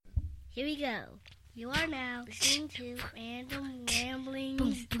Here we go. You are now listening to Random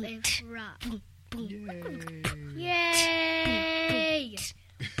Ramblings with Rob. Yay!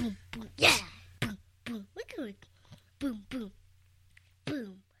 Yeah! Look at it. Boom, boom.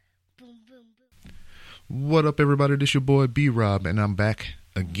 Boom. Boom, boom, boom. What up, everybody? This your boy B-Rob, and I'm back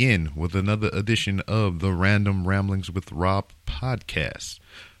again with another edition of the Random Ramblings with Rob podcast.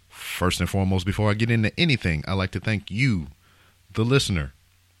 First and foremost, before I get into anything, I'd like to thank you, the listener,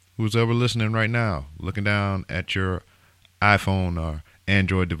 who's ever listening right now, looking down at your iPhone or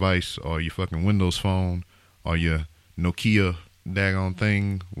Android device or your fucking Windows phone or your Nokia daggone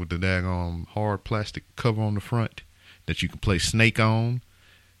thing with the daggone hard plastic cover on the front that you can play Snake on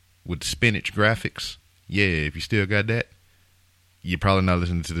with the spinach graphics. Yeah, if you still got that, you're probably not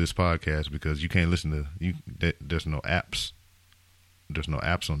listening to this podcast because you can't listen to there's no apps. There's no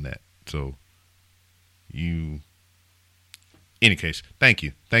apps on that. So any case, thank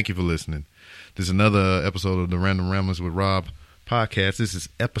you. Thank you for listening. This is another episode of the Random Ramblings with Rob podcast. This is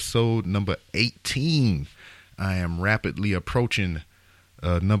episode number 18. I am rapidly approaching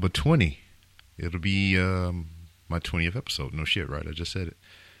number 20. It'll be my 20th episode. No shit, right? I just said it.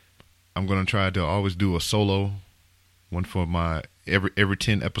 I'm going to try to always do a solo one for my every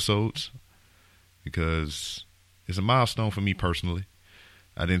 10 episodes because it's a milestone for me personally.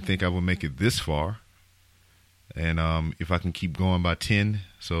 I didn't think I would make it this far. And if I can keep going by 10,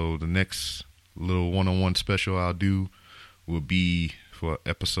 so the next little one-on-one special I'll do will be for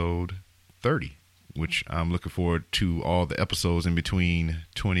episode 30, which I'm looking forward to all the episodes in between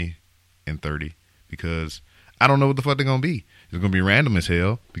 20 and 30 because I don't know what the fuck they're going to be. It's going to be random as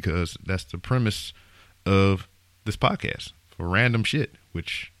hell because that's the premise of this podcast, for random shit,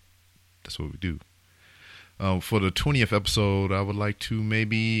 which that's what we do. For the 20th episode, I would like to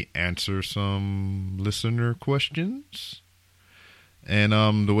maybe answer some listener questions. And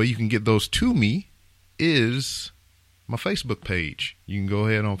the way you can get those to me is my Facebook page. You can go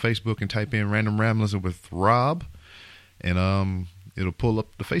ahead on Facebook and type in Random Ramblings with Rob, and it'll pull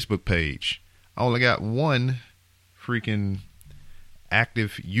up the Facebook page. I only got one freaking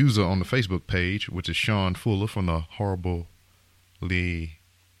active user on the Facebook page, which is Sean Fuller from the horribly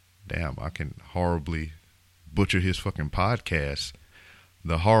butcher his fucking podcast,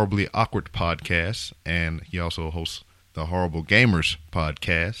 the Horribly Awkward Podcast, and he also hosts the Horrible Gamers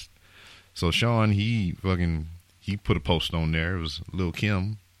Podcast. So Sean, he put a post on there. It was Lil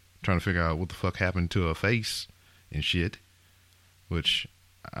Kim trying to figure out what the fuck happened to her face and shit, which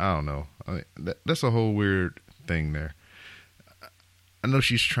I don't know. That's a whole weird thing there. I know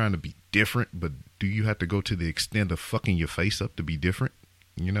she's trying to be different, but do you have to go to the extent of fucking your face up to be different?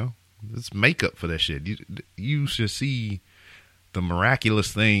 You know? It's makeup for that shit. You should see the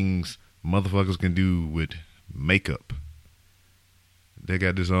miraculous things motherfuckers can do with makeup. They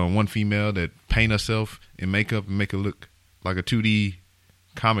got this one female that paint herself in makeup and make her look like a 2D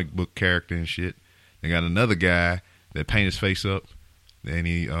comic book character and shit. They got another guy that paint his face up and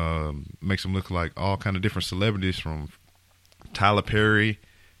he makes him look like all kind of different celebrities, from Tyler Perry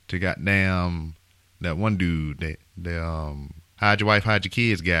to goddamn that one dude that hide your wife, hide your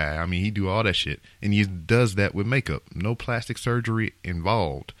kids guy. I mean, he do all that shit. And he does that with makeup. No plastic surgery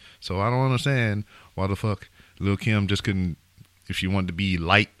involved. So I don't understand why the fuck Lil Kim just couldn't, if she wanted to be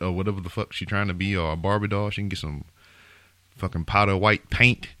light or whatever the fuck she trying to be, or a Barbie doll, she can get some fucking powder white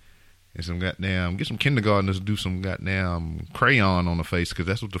paint and get some kindergartners to do some goddamn crayon on the face, because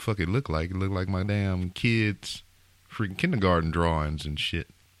that's what the fuck it looked like. It looked like my damn kids' freaking kindergarten drawings and shit.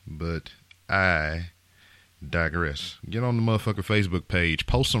 But I digress. Get on the motherfucker Facebook page.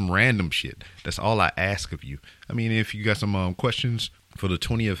 Post some random shit. That's all I ask of you. I mean, if you got some questions for the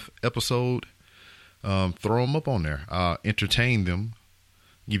 20th episode, throw them up on there. I'll entertain them.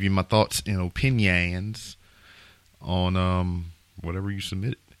 Give you my thoughts and opinions on whatever you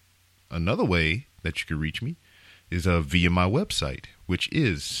submit. Another way that you can reach me is via my website, which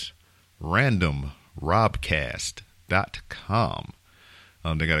is randomrobcast.com.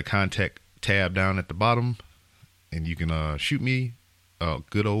 They got a contact tab down at the bottom, and you can shoot me a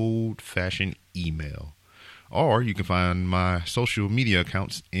good old-fashioned email. Or you can find my social media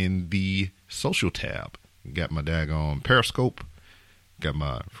accounts in the social tab. Got my daggone Periscope. Got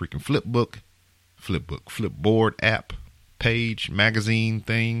my freaking Flipboard app, page, magazine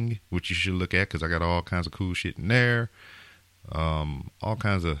thing, which you should look at because I got all kinds of cool shit in there. All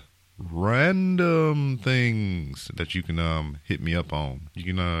kinds of random things that you can hit me up on.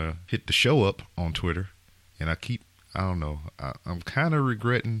 You can hit the show up on Twitter. And I don't know, I'm kind of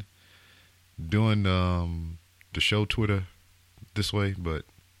regretting doing the show Twitter this way, but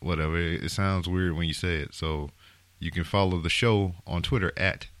whatever. It sounds weird when you say it. So you can follow the show on Twitter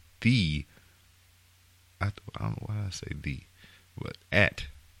at the, I don't know why I say the, but at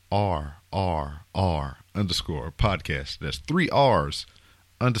 @RRR_podcast. That's 3 R's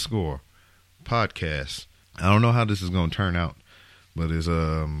 _ podcast. I don't know how this is going to turn out, but it's,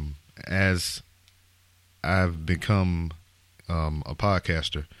 as I've become a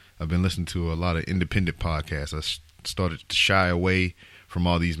podcaster, I've been listening to a lot of independent podcasts. I started to shy away from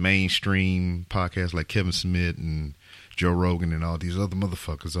all these mainstream podcasts like Kevin Smith and Joe Rogan and all these other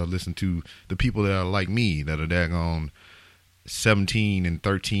motherfuckers. I listen to the people that are like me, that are daggone 17 and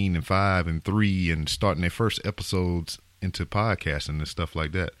 13 and 5 and 3 and starting their first episodes into podcasting and stuff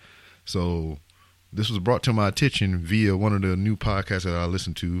like that. So this was brought to my attention via one of the new podcasts that I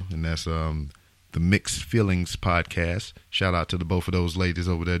listen to, and that's the Mixed Feelings podcast. Shout out to both of those ladies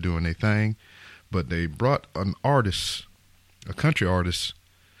over there doing their thing. But they brought an artist, a country artist,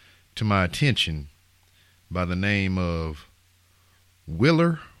 to my attention by the name of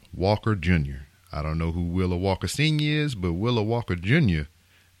Wheeler Walker Jr. I don't know who Wheeler Walker Sr. is, but Wheeler Walker Jr.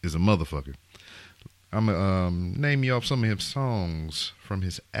 is a motherfucker. I'm going to name you off some of his songs from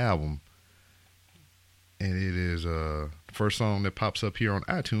his album. And it is, the first song that pops up here on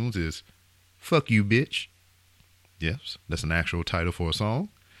iTunes is Fuck You, Bitch. Yes, that's an actual title for a song.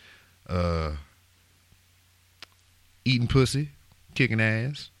 Eating Pussy, Kicking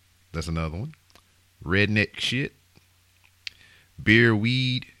Ass. That's another one. Redneck Shit. Beer,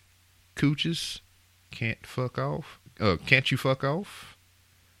 Weed, Cooches. Can't Fuck Off. Can't You Fuck Off.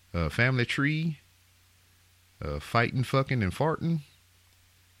 Family Tree. Fighting, Fucking, and Farting.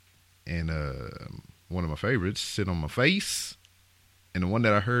 And one of my favorites, Sit on My Face. And the one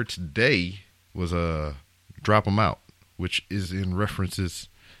that I heard today was Drop 'Em Out, which is in references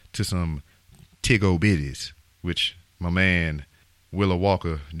to some Tiggo Bitties, which my man Wheeler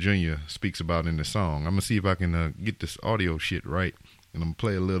Walker Jr. speaks about in the song. I'm going to see if I can get this audio shit right, and I'm going to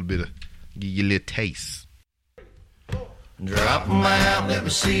play a little bit of, give you a little taste. Drop 'em out, let me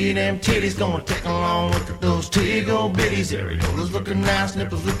see them titties. Gonna take a long look at those Tiggo bitties. Areolas looking nice,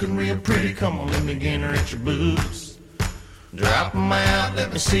 nipples looking real pretty. Come on, let me get her at your boobs. Drop 'em out,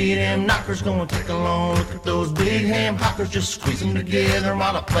 let me see them knockers. Gonna take a long look at those big ham hockers. Just squeeze them together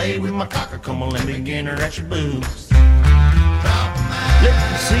while I play with my cocker. Come on, let me get her at your boobs. Drop 'em out,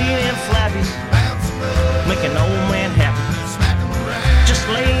 let me see them flappies. Make an old man happy. Just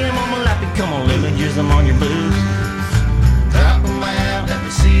lay him on my lappy. Come on, let me jizz them on your boobs. Drop 'em out, let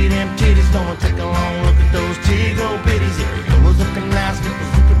me see them titties. Gonna take a long look at those Tiggo bitties. Areolas looking nice,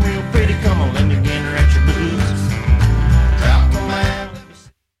 nipples looking real pretty. Come on, let me get her at your boobs. Drop 'em out, let me see.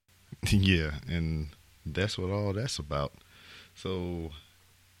 Yeah, and that's what all that's about. So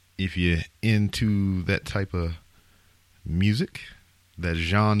if you're into that type of music, that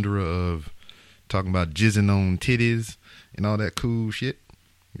genre of talking about jizzing on titties and all that cool shit,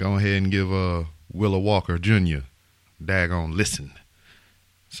 go ahead and give Wheeler Walker Jr. daggone listen.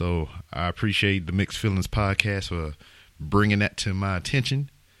 So I appreciate the Mixed Feelings podcast for bringing that to my attention.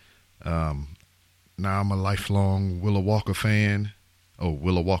 Now I'm a lifelong Wheeler Walker fan.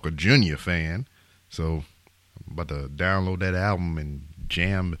 Wheeler Walker Jr. fan. So I'm about to download that album and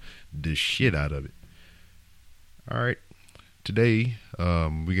jam the shit out of it. All right. Today,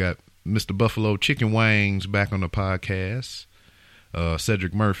 we got Mr. Buffalo Chicken Wings back on the podcast.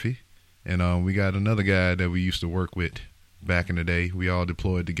 Cedric Murphy. And we got another guy that we used to work with back in the day. We all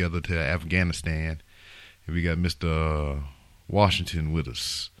deployed together to Afghanistan. And we got Mr. Washington with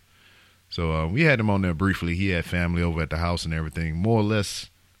us. So we had him on there briefly. He had family over at the house and everything. More or less,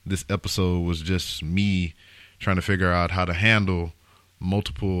 this episode was just me trying to figure out how to handle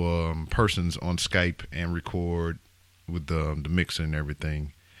multiple persons on Skype and record with the mixer and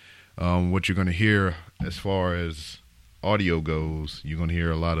everything. What you're going to hear as far as audio goes, you're going to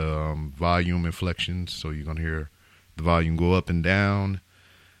hear a lot of volume inflections. So you're going to hear the volume go up and down.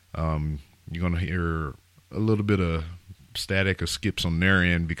 You're going to hear a little bit of static or skips on their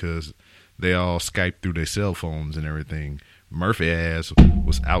end because they all Skype through their cell phones and everything. Murphy ass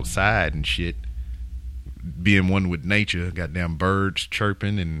was outside and shit, being one with nature. Goddamn birds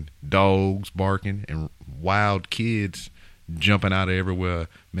chirping and dogs barking and wild kids jumping out of everywhere,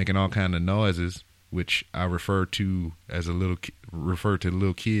 making all kind of noises, which I refer to little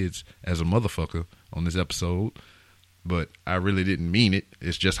kids as a motherfucker on this episode, but I really didn't mean it.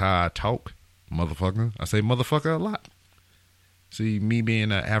 It's just how I talk, motherfucker. I say motherfucker a lot. See, me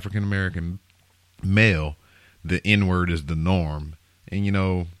being an African American male, the N-word is the norm,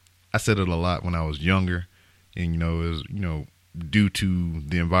 and I said it a lot when I was younger, and it was due to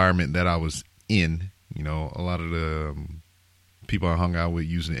the environment that I was in. A lot of the people I hung out with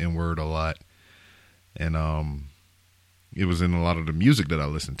using the N-word a lot. And it was in a lot of the music that I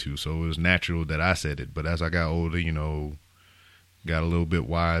listened to, so it was natural that I said it. But as I got older, you know, got a little bit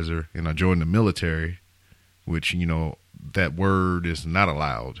wiser, and I joined the military, which, you know, that word is not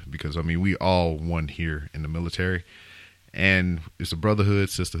allowed because, I mean, we all one here in the military, and it's a brotherhood,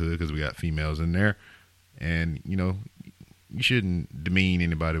 sisterhood, because we got females in there, and, you know, you shouldn't demean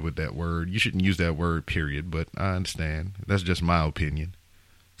anybody with that word. You shouldn't use that word, period, but I understand. That's just my opinion.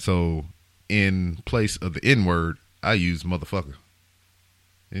 So in place of the N-word, I use motherfucker.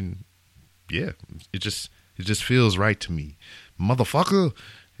 And yeah, it just feels right to me. Motherfucker.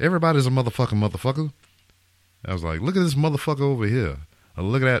 Everybody's a motherfucker. I was like, look at this motherfucker over here. Or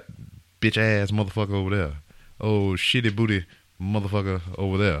look at that bitch ass motherfucker over there. Oh, shitty booty motherfucker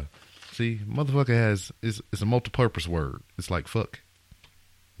over there. See, motherfucker it's a multi-purpose word. It's like fuck.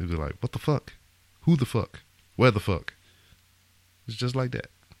 It'd be like, what the fuck? Who the fuck? Where the fuck? It's just like that.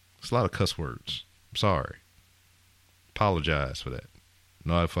 It's a lot of cuss words. I'm sorry. Apologize for that.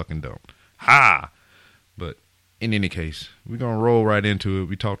 No, I fucking don't. Ha! But in any case, we're going to roll right into it.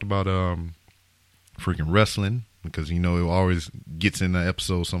 We talked about freaking wrestling because, you know, it always gets in the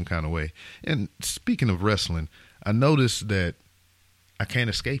episode some kind of way. And speaking of wrestling, I noticed that I can't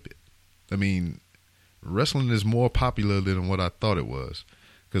escape it. I mean, wrestling is more popular than what I thought it was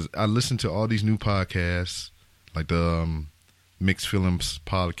because I listen to all these new podcasts like the Mixed Films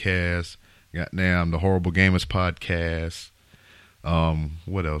podcast, goddamn the Horrible Gamers podcast.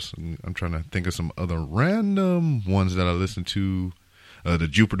 What else? I'm trying to think of some other random ones that I listen to. The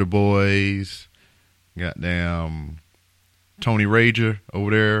Jupiter Boys, goddamn Tony Rager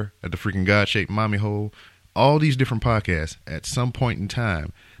over there at the freaking God-shaped mommy hole. All these different podcasts at some point in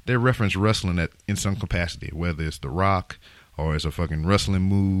time, they reference wrestling in some capacity, whether it's The Rock or it's a fucking wrestling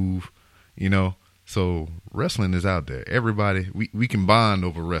move, you know. So wrestling is out there. Everybody, we can bond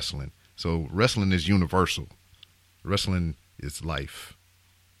over wrestling. So wrestling is universal. Wrestling is life.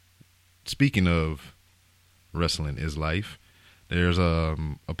 Speaking of wrestling is life, there's a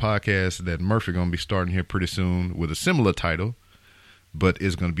podcast that Murphy going to be starting here pretty soon with a similar title, but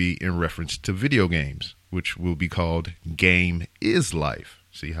is going to be in reference to video games, which will be called Game is Life.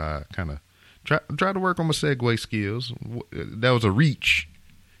 See how I kind of try to work on my segue skills. That was a reach.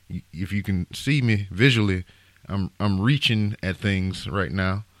 If you can see me visually, I'm reaching at things right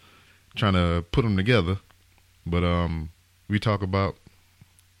now, trying to put them together. But we talk about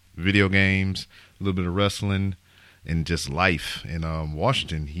video games, a little bit of wrestling, and just life. In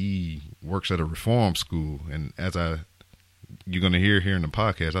Washington, he works at a reform school, and you're gonna hear here in the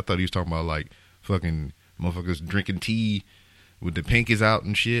podcast, I thought he was talking about like fucking motherfuckers drinking tea with the pinkies out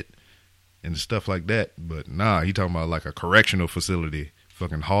and shit and stuff like that. But nah, he talking about like a correctional facility.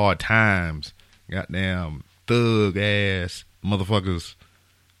 Fucking hard times, goddamn thug ass motherfuckers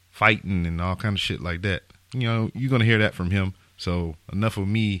fighting and all kind of shit like that. You know, you're gonna hear that from him. So enough of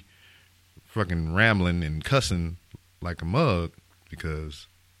me fucking rambling and cussing like a mug because,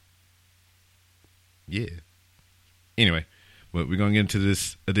 yeah. Anyway, but we're gonna get into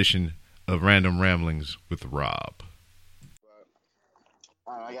this edition of Random Ramblings with Rob.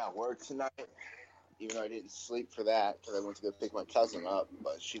 I got work tonight. Even though I didn't sleep for that because I went to go pick my cousin up,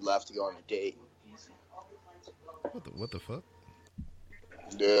 but she left to go on a date. What the fuck?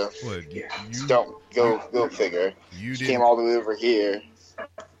 Yeah. What? You don't go figure. She came all the way over here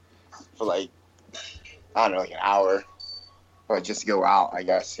for like, I don't know, like an hour, but just to go out, I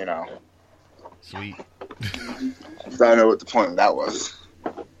guess, you know. Sweet. I don't know what the point of that was.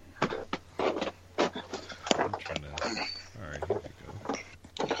 I'm trying to. All right, here we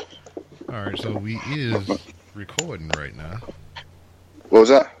go. All right, so we is recording right now. What was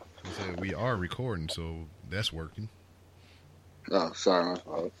that? I said we are recording, so that's working. Oh, sorry, my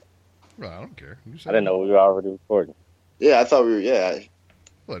fault. Well, I don't care. I didn't know we were already recording. Yeah, I thought we were, yeah.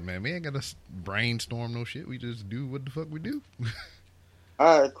 What, man? We ain't got to brainstorm no shit. We just do what the fuck we do.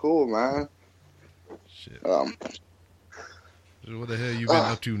 Alright, cool, man. Shit. So what the hell you been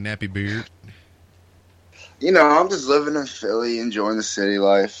up to, nappy beard? You know, I'm just living in Philly, enjoying the city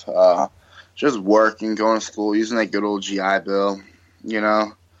life. Just working, going to school, using that good old GI Bill, you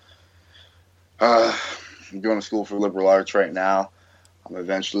know. I'm going to school for liberal arts right now. I'm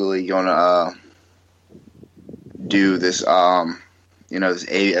eventually going to do this, you know, this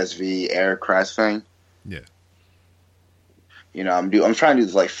ASV aircraft thing. Yeah. You know, I'm trying to do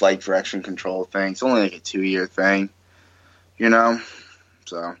this like flight direction control thing. It's only like a 2-year thing, you know.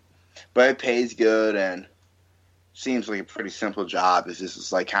 So, but it pays good and seems like a pretty simple job. It's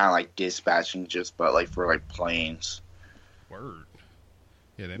just like kind of like dispatching, just but like for like planes. Word.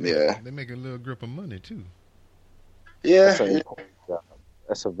 Yeah, they make a little grip of money too. Yeah,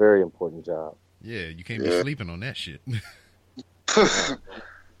 That's a very important job. Yeah, you can't be sleeping on that shit. I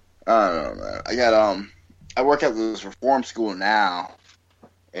don't know, man. I work at this reform school now.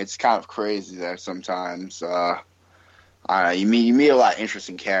 It's kind of crazy there sometimes. I don't know, you meet a lot of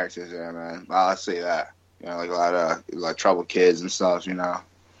interesting characters there, man. I'll say that. You know, like a lot of troubled kids and stuff. You know.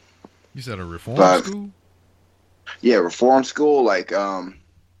 You said a reform school? Yeah, reform school. Like, I'm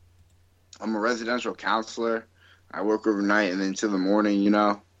a residential counselor. I work overnight and then till the morning. You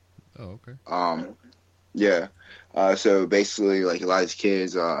know. Oh, okay. Yeah. So basically, like a lot of these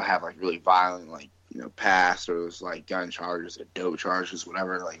kids have like really violent, like, you know, past, or those like gun charges or dope charges,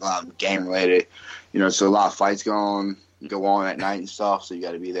 whatever. Like a lot of them gang related. You know, so a lot of fights go on at night and stuff. So you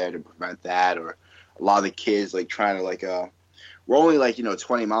got to be there to prevent that. Or a lot of the kids like trying to like we're only like, you know,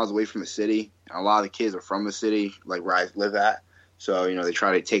 20 miles away from the city. And a lot of the kids are from the city, like where I live at. So, you know, they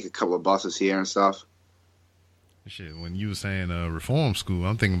try to take a couple of buses here and stuff. Shit, when you were saying reform school,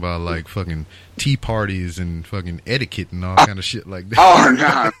 I'm thinking about like fucking tea parties and fucking etiquette and all kind of shit like that. Oh,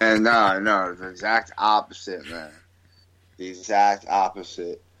 no, man, no. The exact opposite, man. The exact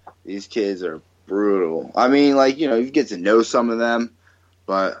opposite. These kids are brutal. I mean, like, you know, you get to know some of them,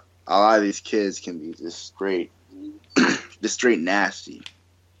 but a lot of these kids can be just straight nasty.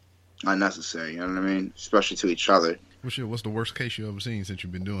 Unnecessary, you know what I mean? Especially to each other. What's the worst case you ever seen since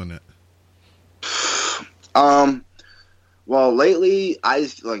you've been doing that? Well, lately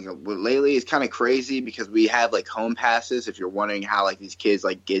it's kind of crazy because we have like home passes. If you're wondering how like these kids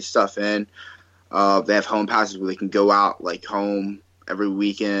like get stuff in, they have home passes where they can go out like home every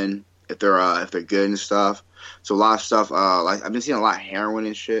weekend if they're good and stuff. So a lot of stuff, like I've been seeing a lot of heroin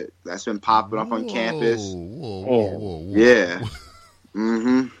and shit that's been popping up on campus. Whoa. Yeah.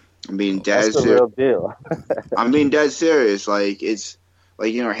 Mm-hmm. I'm being dead serious. Real deal. I'm being dead serious. Like, it's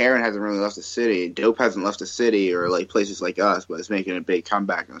like, you know, heroin hasn't really left the city. Dope hasn't left the city or like places like us, but it's making a big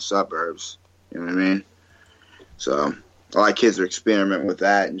comeback in the suburbs. You know what I mean? So a lot of kids are experimenting with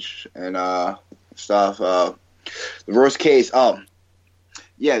that and stuff. The worst case,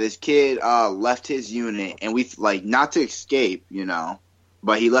 this kid left his unit, and we like not to escape, you know,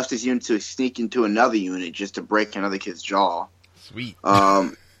 but he left his unit to sneak into another unit just to break another kid's jaw. Sweet.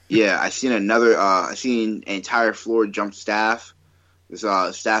 Yeah, I seen an entire floor jump staff. This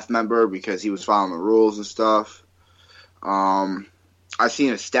staff member because he was following the rules and stuff. I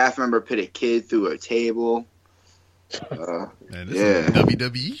seen a staff member put a kid through a table. Man, this is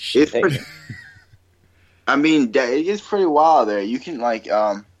WWE shit. It's pretty, I mean, it gets pretty wild there. You can like,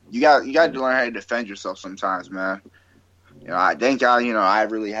 you got to learn how to defend yourself sometimes, man. You know, I thank God, you know, I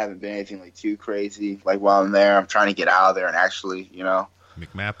really haven't been anything like too crazy. Like while I'm there, I'm trying to get out of there and actually, you know,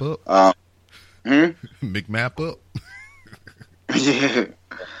 McMap up. McMap up.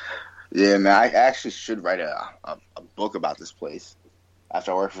 Yeah, man. I actually should write a book about this place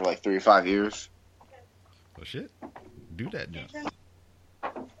after I worked for like 3 or 5 years. Oh shit! Do that, John.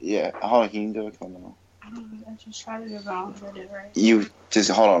 Yeah, hold on. Can you do it? Come on. I just tried to do it wrong, but I did it right. You just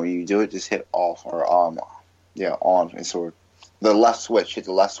hold on. When you do it, just hit off or on. Yeah, on and sort the left switch. Hit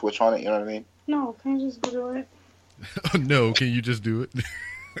the left switch on it. You know what I mean? No, can you just do it? No, can you just do it?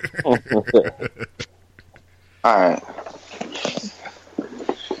 All right.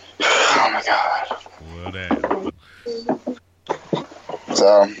 Oh my god. Well, damn.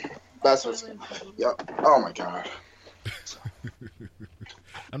 So that's what's. Yep. Oh my god.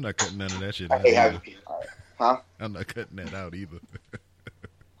 I'm not cutting none of that shit out. Hey, huh? I'm not cutting that out either.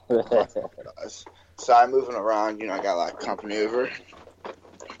 So I'm moving around. You know, I got a lot of company over.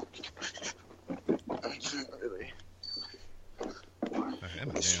 Really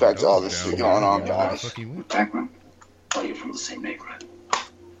respect all this shit going on, guys. Background? Oh, you're from the same neighborhood.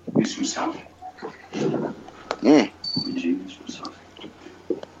 He's from South. Jimmy's from South.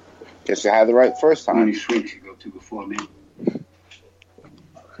 Guess I had the right first How time. many shrinks you go to before me?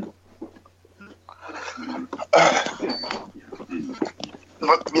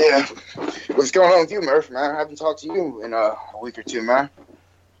 Yeah. What's going on with you, Murph, man? I haven't talked to you in a week or two, man.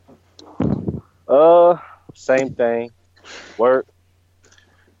 Same thing. Work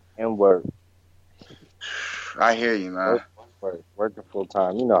and work. I hear you, man. Working full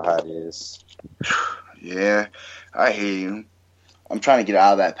time. You know how it is. Yeah, I hear you. I'm trying to get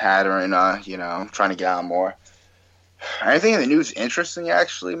out of that pattern. You know, I'm trying to get out more. Anything in the news interesting,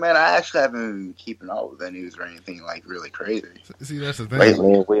 actually, man? I actually haven't been keeping up with the news or anything like really crazy. See, that's the thing.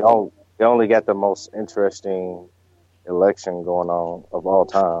 Lately, we only got the most interesting election going on of all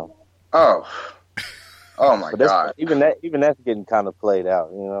time. Oh my God! Even that's getting kind of played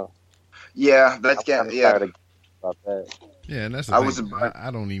out, you know. Yeah, that's getting about that. Yeah, and that's the thing.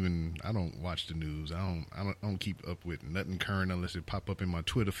 I don't watch the news. I don't keep up with nothing current unless it pop up in my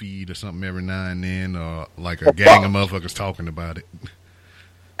Twitter feed or something every now and then, or like a gang of motherfuckers talking about it.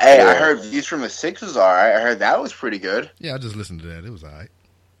 Hey, I heard Views from the Six was alright. I heard that was pretty good. Yeah, I just listened to that. It was alright.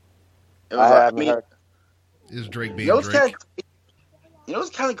 It was. It was Drake being you know Drake. You know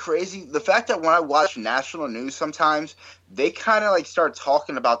what's kind of crazy? The fact that when I watch national news, sometimes they kind of like start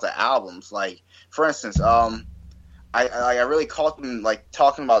talking about the albums. Like, for instance, I really caught them like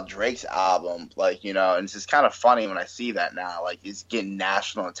talking about Drake's album, like, you know, and it's just kind of funny when I see that now. Like, it's getting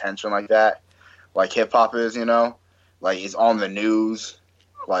national attention like that, like hip hop is, you know, like it's on the news,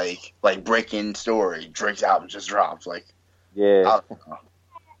 like breaking story. Drake's album just dropped, like, Yeah.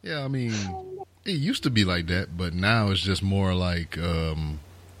 Yeah, I mean, it used to be like that, but now it's just more like when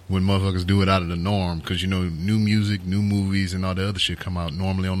motherfuckers do it out of the norm, because, you know, new music, new movies, and all the other shit come out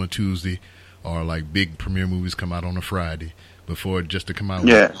normally on a Tuesday, or like big premiere movies come out on a Friday. Before, just to come out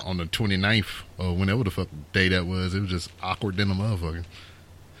on the 29th or whenever the fuck day that was, it was just awkward than a motherfucker.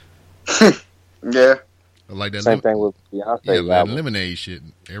 Yeah. Like that Same thing with Beyonce. Yeah, like that album. Lemonade shit.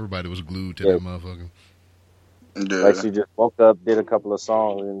 Everybody was glued to that motherfucker. Yeah. Like she just woke up, did a couple of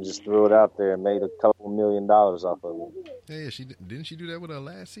songs, and just threw it out there and made a couple $1 million off of it. Yeah, didn't she do that with her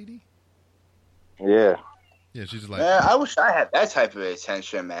last CD? Yeah. Yeah, she's like, Man, I wish I had that type of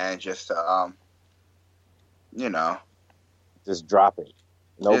attention, man. Just to, you know, Just drop it.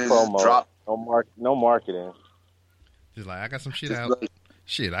 No just promo. drop- No marketing. she's like, I got some shit just out. like-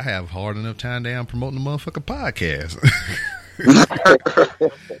 Shit, I have hard enough time down promoting the motherfucking podcast.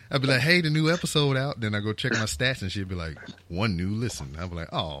 I'd be like, hey, the new episode out. Then I go check my stats and she'd be like, 1 new listen. I'd be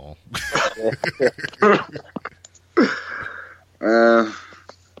like, oh.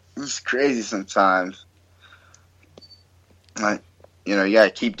 It's crazy sometimes. Like, you know, you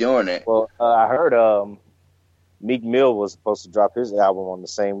gotta keep doing it. Well, I heard Meek Mill was supposed to drop his album on the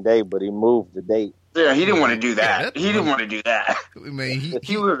same day, but he moved the date. Yeah, he didn't want to do Yeah, that. that's He didn't want to do that. I mean,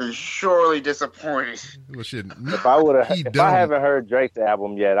 He would have been surely disappointed. well, shit. If I dumb. haven't heard Drake's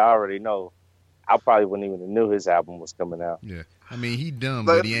album yet, I already know. I probably wouldn't even have knew his album was coming out. Yeah, I mean, he dumb,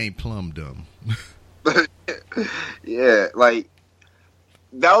 But- but he ain't plumb dumb. Yeah, like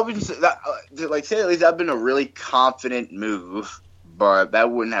that would be like, say at least that'd been a really confident move, but that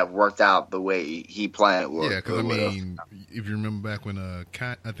wouldn't have worked out the way he planned it would. Yeah, because I mean, if you remember back when I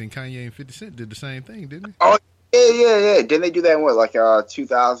think Kanye and 50 Cent did the same thing, didn't they? yeah. Didn't they do that in what, like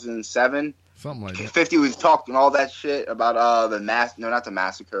 2007? Something like that. 50 was talking all that shit about not the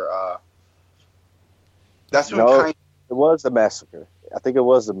massacre. That's when No. Kanye. It was the massacre. I think it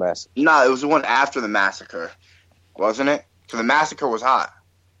was the massacre. No, it was the one after the massacre, wasn't it? So the massacre was hot.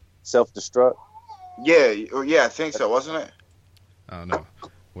 Self-destruct. Yeah, I think so, wasn't it? I don't know.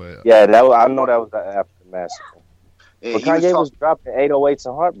 Well, Yeah, I know that was after the massacre. Yeah, But he was Kanye talk- was dropping 808s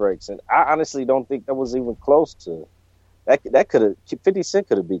and Heartbreaks, and I honestly don't think that was even close to that. Could have 50 Cent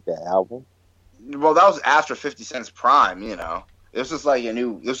could have beat that album. Well, that was after 50 Cent's prime, you know. This was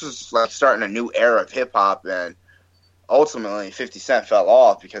like starting a new era of hip hop, and ultimately 50 Cent fell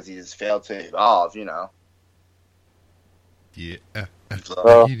off because he just failed to evolve, you know. yeah.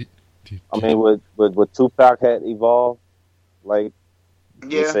 Well, I mean, with Tupac had evolved, like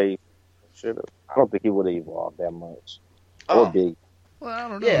you Yeah. say, should have. I don't think he would have evolved that much. Oh. Or big. Well, I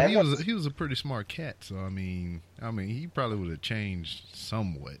don't know. Yeah, he was a pretty smart cat, so I mean, he probably would have changed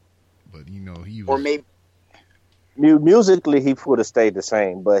somewhat, but you know, he was. Or maybe Musically, he would have stayed the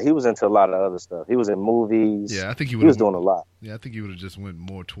same, but he was into a lot of other stuff. He was in movies. Yeah, I think he He was would. doing a lot. Yeah, I think he would have just went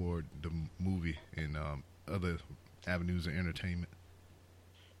more toward the movie and other avenues of entertainment.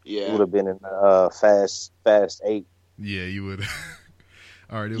 He yeah. would have been in Fast 8. Yeah, you would.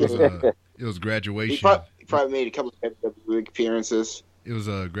 All right, it was He graduation. probably made a couple of WWE appearances. It was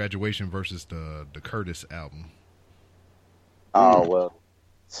graduation versus the Curtis album. Oh, well.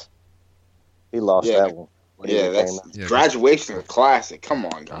 He lost Yeah. that one. when he Yeah, came that's out. Yeah. Graduation is a classic. Come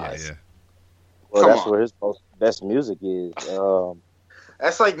on, guys. Yeah, Well, Come that's on. where his best music is.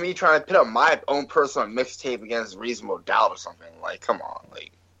 That's like me trying to put up my own personal mixtape against Reasonable Doubt or something. Like, come on,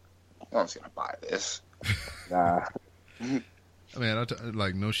 like, no one's gonna buy this. Nah. I mean,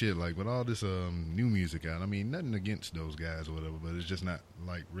 like no shit. Like with all this new music out, I mean, nothing against those guys or whatever, but it's just not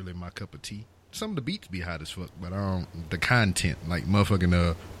like really my cup of tea. Some of the beats be hot as fuck, but I don't. The content, like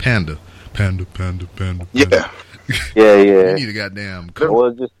motherfucking Panda. Yeah. Yeah, You yeah. need a goddamn.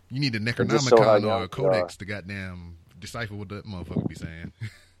 Well, just You need a just show how Necronomicon or young a Codex to goddamn decipher what that motherfucker be saying.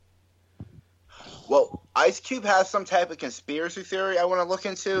 Well, Ice Cube has some type of conspiracy theory I want to look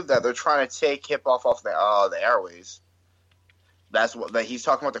into that they're trying to take hip hop off the airways. That's what like, he's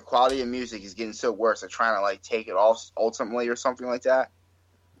talking about. The quality of music is getting so worse. They're trying to like take it off ultimately or something like that.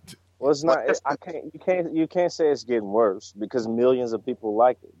 Well, it's not. I can't. You can't say it's getting worse because millions of people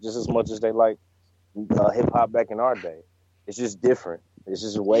like it just as much as they like hip hop back in our day. It's just different. It's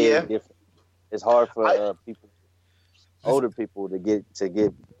just way different. It's hard for people, older people, to get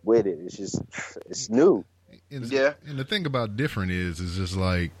with it. It's new. And the thing about different is just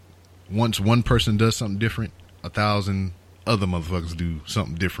like once one person does something different, 1,000 other motherfuckers do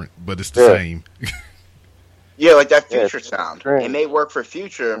something different, but it's the same. Yeah, like that Future sound. It may work for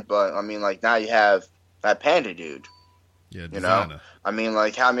Future, but I mean, like now you have that Panda dude. Yeah, Designer. You know, I mean,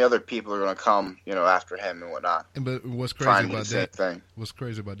 like how many other people are gonna come, after him and whatnot? But what's crazy about that? What's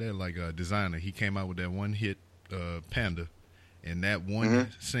crazy about that? Like Designer, he came out with that one hit, Panda, and that one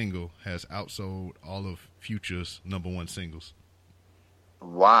single has outsold all of Future's #1 singles.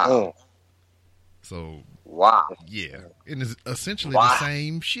 Wow. So wow. Yeah, and it's essentially the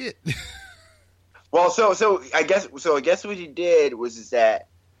same shit. Well, so I guess what he did was that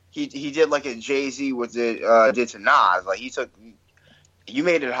he did like a Jay-Z did to Nas. Like you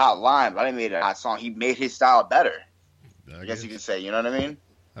made it a hot line, but I made it a hot song. He made his style better. I guess you could say, you know what I mean?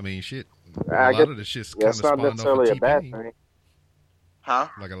 I mean, shit. A lot of this shit's kind of spawned off of T-Pain. Huh?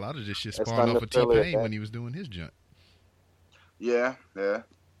 Like a lot of this shit spawned off of T-Pain when he was doing his junk. Yeah. And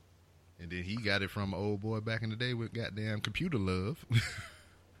then he got it from old boy back in the day with goddamn Computer Love.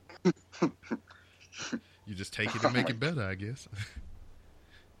 You just take it and make it better, I guess.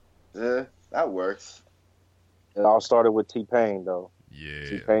 Yeah, that works. It all started with T-Pain, though. Yeah.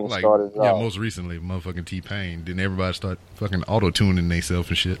 T-Pain started it all. Most recently, motherfucking T-Pain. Then everybody start fucking auto-tuning themselves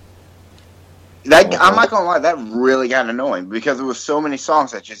and shit. I'm not gonna lie, that really got annoying because there was so many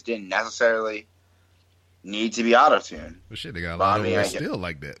songs that just didn't necessarily need to be auto-tuned. Well, shit, they got a lot of them still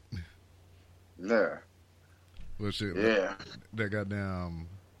like that. Yeah. Well, shit. Yeah. That goddamn...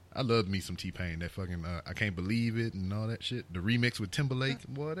 I love me some T-Pain. That fucking I Can't Believe It and all that shit. The remix with Timberlake,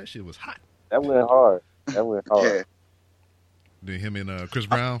 boy, that shit was hot. That went hard. Yeah. Then him and Chris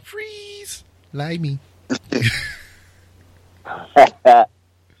Brown, freeze, like me. I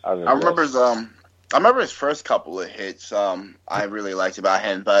remember his first couple of hits. I really liked about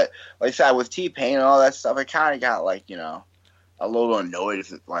him, but like I said, with T-Pain and all that stuff, I kind of got a little annoyed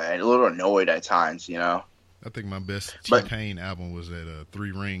at times, I think my best T-Pain album was that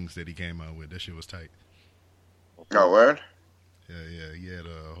 3 Rings that he came out with. That shit was tight. Oh, word? Yeah.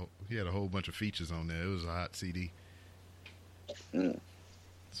 He had a whole bunch of features on there. It was a hot CD.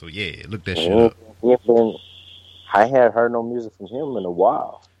 So yeah, look that shit up. I hadn't heard no music from him in a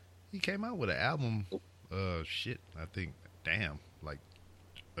while. He came out with an album. I think, like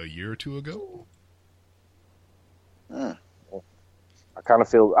a year or two ago. I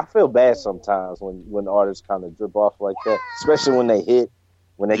feel bad sometimes when artists kind of drip off like that, especially when they get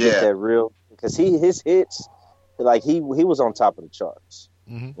that real, because his hits, like he was on top of the charts,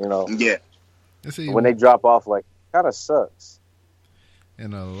 Yeah. When they drop off, like, kind of sucks.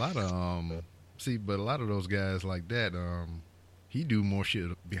 And a lot of but a lot of those guys like that, he do more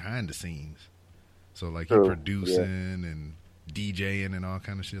shit behind the scenes. So like he producing and DJing and all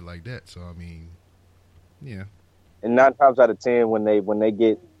kind of shit like that. So I mean, yeah. And 9 times out of 10, when they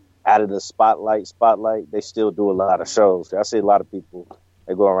get out of the spotlight, they still do a lot of shows. I see a lot of people,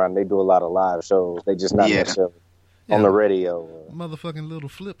 they go around, they do a lot of live shows. They just not necessarily on the radio. Motherfucking Little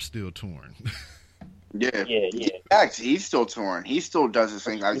Flip still touring. Yeah. He's still touring. He still does his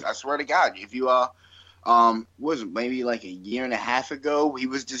thing. I swear to God, if you was it maybe like a year and a half ago, he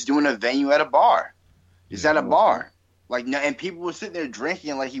was just doing a venue at a bar. He's at a bar. Like, and people were sitting there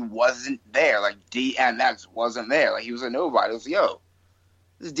drinking like he wasn't there. Like, DMX wasn't there. Like, he was a nobody. It was, yo,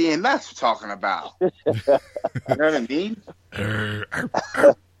 this is DMX we're talking about. You know what I mean?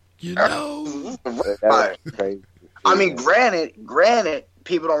 You know. I mean, granted,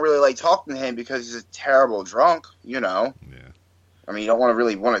 people don't really like talking to him because he's a terrible drunk, Yeah. I mean, you don't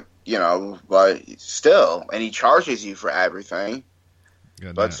really want to, but still. And he charges you for everything.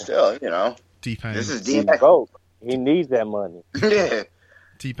 But still, T-Pain. This is DMX. He needs that money. Yeah.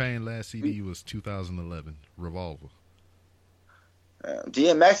 T-Pain last CD was 2011, Revolver.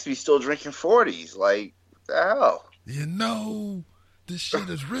 DMX be still drinking 40s. Like, what the hell? You know, this shit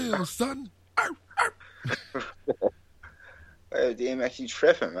is real, son. Hey, DMX, you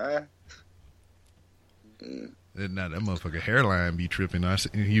tripping, man. Now that motherfucker hairline be tripping.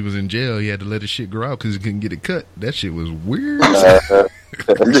 He was in jail. He had to let his shit grow out because he couldn't get it cut. That shit was weird.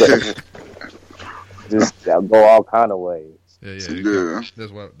 Just go all kind of ways. Yeah.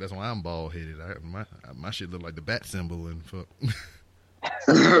 That's why I'm bald headed. My shit look like the bat symbol and fuck.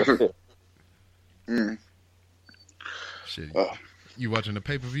 Shit. You watching the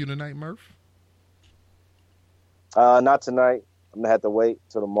pay-per-view tonight, Murph? Not tonight. I'm gonna have to wait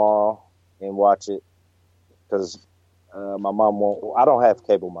till tomorrow and watch it because my mom won't. I don't have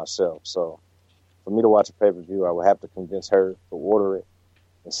cable myself, so for me to watch a pay-per-view, I would have to convince her to order it.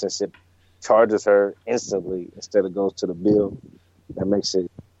 And since it charges her instantly instead of goes to the bill, that makes it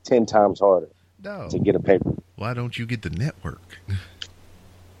 10 times harder to get a paper. Why don't you get the network?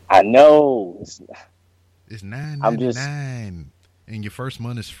 I know. It's $9.99, and your first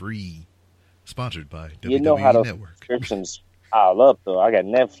month is free. Sponsored by WWE you know how those Network. Subscriptions pile up, though. I got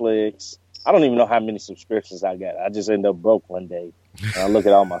Netflix. I don't even know how many subscriptions I got. I just end up broke one day. And I look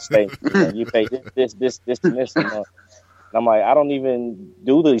at all my statements. Like, you pay this, and this a month. And I'm like, I don't even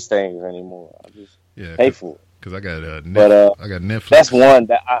do these things anymore. I just pay for it. Because I got I got Netflix. That's one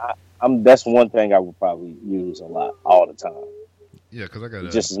that that's one thing I would probably use a lot, all the time. Yeah, because I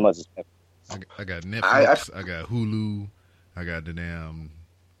got just as much as Netflix. I got Netflix. I got Hulu. I got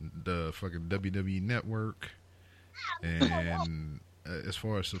the fucking WWE Network. And as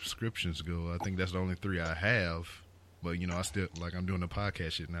far as subscriptions go, I think that's the only 3 I have. But I still I'm doing the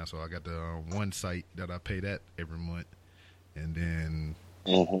podcast shit now, so I got the one site that I pay that every month, and then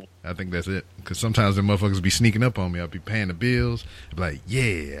I think that's it. Because sometimes the motherfuckers be sneaking up on me. I'll be paying the bills, I'll be like,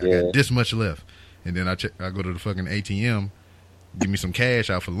 I got this much left, and then I go to the fucking ATM, give me some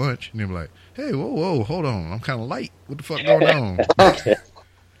cash out for lunch, and they're like, hey, whoa, hold on, I'm kind of light. What the fuck going on?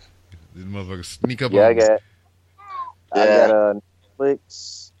 These motherfuckers sneak up on me. I got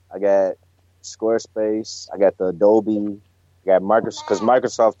Netflix. I got Squarespace. I got the Adobe. I got Microsoft, because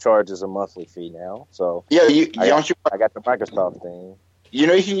Microsoft charges a monthly fee now. So yeah, I got the Microsoft thing. You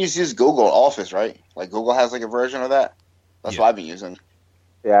can use Google Office, right? Like Google has like a version of that. That's what I've been using.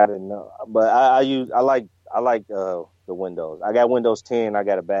 Yeah, I didn't know, but I like the Windows. I got Windows 10. I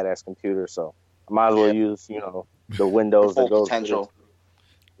got a badass computer, so I might as well use the Windows that goes potential.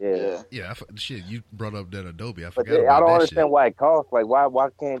 Yeah. Shit, you brought up that Adobe. I But forgot about I don't that understand shit. why it costs. Like, why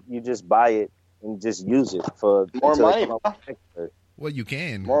can't you just buy it and just use it for more money? Well, you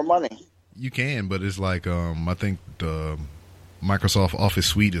can. More money. You can, but it's like I think the Microsoft Office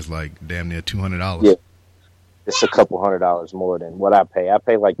Suite is like damn near $200. Yeah, it's a couple $100 more than what I pay. I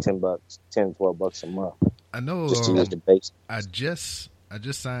pay like $10, $12 a month. I know. Just to use the base. I just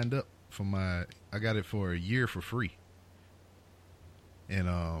signed up for I got it for a year for free. And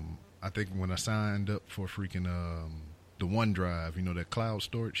I think when I signed up for freaking the OneDrive, that cloud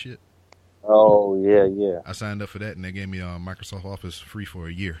storage shit. Oh yeah. I signed up for that, and they gave me Microsoft Office free for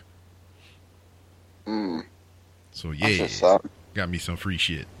a year. So got me some free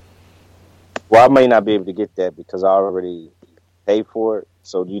shit. Well, I may not be able to get that because I already paid for it.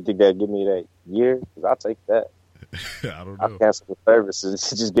 So do you think they'll give me that year? Because I'll take that. I don't know. I'll cancel the services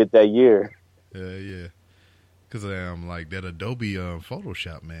to just get that year. Yeah. Because like that Adobe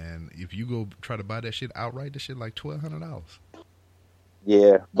Photoshop, man, if you go try to buy that shit outright, that shit like $1,200.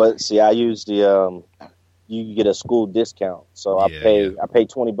 Yeah, but see, I use the you get a school discount, so I pay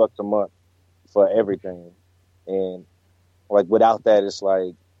 $20 a month for everything, and like without that, it's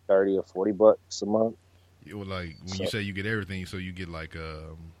like $30 or $40 a month. You like when you say you get everything, so you get like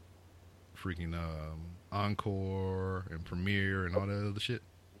freaking Encore and Premiere and all that other shit.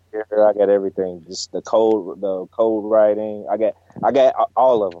 I got everything. Just the code writing. I got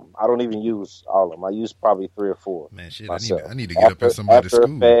all of them. I don't even use all of them. I use probably 3 or 4. Man, shit. Myself. I need to get up in somebody's After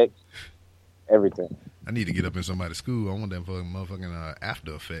school. Effects, everything. I need to get up in somebody's school. I want that fucking motherfucking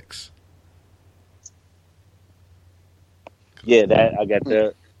After Effects. Yeah, that I got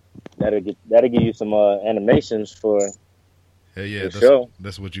that. That'll give you some animations for. Hell yeah,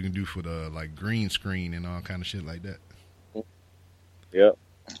 that's what you can do for the like green screen and all kind of shit like that. Yep.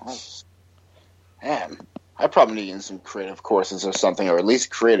 Man, I probably need in some creative courses or something, or at least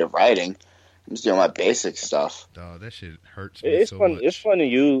creative writing. I'm just doing my basic stuff. Dog, that shit hurts me It's so fun. much. It's fun to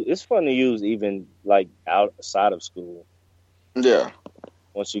use. It's fun to use even like outside of school. Yeah.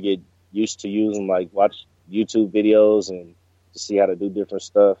 Once you get used to using, like watch YouTube videos and to see how to do different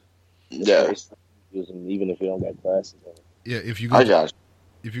stuff. It's fun to use them even if you don't got classes. Yeah, if you go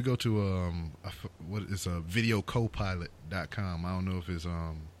to what is videocopilot.com. I don't know if it's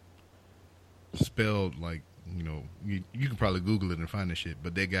spelled like you can probably Google it and find this shit,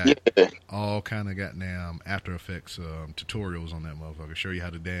 but they got all kind of goddamn After Effects tutorials on that motherfucker. Show you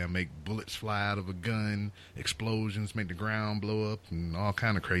how to damn make bullets fly out of a gun, explosions, make the ground blow up, and all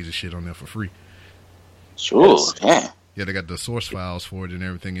kind of crazy shit on there for free. Sure, yeah. Yeah, they got the source files for it and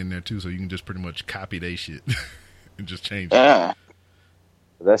everything in there too, so you can just pretty much copy they shit and just change it. Yeah.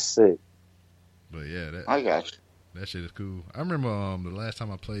 That's sick. But yeah, I got you. That shit is cool. I remember the last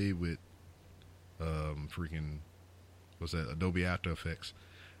time I played with freaking what's that, Adobe After Effects.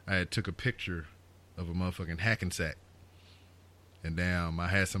 I had took a picture of a motherfucking Hackensack. And damn, I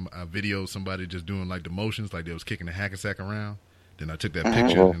videoed somebody just doing like the motions, like they was kicking the Hackensack around. Then I took that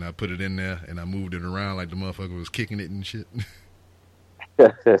picture and I put it in there and I moved it around like the motherfucker was kicking it and shit.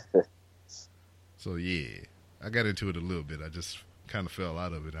 So yeah, I got into it a little bit. I just kind of fell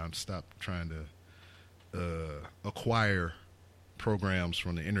out of it. I stopped trying to acquire programs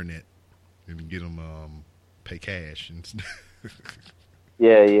from the internet and get them pay cash and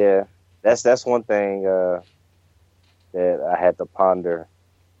Yeah. That's one thing that I had to ponder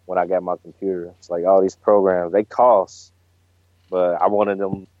when I got my computer. It's like all these programs, they cost, but I wanted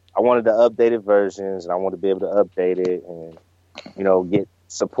the updated versions, and I wanted to be able to update it and, you know, get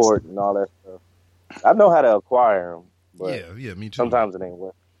support and all that stuff. I know how to acquire them, but yeah, me too. Sometimes it ain't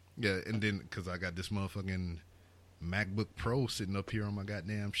work. Yeah, and then because I got this motherfucking MacBook Pro sitting up here on my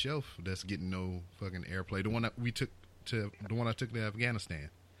goddamn shelf that's getting no fucking airplay. The one that I took to Afghanistan.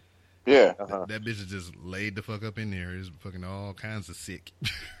 Yeah. That bitch is just laid the fuck up in there. It's fucking all kinds of sick.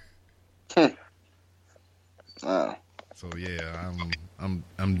 Oh. So yeah,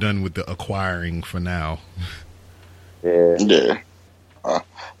 I'm done with the acquiring for now. Yeah. But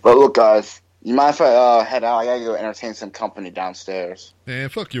look, guys, you mind if I head out? I gotta go entertain some company downstairs. Man,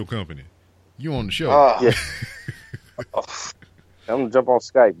 fuck your company. You on the show? Yeah. I'm gonna jump on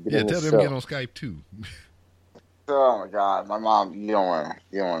Skype. Yeah, tell them to get on Skype too. Oh my God, my mom! You don't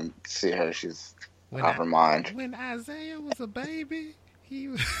want to see her. She's off her mind. When Isaiah was a baby, he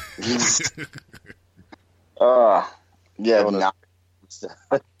was. Yeah. Nah.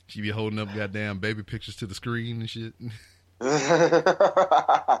 She be holding up goddamn baby pictures to the screen and shit.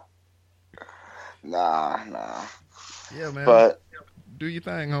 Nah. Yeah, man. But do your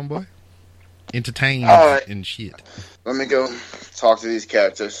thing, homeboy. Entertain and shit. Let me go talk to these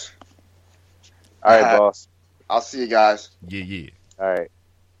characters. All right, boss. I'll see you guys. Yeah. All right.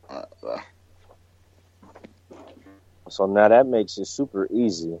 Bye. So now that makes it super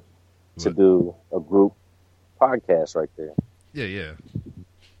easy to do a group podcast right there. Yeah.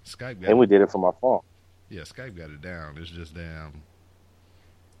 Skype got and we did it from our phone. Yeah, Skype got it down. It's just damn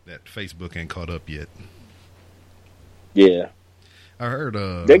that Facebook ain't caught up yet. Yeah. I heard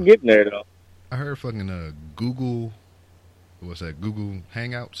they're getting there though. I heard fucking Google, what's that? Google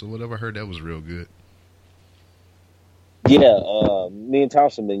Hangouts or whatever. I heard that was real good. Yeah, me and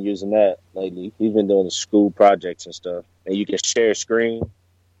Thompson been using that lately. He's been doing the school projects and stuff, and you can share screen.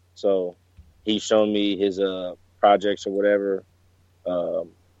 So he's showing me his projects or whatever,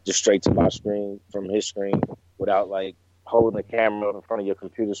 just straight to my screen from his screen without like holding the camera in front of your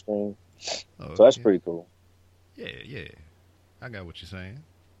computer screen. Okay. So that's pretty cool. Yeah. I got what you're saying.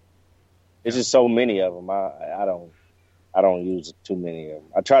 It's just so many of them. I don't use too many of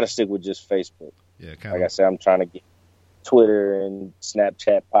them. I try to stick with just Facebook. Yeah, like I said, I'm trying to get Twitter and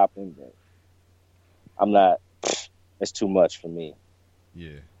Snapchat popping, but I'm not. It's too much for me.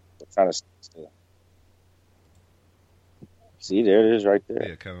 Yeah. I'm trying to still. See, there it is, right there.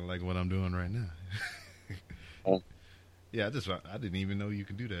 Yeah, kind of like what I'm doing right now. Yeah, I didn't even know you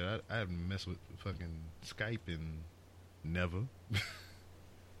could do that. I haven't messed with fucking Skype in never.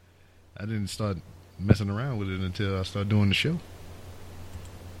 I didn't start messing around with it until I started doing the show.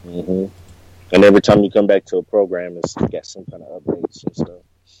 Mm-hmm. And every time you come back to a program, it's got some kind of updates and stuff.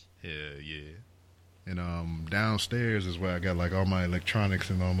 Yeah. And downstairs is where I got like all my electronics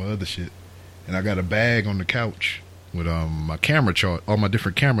and all my other shit. And I got a bag on the couch with my camera charge, all my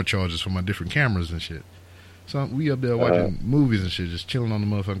different camera charges for my different cameras and shit. So we up there watching movies and shit, just chilling on the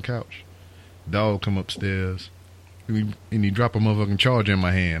motherfucking couch. Dog come upstairs and he drop a motherfucking charger in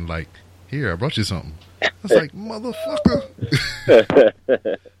my hand like, here, I brought you something. I was like, motherfucker.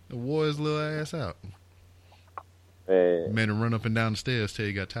 The wore his little ass out. Made him run up and down the stairs till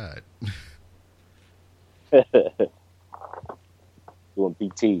he got tired. Doing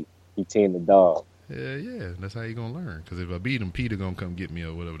PT and the dog. Yeah, that's how you gonna learn. Because if I beat him, Peter gonna come get me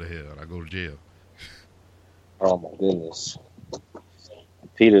or whatever the hell. I go to jail. Oh my goodness,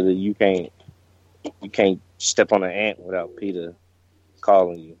 Peter, you can't step on an ant without Peter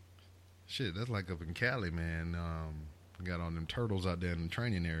calling you. Shit, that's like up in Cali, man. Got on them turtles out there in the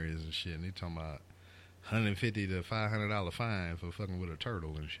training areas and shit. And they talking about $150 to $500 fine for fucking with a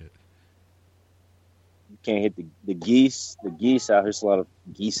turtle and shit. You can't hit the geese. The geese out here. There's a lot of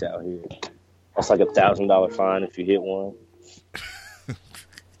geese out here. That's like $1,000 fine if you hit one.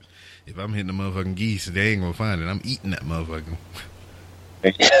 If I'm hitting the motherfucking geese, they ain't gonna find it. I'm eating that motherfucker.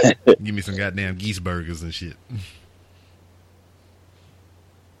 Give me some goddamn geese burgers and shit.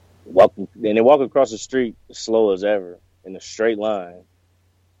 They walk across the street as slow as ever in a straight line.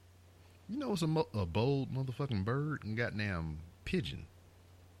 You know it's a bold motherfucking bird and goddamn pigeon.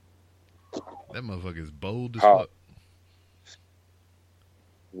 That motherfucker is bold as fuck.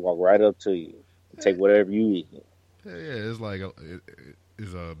 Walk right up to you. Take whatever you eat. Yeah, it's like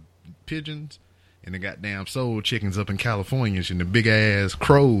it's pigeons and the goddamn soul chickens up in California and the big ass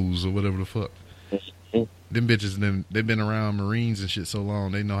crows or whatever the fuck. Them bitches, they've been around Marines and shit so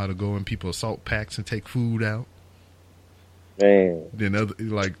long, they know how to go in people's assault packs and take food out. Man. Then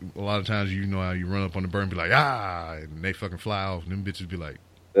like a lot of times you know how you run up on the bird and be like, ah, and they fucking fly off and them bitches be like,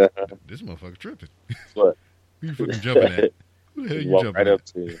 this motherfucker tripping. What? Who you fucking jumping at? Who the hell you walk jumping right at? up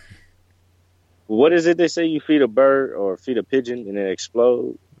to you. What is it they say you feed a bird or feed a pigeon and it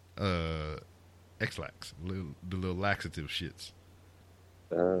explode? X-Lax, the little laxative shits.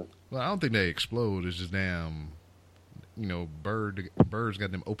 Uh, Well, I don't think they explode. It's just damn, birds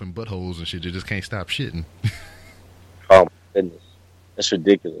got them open buttholes and shit. They just can't stop shitting. oh my goodness, that's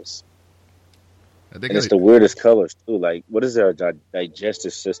ridiculous. And it's the weirdest colors too. Like, what does their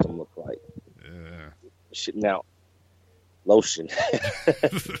digestive system look like? Shitting out lotion.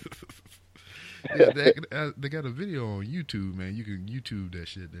 Yeah, they got a video on YouTube, man. You can YouTube that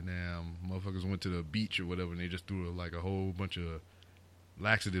shit. And motherfuckers went to the beach or whatever, and they just threw like a whole bunch of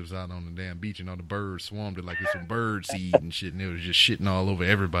laxatives out on the damn beach, and all the birds swarmed it like it's some bird seed and shit, and it was just shitting all over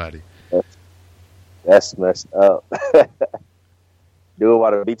everybody. That's messed up. Do it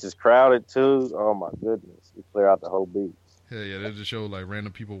while the beach is crowded too. Oh my goodness, you clear out the whole beach. Hell yeah, they just show like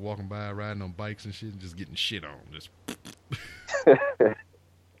random people walking by, riding on bikes and shit, and just getting shit on. Just.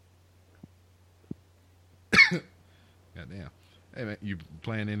 Goddamn. Hey man, you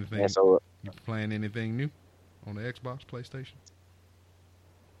playing anything? Yeah, so, you playing anything new on the Xbox, PlayStation?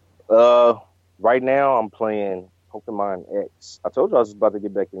 Right now I'm playing Pokemon X. I told you I was about to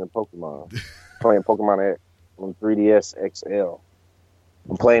get back into Pokemon. Playing Pokemon X on 3DS XL.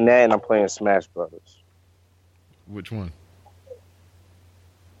 I'm playing that, and I'm playing Smash Brothers. Which one?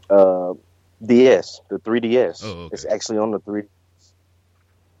 DS, the 3DS. Oh, okay. It's actually on the 3DS.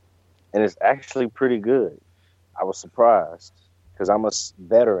 And it's actually pretty good. I was surprised because I'm a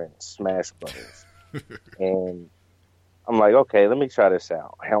veteran Smash Brothers. And I'm like, okay, let me try this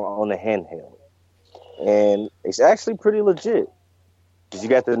out on the handheld. And it's actually pretty legit. Because you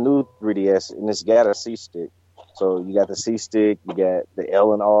got the new 3DS and it's got a C-stick. So you got the C-stick, you got the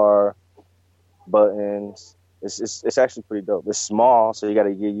L and R buttons. It's actually pretty dope. It's small, so you got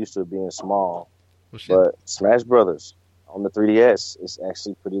to get used to it being small. Well, but Smash Brothers on the 3DS is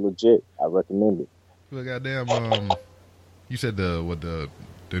actually pretty legit. I recommend it. Well, goddamn, you said the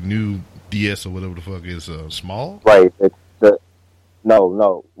new DS or whatever the fuck is small? Right.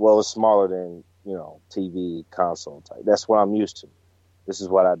 No. Well, it's smaller than TV console type. That's what I'm used to. This is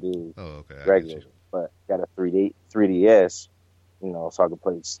what I do regularly. But got a 3DS, so I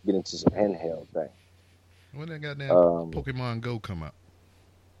can get into some handheld thing. When that goddamn Pokemon Go come out?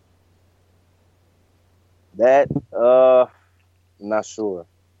 That I'm not sure.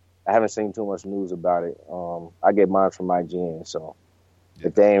 I haven't seen too much news about it. I get mine from IGN, so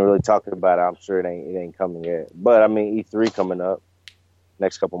if they ain't really talking about it, I'm sure it ain't coming yet. But I mean, E3 coming up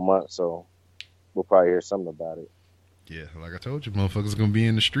next couple months, so we'll probably hear something about it. Yeah, like I told you, motherfuckers gonna be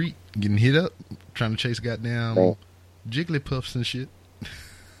in the street getting hit up, trying to chase goddamn Jigglypuffs and shit.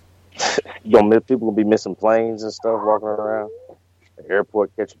 People gonna be missing planes and stuff walking around the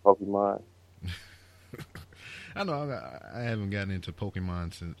airport catching Pokemon. I know I haven't gotten into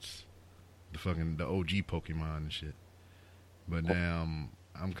Pokemon since the OG Pokemon and shit. But now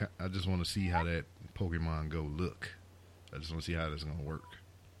I just want to see how that Pokemon Go look. I just want to see how this is gonna work.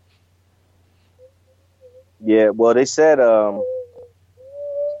 Yeah, well, they said the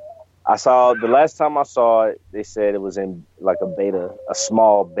last time I saw it, they said it was in like a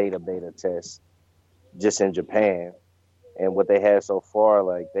small beta test, just in Japan. And what they have so far,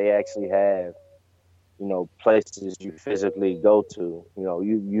 like they actually have, places you physically go to.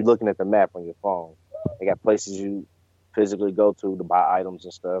 You looking at the map on your phone. They got places you physically go to buy items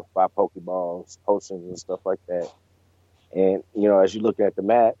and stuff, buy Pokeballs, potions and stuff like that. And as you look at the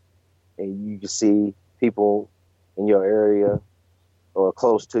map, and you can see people in your area or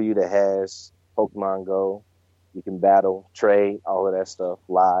close to you that has Pokemon Go. You can battle, trade, all of that stuff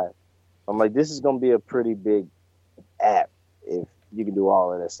live. I'm like, this is going to be a pretty big app if you can do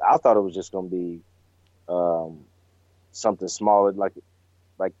all of this. I thought it was just going to be something smaller, like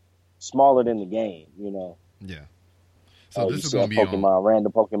smaller than the game, Yeah. So this is going to be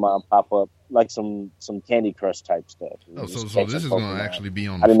random Pokemon pop up, like some Candy Crush type stuff. Oh, so this is going to actually be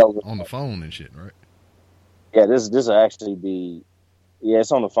on the phone and shit, right? Yeah, this will actually be,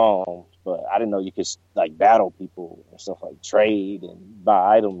 it's on the phone, but I didn't know you could like battle people and stuff, like trade and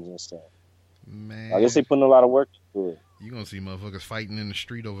buy items and stuff. Man, I guess they putting a lot of work into it. You gonna see motherfuckers fighting in the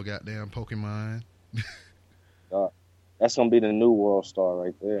street over goddamn Pokemon. That's gonna be the new World Star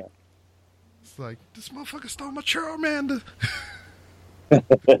right there. It's like, this motherfucker stole my Charmander.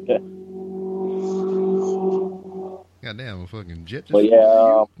 Goddamn, a fucking jet. But yeah,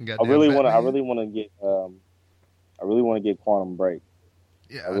 I really Batman. want to get Quantum Break.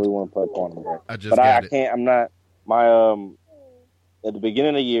 Yeah, I really want to play Quantum Break. I just but got I it. can't. I'm not. My at the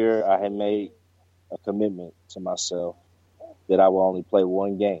beginning of the year, I had made a commitment to myself that I will only play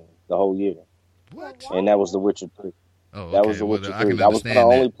one game the whole year, What? and that was The Witcher 3. Oh, okay. That was The Well, Witcher I 3. can I was understand gonna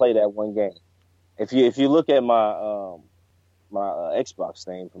that. only play that one game. If you look at my Xbox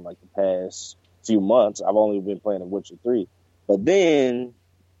thing from like the past few months, I've only been playing The Witcher 3. But then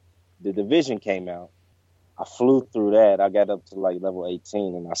The Division came out. I flew through that. I got up to like level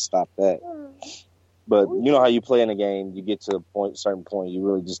 18 and I stopped that. But you know how you play in a game, you get to a certain point, you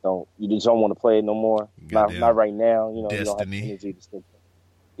really just don't want to play it no more. Not right now. You know, you don't have the Destiny. energy to stick.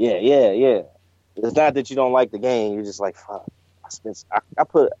 Yeah. It's not that you don't like the game. You're just like, fuck. I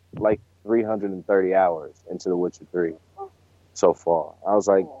put like 330 hours into The Witcher 3 so far. I was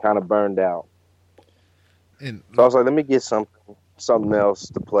like kind of burned out. And So I was like, let me get something else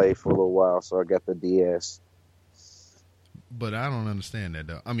to play for a little while. So I got the DS. but I don't understand that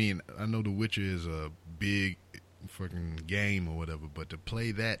though. I mean, I know The Witcher is a big fucking game or whatever, but to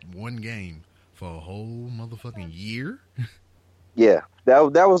play that one game for a whole motherfucking year? Yeah, that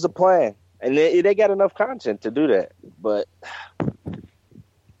was the plan. And they got enough content to do that. But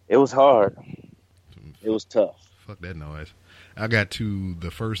it was hard. It was tough. Fuck that noise. I got to the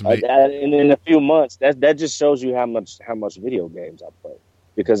first. And in a few months, that just shows you how much video games I play.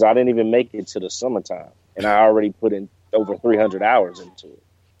 Because I didn't even make it to the summertime, and I already put in over 300 hours into it.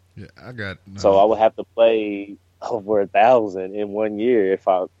 Yeah, I got. So I would have to play over 1,000 in 1 year if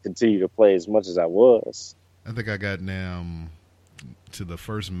I continue to play as much as I was. I think I got down to the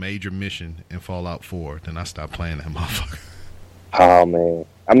first major mission in Fallout 4. Then I stopped playing that motherfucker. Oh man,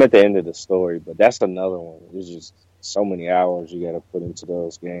 I'm at the end of the story, but that's another one. There's just so many hours you got to put into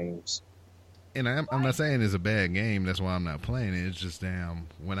those games. And I'm not saying it's a bad game. That's why I'm not playing it. It's just damn.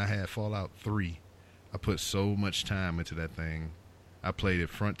 When I had Fallout 3, I put so much time into that thing. I played it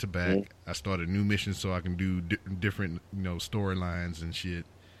front to back. Mm-hmm. I started new missions so I can do different, storylines and shit.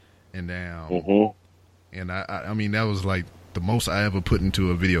 And down. Mm-hmm. And I mean, that was like the most I ever put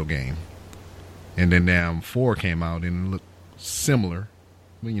into a video game. And then down 4 came out and it looked similar,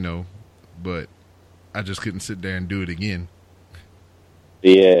 but I just couldn't sit there and do it again.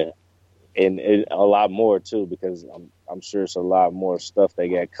 Yeah. And a lot more too, because I'm sure it's a lot more stuff they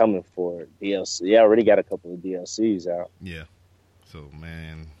got coming for it. DLC. They already got a couple of DLCs out. Yeah. So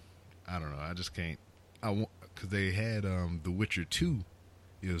man, I don't know. I just can't. Because they had The Witcher 2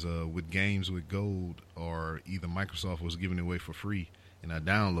 is with games with gold, or either Microsoft was giving it away for free, and I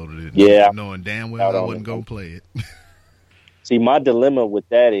downloaded it. Yeah. Knowing damn well I wasn't gonna play it. See, my dilemma with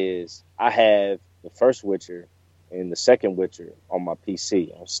that is I have the first Witcher and the second Witcher on my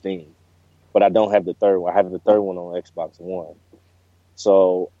PC on Steam. But I don't have the third one. I have the third one on Xbox One.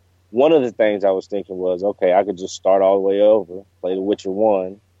 So one of the things I was thinking was, okay, I could just start all the way over, play The Witcher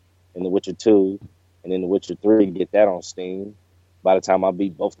 1 and The Witcher 2, and then The Witcher 3, get that on Steam. By the time I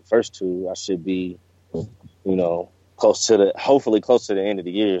beat both the first two, I should be, hopefully close to the end of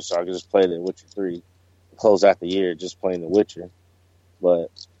the year, so I can just play The Witcher 3, close out the year just playing The Witcher. But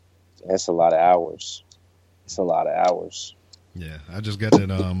that's a lot of hours. It's a lot of hours. Yeah, I just got that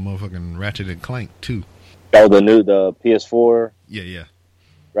motherfucking Ratchet and Clank too. Oh, the PS4. Yeah.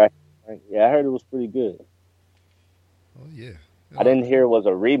 Ratchet and Clank. Yeah, I heard it was pretty good. Oh yeah. I didn't hear it was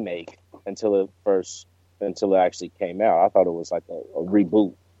a remake until it actually came out. I thought it was like a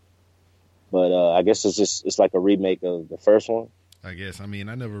reboot. But I guess it's like a remake of the first one. I guess. I mean,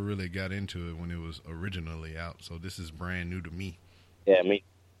 I never really got into it when it was originally out, so this is brand new to me. Yeah,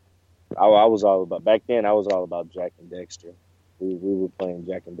 I was all about back then. I was all about Jak and Daxter. We were playing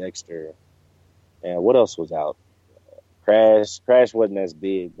Jak and Daxter. And what else was out? Crash wasn't as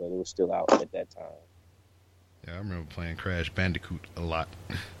big, but it was still out at that time. Yeah, I remember playing Crash Bandicoot a lot.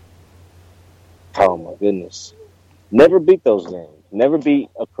 Oh my goodness! Never beat those games. Never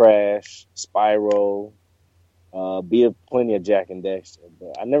beat a Crash, Spyro. Beat plenty of Jak and Daxter,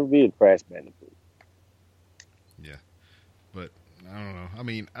 but I never beat a Crash Bandicoot. Yeah, but I don't know. I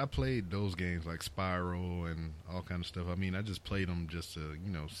mean, I played those games like Spyro and all kind of stuff. I mean, I just played them just to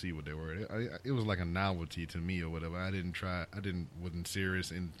see what they were. It was like a novelty to me or whatever. Wasn't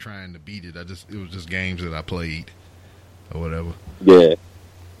serious in trying to beat it. It was just games that I played or whatever. Yeah.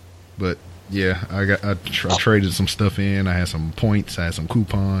 But yeah, I traded some stuff in. I had some points. I had some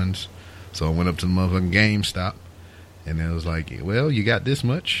coupons. So I went up to the motherfucking GameStop, and it was like, well, you got this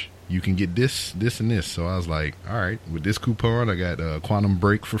much. You can get this, this, and this. So I was like, all right, with this coupon, I got Quantum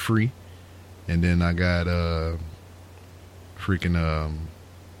Break for free. And then I got freaking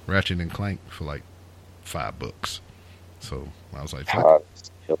Ratchet and Clank for like $5. So I was like, fuck.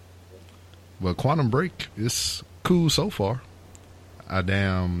 Well, Quantum Break is cool so far.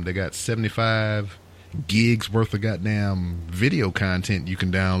 They got 75 gigs worth of goddamn video content you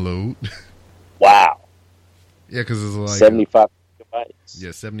can download. Wow. Yeah, because it's like 75 gigabytes.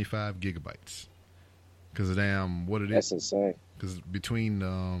 Yeah, 75 gigabytes. Because of what it is. That's insane. Because between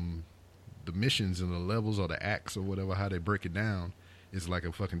the missions and the levels or the acts or whatever, how they break it down, it's like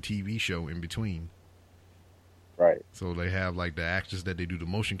a fucking TV show in between. Right. So they have like the actors that they do the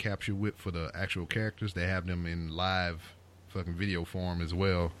motion capture with for the actual characters. They have them in live fucking video form as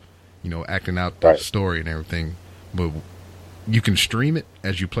well, acting out the story and everything. But you can stream it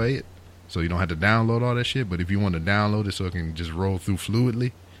as you play it, so you don't have to download all that shit. But if you want to download it so it can just roll through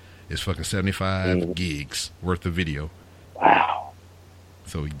fluidly, it's fucking 75 gigs worth of video. Wow.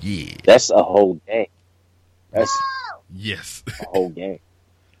 So yeah. That's a whole game. Yes. A whole game.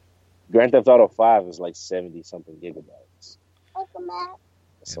 Grand Theft Auto 5 is like 70-something gigabytes. Uncle Matt.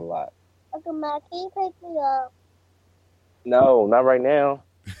 That's a lot. Uncle Matt, can you pick me up? No, not right now.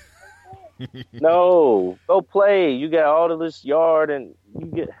 No, go play. You got all of this yard and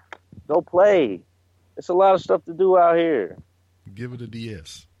go play. It's a lot of stuff to do out here. Give it a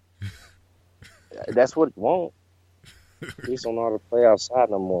DS. That's what it won't. We don't know how to play outside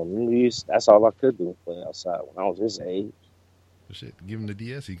no more. That's all I could do, play outside when I was his age. Shit, give him the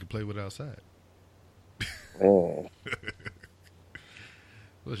DS, he can play with it outside. Man.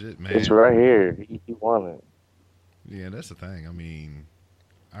 Well, shit, man. It's right here. He wanted it. Yeah, that's the thing. I mean,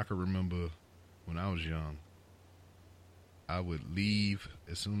 I can remember when I was young, I would leave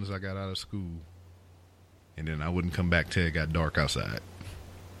as soon as I got out of school, and then I wouldn't come back till it got dark outside.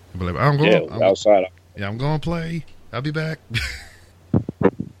 I'd be like, I'm outside. Yeah, I'm going to play. I'll be back.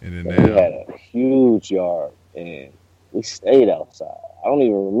 And then we had a huge yard, and we stayed outside. I don't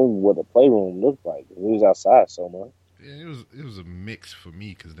even remember what the playroom looked like. We was outside so much. Yeah, it was a mix for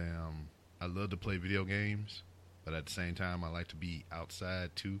me because I love to play video games, but at the same time I like to be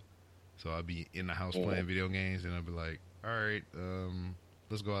outside too. So I'd be in the house playing video games, and I'd be like, all right,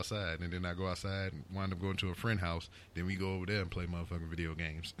 let's go outside. And then I go outside and wind up going to a friend's house. Then we go over there and play motherfucking video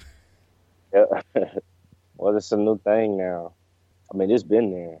games. Yeah. Well, it's a new thing now. I mean, it's been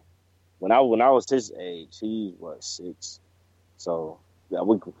there. When I was his age, he was 6. So yeah,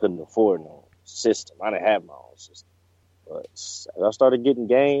 we couldn't afford no system. I didn't have my own system. But as I started getting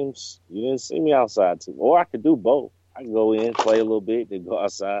games, you didn't see me outside too. Or I could do both. I could go in, play a little bit, then go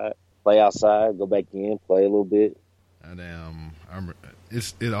outside, play outside, go back in, play a little bit. And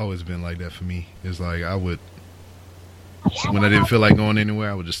it's always been like that for me. It's like when I didn't feel like going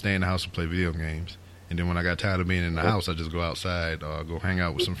anywhere, I would just stay in the house and play video games. And then when I got tired of being in the house, I just go outside or go hang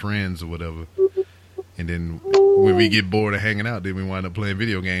out with some friends or whatever. And then when we get bored of hanging out, then we wind up playing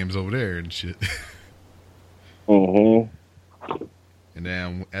video games over there and shit. Mm-hmm. And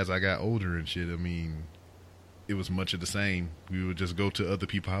then as I got older and shit, I mean, it was much of the same. We would just go to other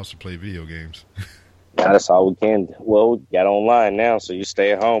people's house to play video games. Now that's all we can do. Well, we got online now, so you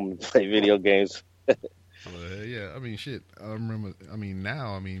stay at home and play video games. Yeah, I mean, shit. I remember,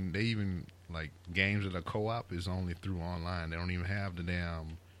 now, they even, like, games that are co-op is only through online. They don't even have the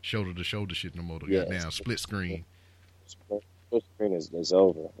damn shoulder-to-shoulder shit no more. They got damn split screen. Split screen is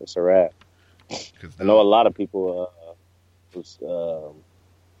over. It's a wrap. I know a lot of people was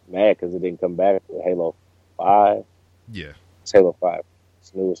mad because it didn't come back with Halo 5. Yeah. It's Halo 5.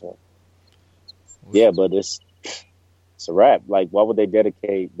 It's the newest one. Yeah, but it's a wrap. Like, why would they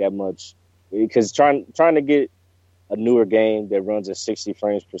dedicate that much? Because trying to get a newer game that runs at 60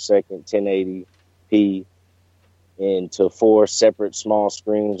 frames per second, 1080p, into 4 separate small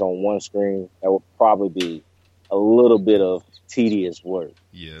screens on one screen, that would probably be a little bit of tedious work.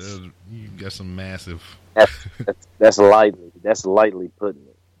 Yeah, you got some massive. That's lightly putting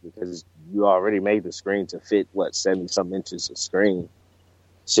it, because you already made the screen to fit 70-some inches of screen,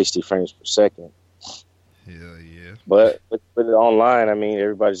 60 frames per second. Yeah. But with it online,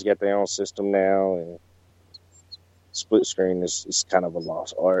 everybody's got their own system now, and split screen is kind of a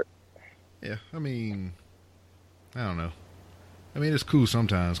lost art. Yeah, I don't know. It's cool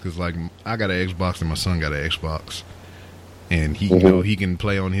sometimes because, like, I got an Xbox and my son got an Xbox, and he, he can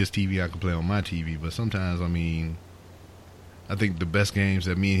play on his TV, I can play on my TV. But sometimes, I think the best games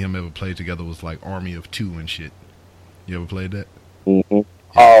that me and him ever played together was like Army of Two and shit. You ever played that? Mm-hmm. Yeah.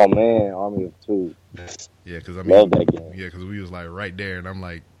 Oh man, Army of Two. Yeah, because love that game. Yeah, because we was like right there, and I'm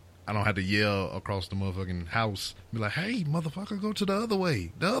like, I don't have to yell across the motherfucking house. Be like, hey, motherfucker, go to the other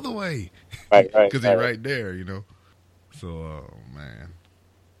way. The other way. Right. Because he's right there, you know. So, man.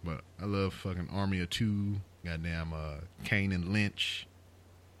 But I love fucking Army of Two. Goddamn Kane and Lynch.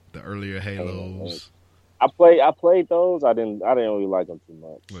 The earlier Halos. I played those. I didn't really like them too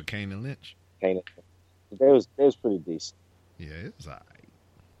much. What, Kane and Lynch? Kane and Lynch. They was pretty decent. Yeah, it was alright.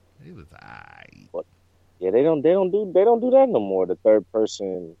 Yeah, they don't do that no more. The third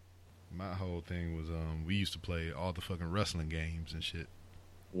person. My whole thing was we used to play all the fucking wrestling games and shit.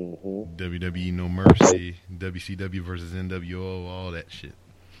 Mm-hmm. WWE No Mercy, WCW versus NWO, all that shit.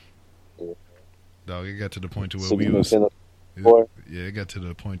 Yeah. Dog, it got to the point to where we was. It got to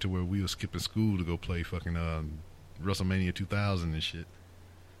the point to where we was skipping school to go play fucking WrestleMania 2000 and shit.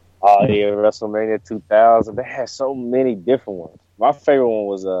 Oh yeah, WrestleMania 2000. They had so many different ones. My favorite one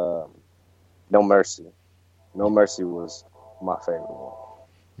was No Mercy. No Mercy was my favorite one.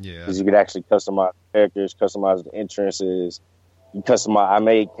 Yeah, because you could actually customize characters, customize the entrances. You customize. I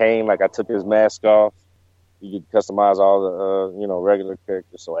made Kane, like I took his mask off. You could customize all the regular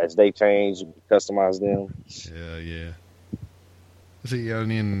characters. So as they change, you can customize them. Yeah. See, I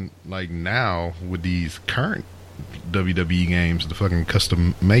mean, like now with these current WWE games, the fucking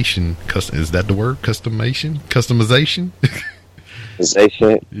customization. Is that the word? Customization. Customization,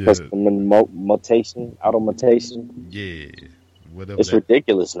 automation. Yeah, whatever. It's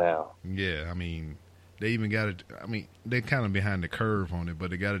ridiculous now. Yeah, I mean, they even got it. I mean, they're kind of behind the curve on it, but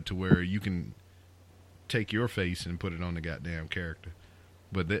they got it to where you can take your face and put it on the goddamn character.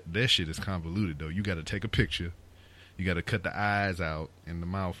 But that shit is convoluted though. You got to take a picture. You got to cut the eyes out and the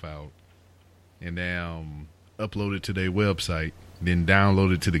mouth out, and then upload it to their website. Then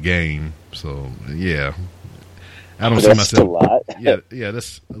download it to the game. So yeah. I don't see myself. A lot. Yeah,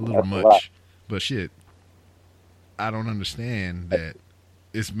 that's a little much. But shit, I don't understand that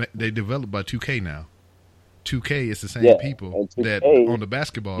they developed by 2K now. 2K is the same people that on the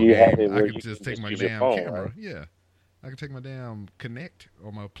basketball game. I could just take my damn camera. Right? Yeah, I can take my damn Kinect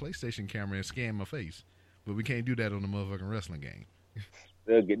or my PlayStation camera and scan my face. But we can't do that on the motherfucking wrestling game.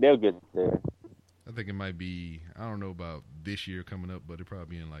 They'll get there. I think it might be. I don't know about this year coming up, but it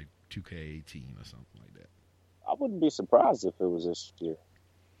probably in like 2K18 or something like that. I wouldn't be surprised if it was this year.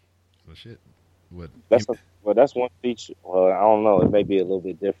 Well, shit. What? That's one feature. Well, I don't know. It may be a little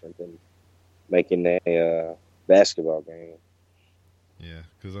bit different than making a basketball game. Yeah,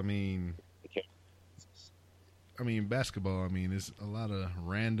 because I mean, basketball. I mean, it's a lot of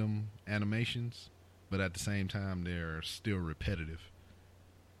random animations, but at the same time, they're still repetitive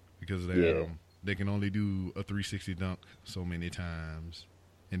because they can only do a 360 dunk so many times.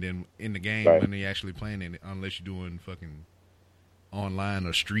 And then in the game, when they actually playing it, unless you're doing fucking online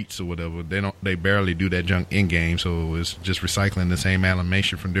or streets or whatever, they barely do that junk in game. So it's just recycling the same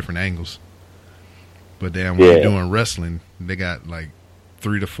animation from different angles. But then when you're doing wrestling, they got like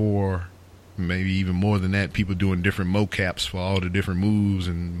 3 to 4, maybe even more than that, people doing different mocaps for all the different moves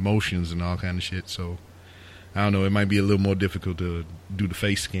and motions and all kind of shit. So I don't know. It might be a little more difficult to do the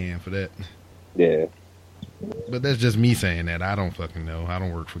face scan for that. Yeah. But that's just me saying that. I don't fucking know. I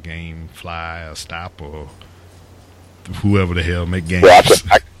don't work for GameFly or Stop or whoever the hell make games.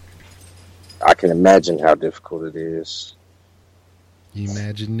 Well, I can imagine how difficult it is.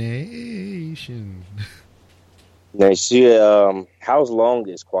 Imagination. Now, see, how long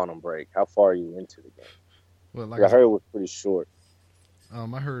is Quantum Break? How far are you into the game? Well, I heard it was pretty short. I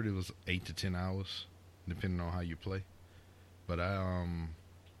heard it was 8 to 10 hours, depending on how you play. But I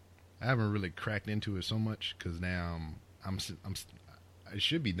haven't really cracked into it so much because now it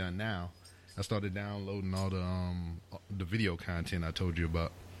should be done now. I started downloading all the video content I told you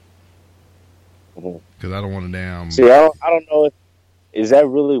about because I don't want to See, I don't know is that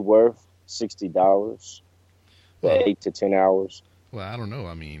really worth $60 for 8 to 10 hours? Well, I don't know.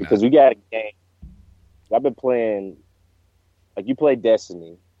 I mean, because we got a game. I've been playing, like you play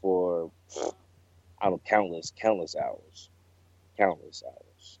Destiny for I don't know, countless hours.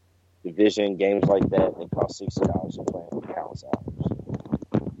 Division games like that, they cost $60 to play for countless hours.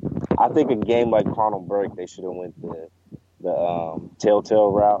 I think a game like Quantum Break, they should have went the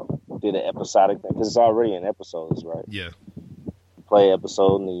Telltale route, did an episodic thing because it's already in episodes, right? Yeah. You play an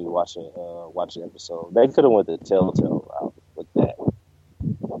episode and then you watch an episode. They could have went the Telltale route with that.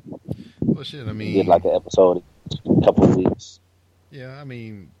 Well, shit, I mean, did like an episode a couple of weeks. Yeah, I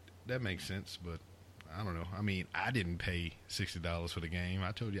mean that makes sense, but I don't know. I mean, I didn't pay $60 for the game.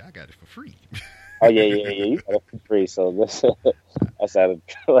 I told you I got it for free. Oh yeah. You got it for free, so that's out of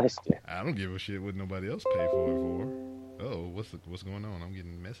question. I don't give a shit what nobody else paid for it for. Oh, what's going on? I'm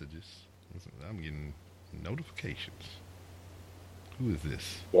getting messages. I'm getting notifications. Who is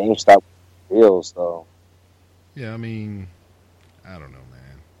this? GameStop deals though. Yeah, I mean, I don't know,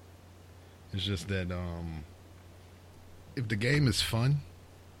 man. It's just that if the game is fun,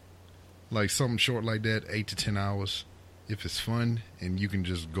 like something short like that, 8 to 10 hours, if it's fun and you can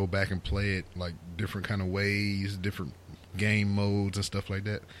just go back and play it like different kind of ways, different game modes and stuff like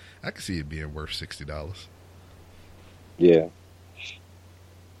that, I can see it being worth $60. Yeah.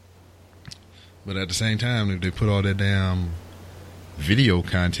 But at the same time, if they put all that damn video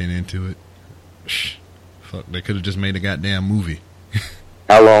content into it, fuck, they could have just made a goddamn movie.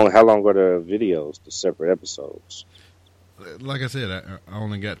 How long are the videos, the separate episodes? Like I said, I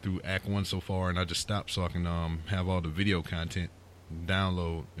only got through Act 1 so far, and I just stopped so I can have all the video content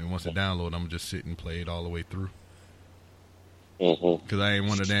download. And once it download, I'm going to just sit and play it all the way through. Because I ain't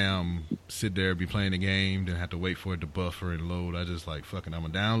want to damn sit there, be playing the game, then have to wait for it to buffer and load. I just like, fucking, I'm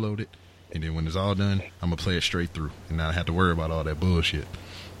going to download it. And then when it's all done, I'm going to play it straight through. And not have to worry about all that bullshit.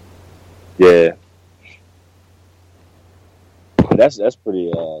 Yeah. That's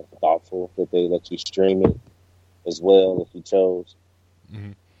pretty thoughtful that they let you stream it as well if you chose.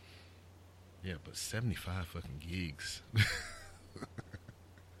 Mm-hmm. Yeah, but 75 fucking gigs.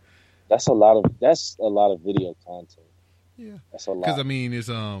 That's a lot of video content. Yeah, that's a lot. Because I mean, it's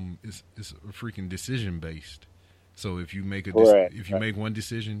a freaking decision based. So if you make make one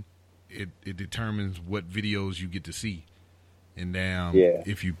decision, it determines what videos you get to see. And now,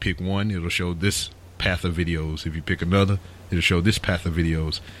 if you pick one, it'll show this path of videos. If you pick another, it'll show this path of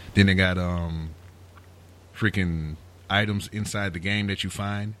videos. Then they got freaking items inside the game that you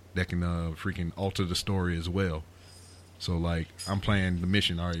find that can freaking alter the story as well. So like, I'm playing the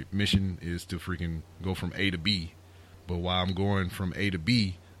mission. All right, mission is to freaking go from A to B. But while I'm going from A to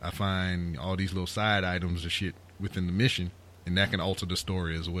B, I find all these little side items and shit within the mission, and that can alter the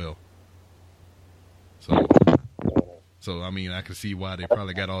story as well. So I mean, I can see why they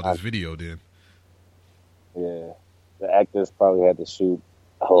probably got all this video then. Yeah, the actors probably had to shoot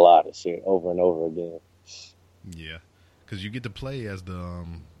a lot of shit over and over again. Yeah, because you get to play as the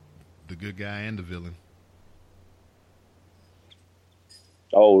good guy and the villain.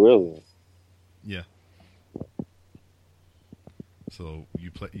 Oh, really? Yeah. So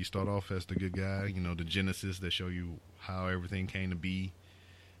you start off as the good guy, you know, the genesis that show you how everything came to be,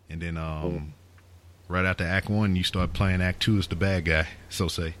 and then right after Act 1, you start playing Act 2 as the bad guy, so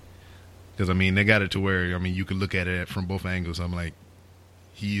say. Because I mean, they got it to where you can look at it from both angles. I'm like,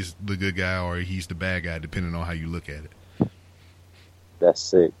 he's the good guy or he's the bad guy, depending on how you look at it. That's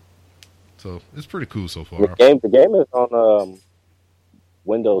sick. So it's pretty cool so far. The game is on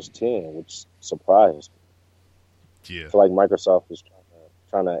Windows 10, which surprised me. Yeah, I feel like Microsoft is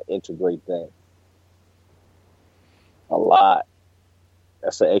trying to integrate that a lot.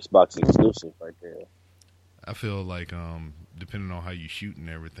 That's an Xbox exclusive right there. I feel like depending on how you shoot and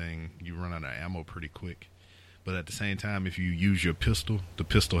everything, you run out of ammo pretty quick. But at the same time, if you use your pistol, the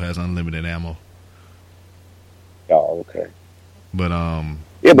pistol has unlimited ammo. Oh, okay. But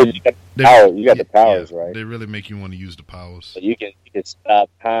yeah, but you got the power. You got the powers, right? They really make you want to use the powers. So you can stop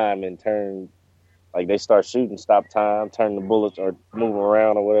time and turn. Like they start shooting, stop time, turn the bullets or move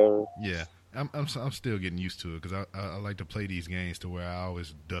around or whatever. Yeah, I'm still getting used to it because I like to play these games to where I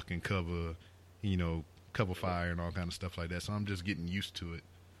always duck and cover, cover fire and all kind of stuff like that. So I'm just getting used to it.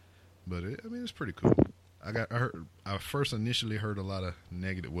 But it's pretty cool. I first initially heard a lot of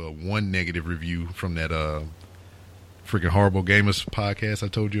one negative review from that freaking Horrible Gamers podcast I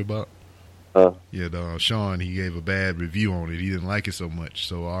told you about. Yeah, Sean, he gave a bad review on it. He didn't like it so much,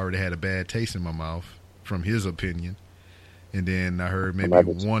 so I already had a bad taste in my mouth from his opinion. And then I heard maybe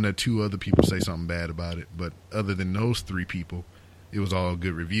one or two other people say something bad about it, but other than those three people, it was all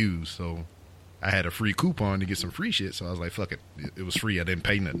good reviews. So I had a free coupon to get some free shit, so I was like, fuck it. It was free. I didn't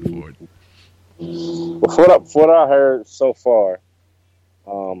pay nothing for it. Well, for what I heard so far,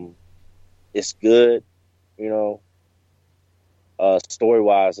 it's good,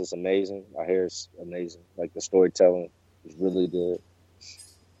 story-wise, it's amazing. I hear it's amazing. Like, the storytelling is really good.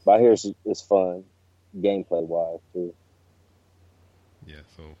 But I hear it's fun, gameplay-wise, too. Yeah,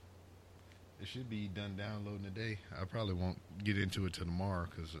 so it should be done downloading today. I probably won't get into it till tomorrow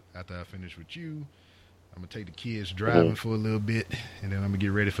because after I finish with you, I'm going to take the kids driving for a little bit, and then I'm going to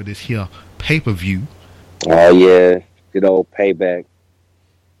get ready for this here pay-per-view. Oh, yeah. Good old Payback.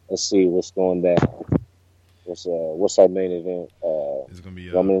 Let's see what's going down. What's our main event? It's gonna be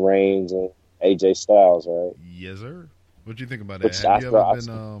Roman Reigns and AJ Styles, right? Yes, sir. What do you think about that? Have you ever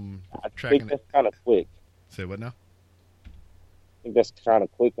been tracking? I think that's kind of quick. Say what now? I think that's kind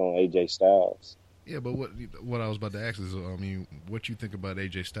of quick on AJ Styles. Yeah, but what I was about to ask is, what you think about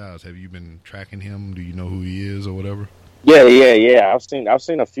AJ Styles? Have you been tracking him? Do you know who he is or whatever? Yeah. I've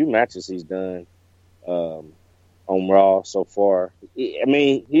seen a few matches he's done on Raw so far. I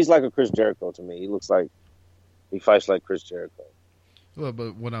mean, he's like a Chris Jericho to me. He looks like he fights like Chris Jericho. Well,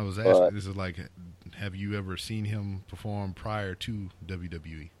 but what I was asking is like, have you ever seen him perform prior to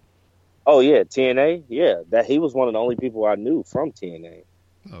WWE? Oh yeah, TNA. Yeah, that he was one of the only people I knew from TNA.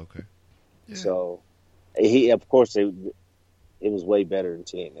 Oh, okay. Yeah. So he, of course, it was way better than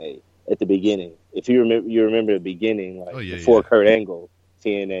TNA at the beginning. If you remember the beginning, like before Kurt Angle,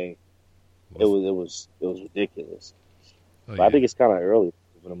 TNA, it was ridiculous. Oh, but I think it's kind of early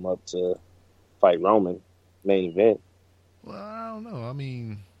moving him up to fight Roman main event. Well, I don't know. I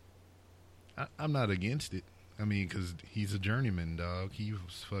mean, I'm not against it. I mean, because he's a journeyman, dog. He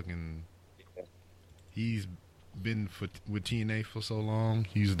was fucking. He's been with TNA for so long.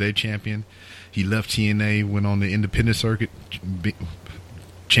 He's their champion. He left TNA, went on the independent circuit,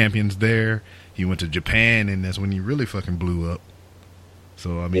 champions there. He went to Japan, and that's when he really fucking blew up.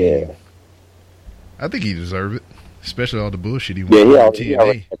 So I mean, I think he deserved it, especially all the bullshit he went on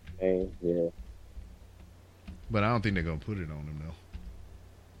TNA. Yeah. But I don't think they're gonna put it on him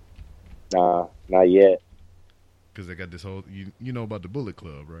though. Nah, not yet. Because they got this whole, you know about the Bullet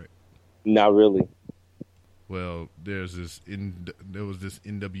Club, right? Not really. Well, there was this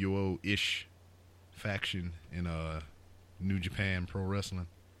NWO-ish faction in New Japan Pro Wrestling,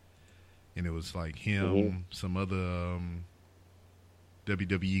 and it was like him, some other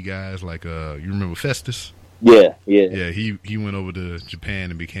WWE guys, like you remember Festus? Yeah. He went over to Japan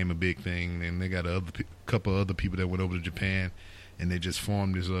and became a big thing, and they got a couple other people that went over to Japan, and they just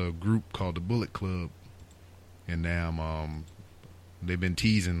formed this group called the Bullet Club. And now they've been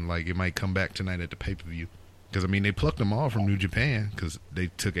teasing like it might come back tonight at the pay-per-view. Because, I mean, they plucked them all from New Japan because they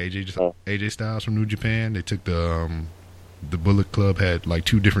took AJ Styles from New Japan. They took the Bullet Club had like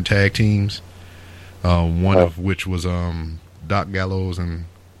 2 different tag teams, one of which was Doc Gallows and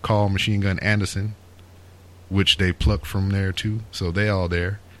Carl Machine Gun Anderson, which they plucked from there too. So they all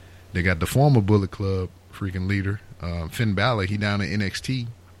there. They got the former Bullet Club freaking leader, Finn Balor. He down in NXT.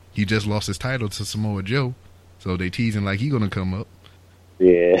 He just lost his title to Samoa Joe. So they teasing like he gonna come up.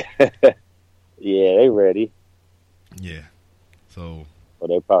 Yeah. Yeah, they ready. Yeah. So. Well,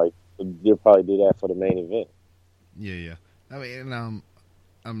 they'll probably do that for the main event. Yeah. I mean, and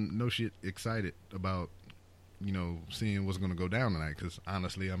I'm no shit excited about, seeing what's gonna go down tonight. Because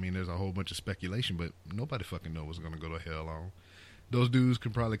honestly, I mean, there's a whole bunch of speculation, but nobody fucking know what's gonna go to hell on. Those dudes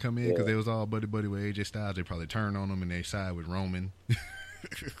could probably come in because they was all buddy with AJ Styles. They probably turn on them and they side with Roman.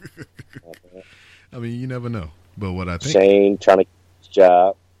 I mean, you never know. But what I think, Shane trying to get his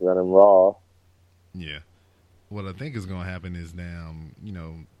job running Raw. Yeah. What I think is going to happen is now,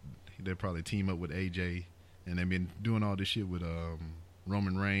 they'll probably team up with AJ, and they've been doing all this shit with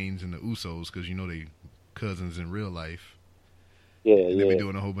Roman Reigns and the Usos because they cousins in real life. Yeah, and they've been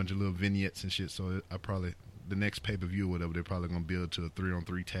doing a whole bunch of little vignettes and shit. So the next pay per view or whatever, they're probably going to build to a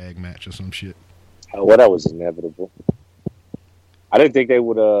 3-on-3 tag match or some shit. Well, that was inevitable. I didn't think they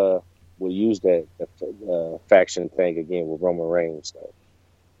would use that faction thing again with Roman Reigns though.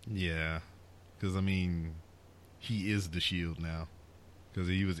 Yeah, because I mean, he is the Shield now. Because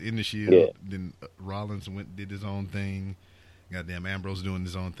he was in the Shield, then Rollins did his own thing. Goddamn Ambrose doing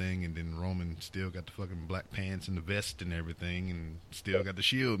his own thing, and then Roman still got the fucking black pants and the vest and everything, and still got the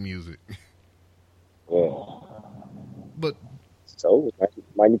Shield music. Yeah. But so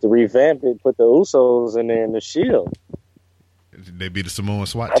might need to revamp it, put the Usos in there in the Shield. They be the Samoan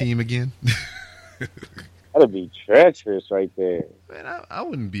SWAT team again. That'd be treacherous right there. Man, I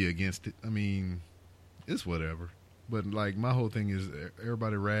wouldn't be against it. I mean, it's whatever. But like my whole thing is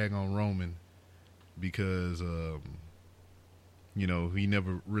everybody rag on Roman because he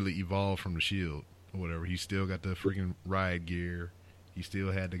never really evolved from the Shield or whatever. He still got the freaking riot gear. He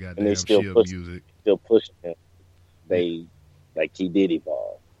still had the goddamn Shield music. Still pushing him. Like he did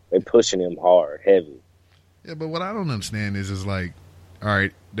evolve. They pushing him hard, heavy. Yeah, but what I don't understand is like, all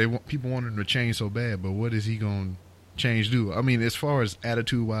right, people want him to change so bad, but what is he gonna do? I mean, as far as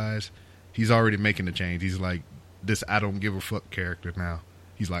attitude wise, he's already making the change. He's like this I don't give a fuck character now.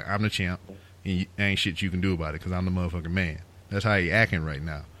 He's like, I'm the champ, and ain't shit you can do about it because I'm the motherfucking man. That's how he acting right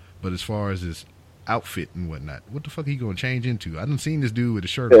now. But as far as his outfit and whatnot, what the fuck he gonna change into? I done seen this dude with his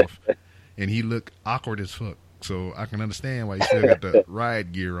shirt off, and he look awkward as fuck. So I can understand why he still got the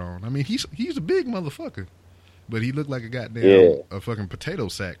riot gear on. I mean, he's a big motherfucker. But he looked like a goddamn a fucking potato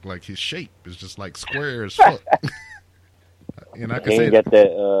sack. Like his shape is just like square as fuck. And I can say that.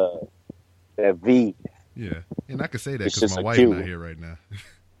 That V. Yeah, and I can say that because my wife not here right now.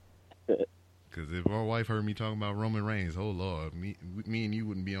 Because if my wife heard me talking about Roman Reigns, oh Lord, me and you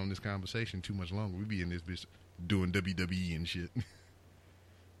wouldn't be on this conversation too much longer. We'd be in this bitch doing WWE and shit.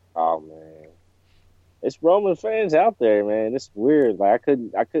 Oh man, it's Roman fans out there, man. It's weird. Like I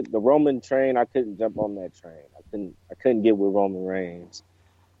couldn't the Roman train. I couldn't jump on that train. I couldn't get with Roman Reigns,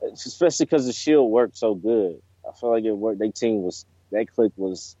 especially because the Shield worked so good. I feel like it worked. That clique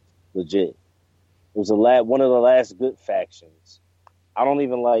was legit. It was one of the last good factions. I don't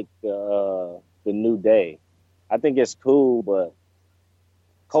even like the New Day. I think it's cool, but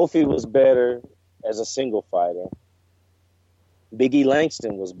Kofi was better as a single fighter. Big E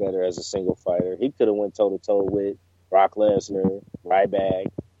Langston was better as a single fighter. He could have went toe-to-toe with Brock Lesnar, Ryback.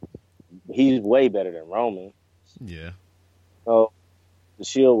 He's way better than Roman. Yeah. So the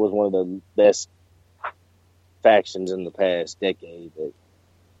Shield was one of the best factions in the past decade that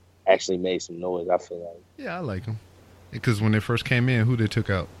actually made some noise, I feel like. Yeah, I like them. Because when they first came in, who they took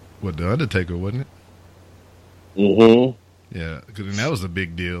out? What, The Undertaker, wasn't it? Mm-hmm. Yeah, because that was a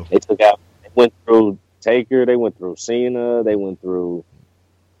big deal. They went through Taker, they went through Cena, they went through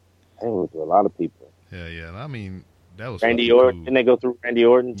a lot of people. Yeah. I mean, that was Randy Orton. Cool. Didn't they go through Randy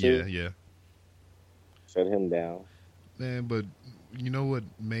Orton too? Yeah. Shut him down. Man, but you know what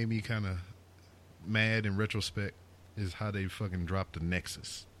made me kind of mad in retrospect is how they fucking dropped the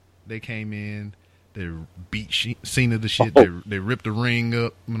Nexus. They came in, they beat Cena the shit, they ripped the ring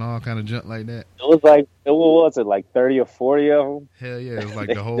up and all kind of junk like that. It was like, what was it, like 30 or 40 of them? Hell yeah, it was like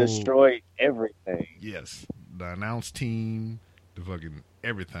they the whole... destroyed everything. Yes, the announce team, the fucking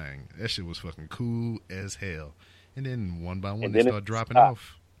everything. That shit was fucking cool as hell. And then one by one they started dropping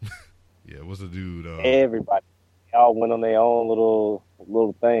off. Yeah, what's the dude? Everybody. They all went on their own little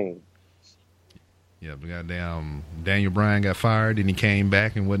thing. Yeah, but goddamn Daniel Bryan got fired, and he came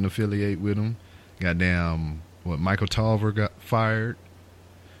back and wasn't affiliated with him. Goddamn, Michael Tarver got fired.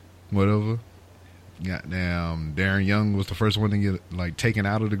 Whatever. Goddamn, Darren Young was the first one to get taken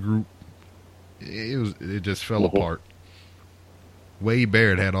out of the group. It just fell apart. Wade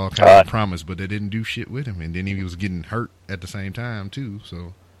Barrett had all kinds of promise, but they didn't do shit with him, and then he was getting hurt at the same time too.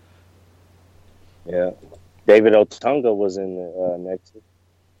 So, yeah, David Otunga was in the Nexus.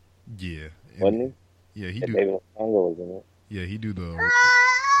 Yeah, wasn't he? Yeah, David Otunga was in it. Yeah, he do the.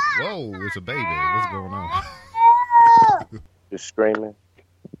 Whoa, it's a baby. What's going on? Just screaming.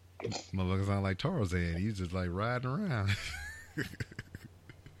 Motherfucker sound like Tarzan. He's just riding around.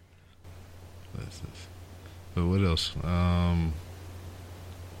 But what else?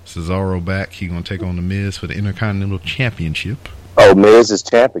 Cesaro back. He gonna take on the Miz for the Intercontinental Championship. Oh, Miz is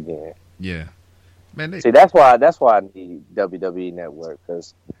champ again. Yeah, man. See, that's why I need WWE Network,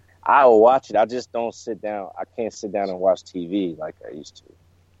 because I will watch it. I just don't sit down. I can't sit down and watch TV like I used to.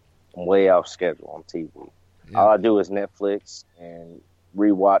 I'm way off schedule on TV. Yeah. All I do is Netflix and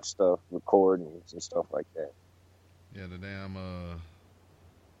rewatch stuff, recordings and stuff like that. Yeah,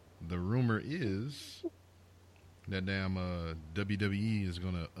 the rumor is that WWE is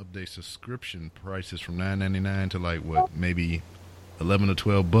gonna update subscription prices from $9.99 to maybe $11 or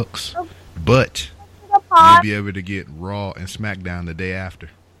 $12, but you'll be able to get Raw and SmackDown the day after.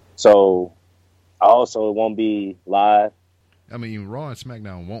 So, also it won't be live. I mean, Raw and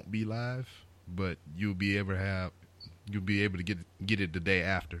SmackDown won't be live, but you'll be able to get it the day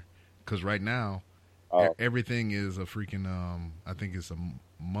after. Because right now, everything is a freaking I think it's a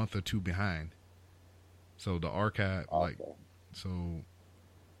month or two behind. So the archive, so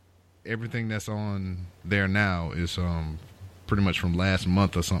everything that's on there now is pretty much from last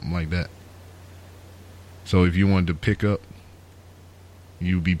month or something like that. So if you wanted to pick up,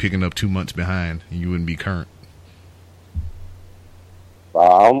 you'd be picking up 2 months behind, and you wouldn't be current.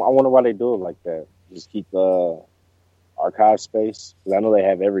 I wonder why they do it like that. Just keep the archive space, because I know they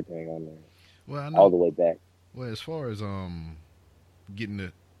have everything on there. Well, I know, all the way back. Well, as far as getting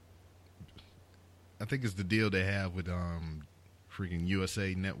the, I think it's the deal they have with freaking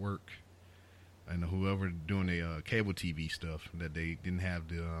USA Network and whoever doing the cable TV stuff, that they didn't have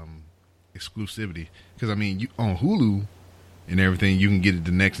the exclusivity. Because I mean, you on Hulu and everything, you can get it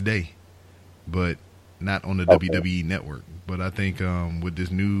the next day, but not on the WWE Network. But I think with this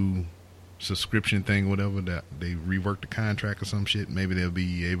new subscription thing, whatever, that they reworked the contract or some shit, maybe they'll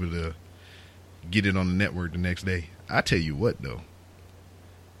be able to get it on the network the next day. I tell you what, though,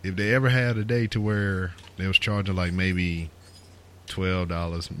 if they ever had a day to where they was charging maybe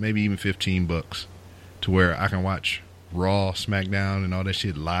 $12, maybe even $15, to where I can watch Raw, SmackDown, and all that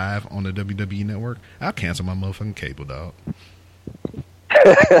shit live on the WWE Network, I'll cancel my motherfucking cable, dog.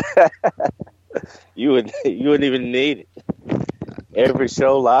 You wouldn't even need it. Every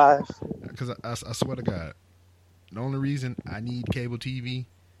show live. Because I swear to God, the only reason I need cable TV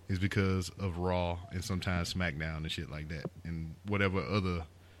is because of Raw and sometimes SmackDown and shit like that, and whatever other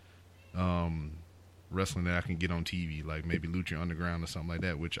wrestling that I can get on TV, like maybe Lucha Underground or something like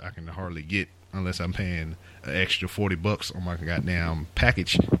that, which I can hardly get unless I'm paying an extra $40 on my goddamn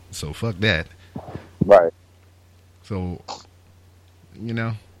package. So fuck that. Right. So, you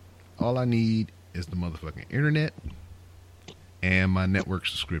know, all I need is the motherfucking internet and my network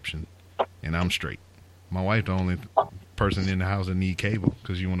subscription, and I'm straight. My wife the only person in the house that need cable,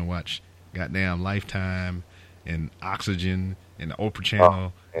 because you want to watch goddamn Lifetime and Oxygen and the Oprah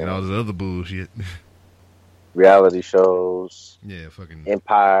Channel and all this other bullshit. Reality shows. Yeah, fucking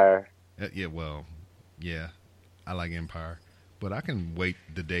Empire. Yeah, well, yeah, I like Empire, but I can wait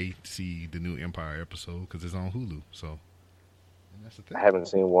the day to see the new Empire episode because it's on Hulu. So, and that's the thing. I haven't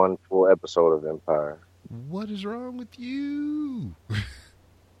seen one full episode of Empire. What is wrong with you?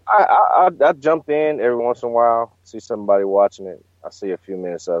 I jump in every once in a while, see somebody watching it. I see a few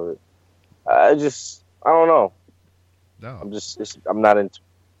minutes of it. I don't know. No. I'm not into.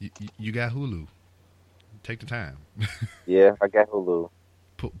 You got Hulu. Take the time. Yeah, I got Hulu.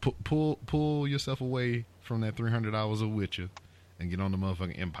 Pull yourself away from that 300 hours of Witcher and get on the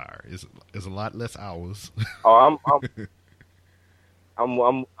motherfucking Empire. It's a lot less hours. Oh,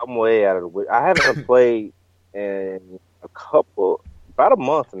 I'm way out of the. I haven't played in about a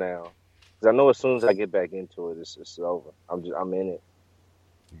month now. Because I know as soon as I get back into it, it's over. I'm in it.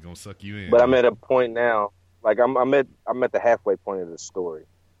 It's gonna suck you in. But I'm at a point now. Like I'm at the halfway point of the story,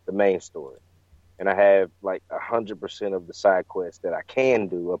 the main story. And I have like 100% of the side quests that I can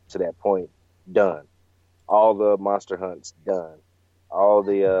do up to that point done. All the monster hunts done. All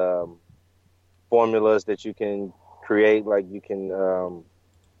the formulas that you can create, like you can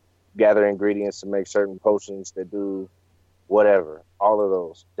gather ingredients to make certain potions that do whatever. All of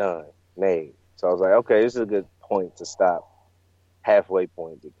those done, made. So I was like, okay, this is a good point to stop. Halfway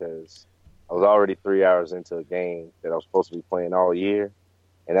point, because I was already 3 hours into a game that I was supposed to be playing all year,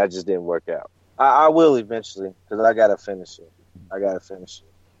 and that just didn't work out. I will eventually, because I got to finish it.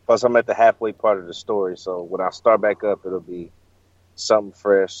 Plus, I'm at the halfway part of the story, so when I start back up, it'll be something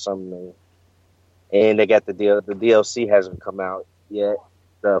fresh, something new. And they got the DLC hasn't come out yet,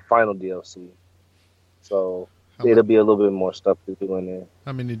 the final DLC. So it'll be a little bit more stuff to do in there.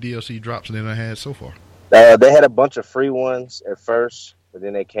 How many DLC drops did I had so far? They had a bunch of free ones at first, but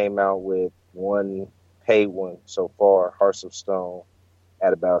then they came out with one paid one so far, Hearts of Stone,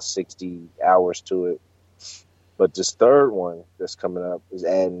 at about 60 hours to it. But this third one that's coming up is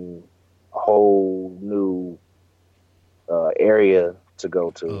adding a whole new area to go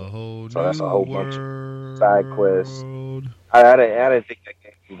to. So that's a whole bunch of side quests. I didn't think that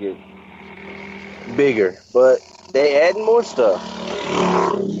game could get bigger, but they adding more stuff.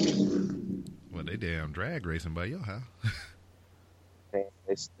 Well, they damn drag racing by your house.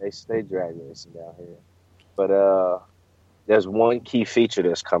 They stay drag racing down here. But there's one key feature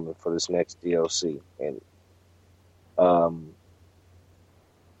that's coming for this next DLC, and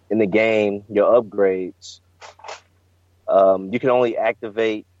in the game, your upgrades, you can only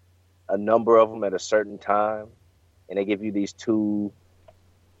activate a number of them at a certain time, and they give you these 2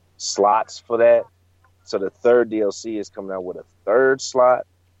 slots for that. So the third DLC is coming out with a third slot,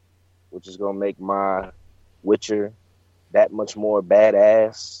 which is going to make my Witcher that much more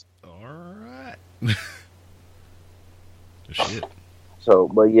badass. All right. Shit. So,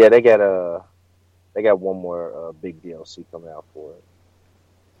 but yeah, they got one more big DLC coming out for it.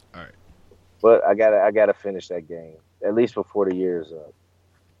 All right. But I gotta finish that game at least before the year is up.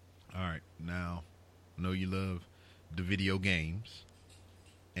 All right. Now, I know you love the video games,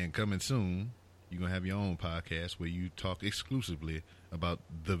 and coming soon, you're gonna have your own podcast where you talk exclusively about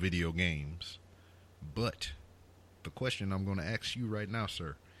the video games. But the question I'm gonna ask you right now,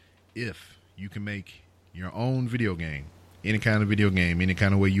 sir, if you can make your own video game, any kind of video game, any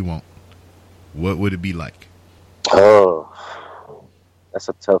kind of way you want, what would it be like? Oh, that's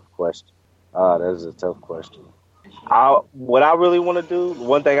a tough question. That is a tough question. What I really want to do,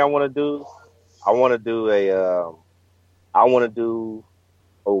 one thing I want to do, I want to do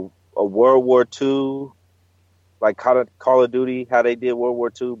a World War II, like Call of Duty, how they did World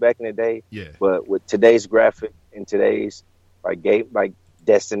War II back in the day. Yeah. But with today's graphic and today's like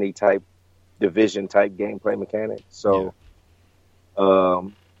Destiny type, Division type gameplay mechanics. So,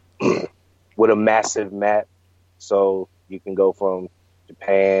 with a massive map, so you can go from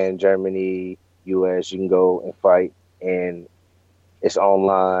Japan, Germany, US. You can go and fight, and it's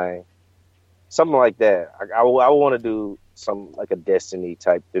online, something like that. I want to do some like a Destiny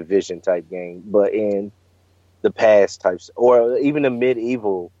type, Division type game, but in the past types, or even a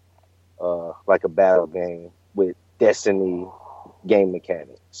medieval, like a battle game with Destiny game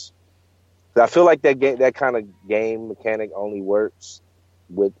mechanics. I feel like that kind of game mechanic only works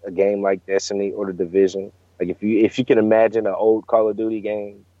with a game like Destiny or The Division. Like if you can imagine an old Call of Duty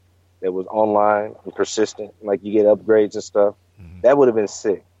game that was online and persistent, like you get upgrades and stuff, that would have been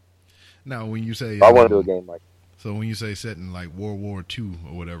sick. Now, when you say I want to do a game like that. So when you say set in like World War II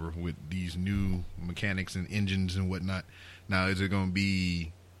or whatever with these new mechanics and engines and whatnot, now is it going to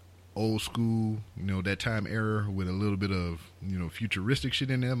be old school, that time era with a little bit of, futuristic shit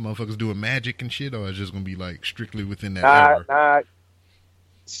in there, motherfuckers doing magic and shit, or is it just going to be like strictly within that era? Nah,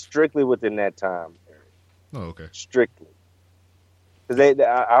 strictly within that time period. Oh, okay. Strictly. Because they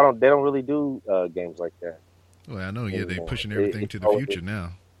don't really do games like that. Well, I know, yeah, they're pushing everything to the future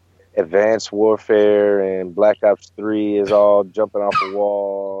now. Advanced Warfare and Black Ops 3 is all jumping off the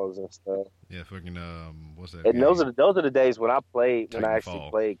walls and stuff. Yeah, fucking what's that? And those are the days when I actually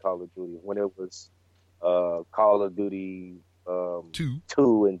Titanfall. played Call of Duty, when it was Call of Duty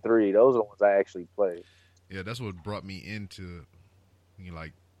 2 and 3. Those are the ones I actually played. Yeah, that's what brought me into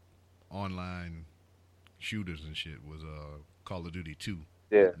like online shooters and shit was Call of Duty 2.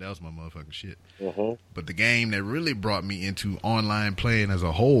 Yeah, that was my motherfucking shit. Mm-hmm. But the game that really brought me into online playing as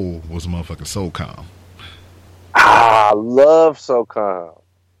a whole was motherfucking SOCOM. I love SOCOM,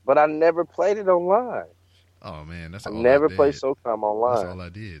 but I never played it online. Oh man, that's all I never did. played SOCOM online. That's all I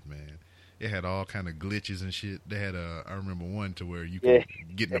did, man. It had all kind of glitches and shit. They had I remember one to where you can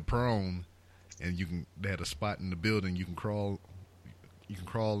get in the prone, and they had a spot in the building you can crawl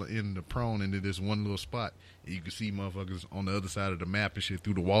in the prone into this one little spot. And you can see motherfuckers on the other side of the map and shit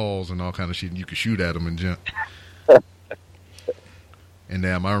through the walls and all kind of shit, and you can shoot at them and jump. And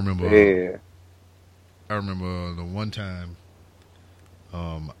damn, I remember the one time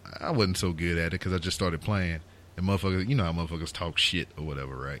I wasn't so good at it because I just started playing, and motherfuckers, you know how motherfuckers talk shit or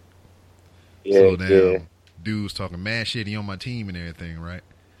whatever, right? Yeah, so dudes talking mad shit, he on my team and everything, right?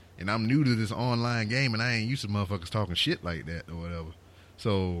 And I'm new to this online game, and I ain't used to motherfuckers talking shit like that or whatever.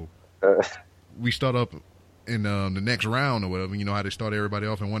 So we start up in the next round or whatever. You know how they start everybody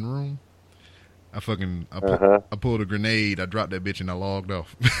off in one room? I pulled a grenade, I dropped that bitch, and I logged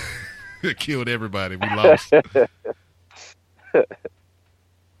off. It killed everybody. We lost. I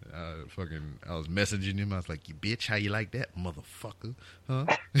was messaging him. I was like, "You bitch, how you like that, motherfucker?" Huh?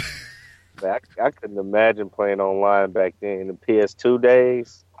 I couldn't imagine playing online back then in the PS2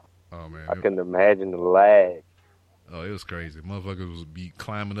 days. Oh man, I couldn't imagine the lag. Oh, it was crazy. Motherfuckers would be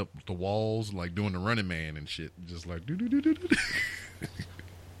climbing up the walls like doing the Running Man and shit, just like do do do do do.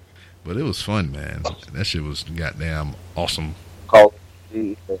 But it was fun, man. That shit was goddamn awesome. What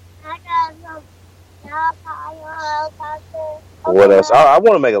else? I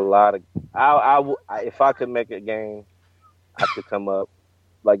want to make a lot of. If I could make a game, I could come up.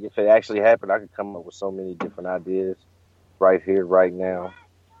 Like if it actually happened, I could come up with so many different ideas, right here, right now.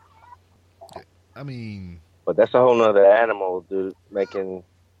 I mean, but that's a whole nother animal, dude. Making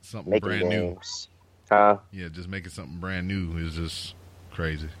brand games. new, huh? Yeah, just making something brand new is just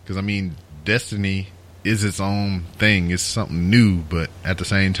crazy. Because I mean, Destiny is its own thing. It's something new, but at the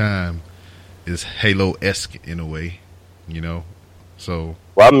same time, it's Halo-esque in a way, you know. So,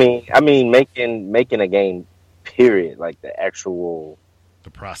 well, I mean, making a game, period. Like the actual. The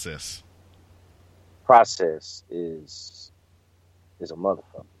process is a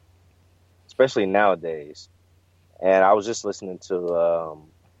motherfucker, especially nowadays. And I was just listening to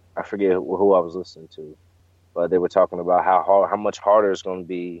I forget who I was listening to, but they were talking about how much harder it's going to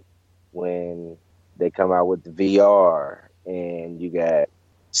be when they come out with the VR, and you got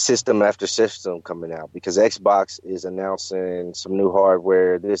system after system coming out, because Xbox is announcing some new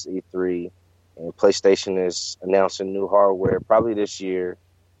hardware this E3. And PlayStation is announcing new hardware probably this year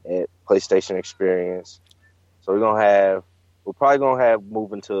at PlayStation Experience. So we're probably gonna have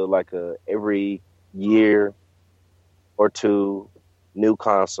moving to like a every year or two new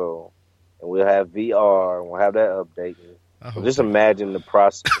console, and we'll have VR and we'll have that updating. So just imagine the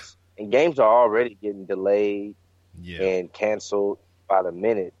process. And games are already getting delayed and canceled by the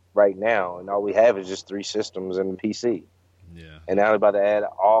minute right now, and all we have is just 3 systems and a PC. Yeah. And now they're about to add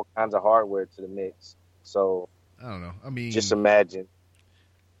all kinds of hardware to the mix. So I don't know. I mean, just imagine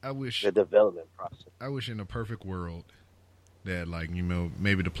the development process. I wish in a perfect world that, like, you know,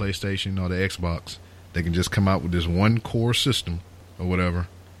 maybe the PlayStation or the Xbox, they can just come out with this one core system or whatever,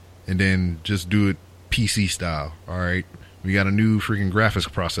 and then just do it PC style. All right, we got a new freaking graphics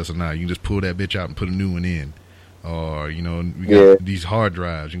processor now. You can just pull that bitch out and put a new one in. Or, you know, we got these hard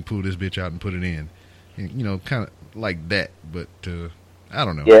drives. You can pull this bitch out and put it in. And, you know, kind of like that, but I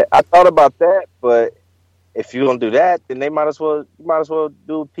don't know. Yeah, I thought about that, but if you're gonna do that, then you might as well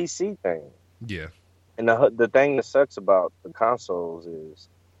do a PC thing. Yeah. And the thing that sucks about the consoles is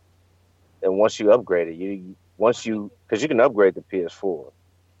that once you upgrade it, because you can upgrade the PS4,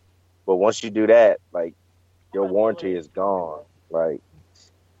 but once you do that, like your warranty is gone. Like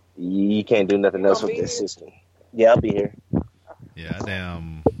you can't do nothing else with this system. Yeah, I'll be here. Yeah,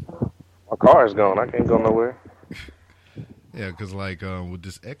 damn. My car is gone. I can't go nowhere. Yeah, because like with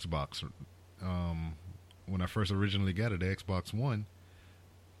this Xbox, when I first originally got it, the Xbox One,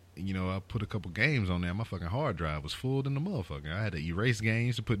 you know, I put a couple games on there. My fucking hard drive was full in the motherfucker. I had to erase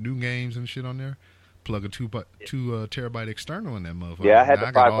games to put new games and shit on there. Plug a two terabyte external in that motherfucker. Yeah, I had now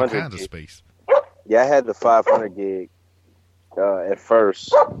the 500 I got all kinds of space. Yeah, I had the 500 gig at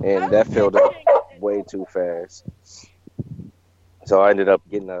first, and that filled up way too fast. So I ended up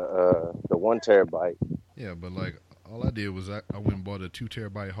getting the 1 terabyte. Yeah, but like all I did was I went and bought a 2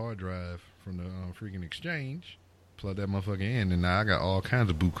 terabyte hard drive from the freaking exchange, plugged that motherfucker in, and now I got all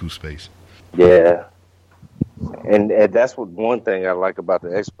kinds of buku space. Yeah, and that's one thing I like about the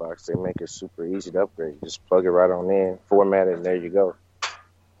Xbox. They make it super easy to upgrade. Just plug it right on in, format it, and there you go.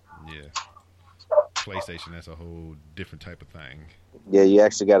 Yeah. PlayStation, that's a whole different type of thing. Yeah, you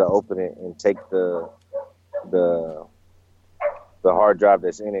actually got to open it and take the hard drive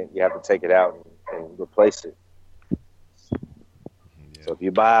that's in it. You have to take it out and replace it. Yeah. So if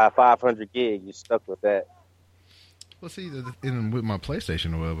you buy a 500 gig, you're stuck with that. Well, see, with my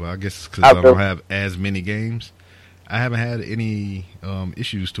PlayStation or whatever, I guess because I don't have as many games, I haven't had any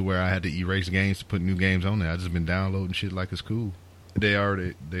issues to where I had to erase games to put new games on there. I've just been downloading shit like it's cool. They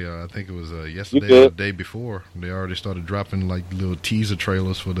I think it was yesterday or the day before, they already started dropping like little teaser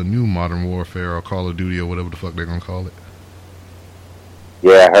trailers for the new Modern Warfare or Call of Duty or whatever the fuck they're gonna call it.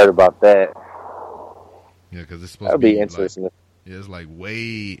 Yeah, I heard about that. Yeah, because it's supposed That'd to be interesting. Like, yeah, it's like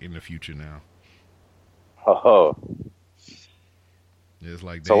way in the future now. Oh. Yeah, it's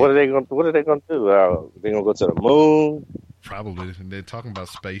like so what are they gonna do? They gonna go to the moon? Probably. And they're talking about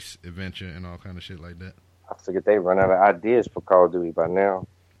space adventure and all kind of shit like that. I figured they run out of ideas for Call of Duty by now.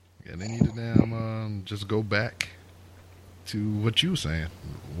 Yeah, they need to damn just go back to what you were saying,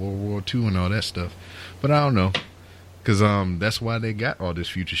 World War II and all that stuff. But I don't know, because that's why they got all this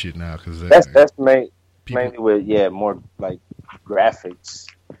future shit now. Because that's mainly with more like graphics.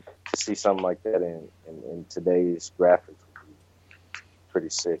 To see something like that in today's graphics would be pretty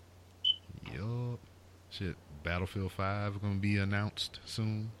sick. Yup. Shit, Battlefield 5 gonna be announced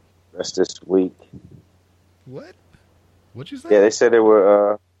soon. That's this week. What? What you say? Yeah, they said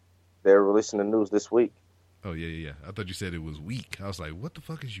they're releasing the news this week. Oh yeah. I thought you said it was weak. I was like, what the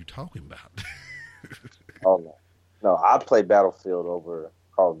fuck is you talking about? Oh no, I play Battlefield over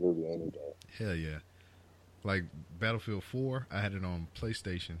Call of Duty any day. Hell yeah. Like Battlefield 4, I had it on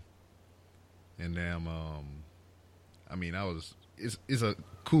PlayStation, and damn, I mean, it's a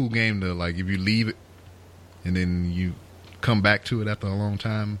cool game to like if you leave it, and then you come back to it after a long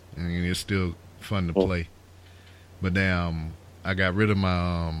time, and it's still fun to play. But damn, I got rid of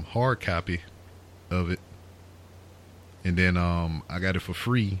my hard copy of it, and then I got it for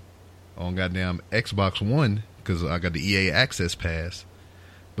free on goddamn Xbox One because I got the EA Access Pass.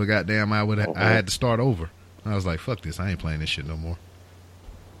 But goddamn, I had to start over. I was like, fuck this, I ain't playing this shit no more.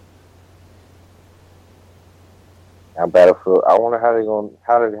 Now Battlefield, I wonder how they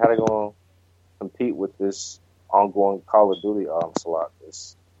gonna compete with this ongoing Call of Duty onslaught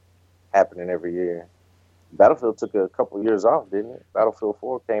that's happening every year. Battlefield took a couple of years off, didn't it? Battlefield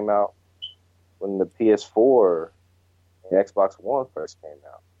 4 came out when the PS4 and Xbox One first came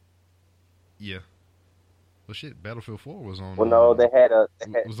out. Yeah. Well, shit, Battlefield 4 was on. Well, no, they had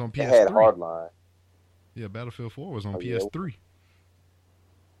PS3. They had Hardline. Yeah, Battlefield 4 was on PS3.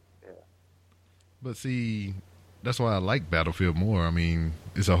 Yeah. But see, that's why I like Battlefield more. I mean,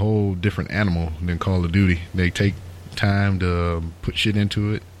 it's a whole different animal than Call of Duty. They take time to put shit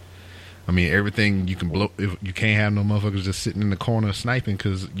into it. I mean, everything you can blow. If you can't have no motherfuckers just sitting in the corner sniping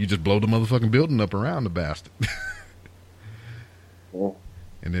because you just blow the motherfucking building up around the bastard. Yeah.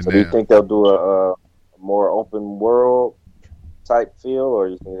 And then so do you think they'll do a more open world type feel, or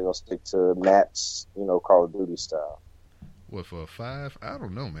you think they're gonna stick to maps, Call of Duty style? What, for 5? I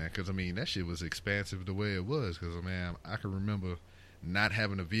don't know, man. Because I mean, that shit was expansive the way it was. Because man, I can remember not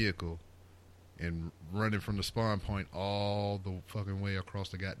having a vehicle and running from the spawn point all the fucking way across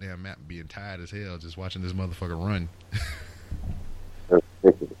the goddamn map and being tired as hell just watching this motherfucker run. That's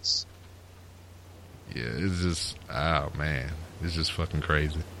ridiculous. Yeah, it's just, oh man, it's just fucking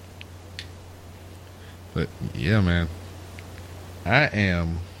crazy. But yeah, man, I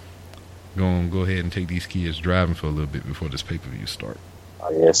am gonna go ahead and take these kids driving for a little bit before this pay-per-view start.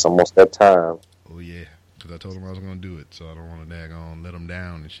 Oh yeah, it's almost that time. Oh yeah, Because I told him I was going to do it, so I don't want to daggone let him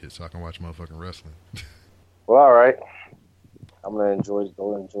down and shit, so I can watch motherfucking wrestling. Well, all right. I'm going to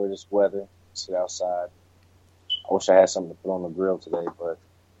go enjoy this weather, sit outside. I wish I had something to put on the grill today, but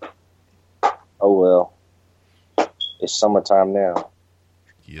oh well. It's summertime now.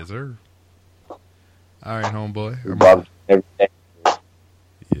 Yes, sir. All right, homeboy. Every day.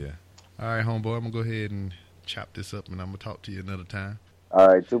 Yeah. All right, homeboy. I'm going to go ahead and chop this up, and I'm going to talk to you another time. All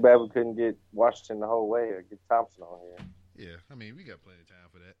right. Too bad we couldn't get Washington the whole way or get Thompson on here. Yeah. I mean, we got plenty of time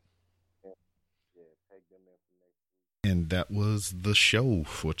for that. Yeah, take them in for next week. And that was the show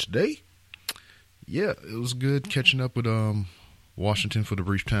for today. Yeah, it was good catching up with Washington for the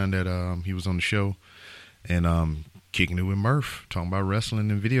brief time that he was on the show, and kicking it with Murph, talking about wrestling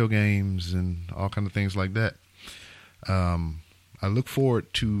and video games and all kind of things like that. I look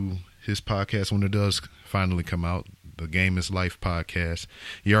forward to his podcast when it does finally come out, the Game is Life podcast.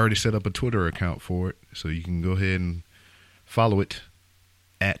 He already set up a Twitter account for it, so you can go ahead and follow it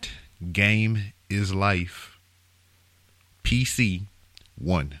at Game is Life PC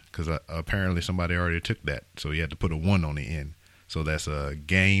 1, because apparently somebody already took that, so you had to put a 1 on the end. So that's a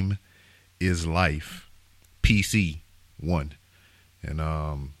Game is Life PC 1, and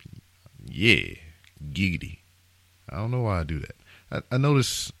yeah, giggity. I don't know why I do that. I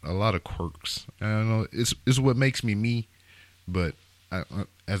notice a lot of quirks. I don't know, it's what makes me, but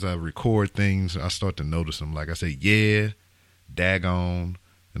as I record things, I start to notice them. Like I say, yeah, daggone,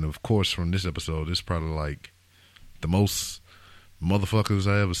 and of course from this episode, it's probably like the most motherfuckers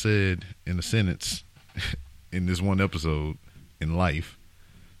I ever said in a sentence in this one episode in life.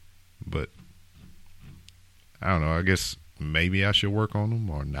 But I don't know, I guess maybe I should work on them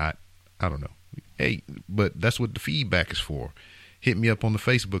or not. I don't know. Hey, but that's what the feedback is for. Hit me up on the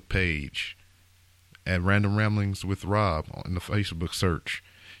Facebook page at Random Ramblings with Rob on the Facebook search.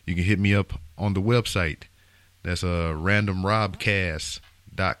 You can hit me up on the website. That's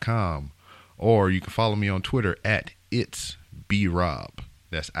randomrobcast.com. Or you can follow me on Twitter at itsbrob.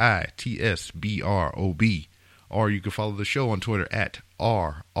 That's ITSBROB. Or you can follow the show on Twitter at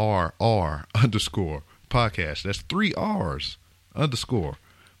RRR_podcast. That's 3 R's _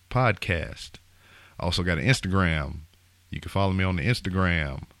 podcast. I also got an Instagram. You can follow me on the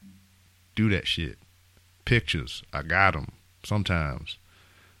Instagram. Do that shit. Pictures. I got them sometimes.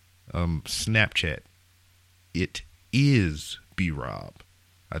 Snapchat. It is B-Rob.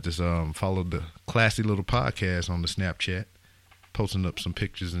 I just followed the classy little podcast on the Snapchat, posting up some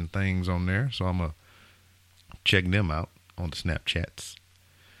pictures and things on there. So I'm going to check them out on the Snapchats.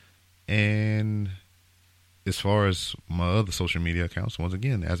 And as far as my other social media accounts, once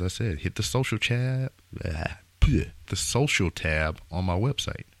again, as I said, hit the social tab on my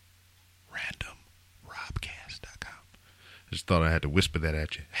website, randomrobcast.com. I just thought I had to whisper that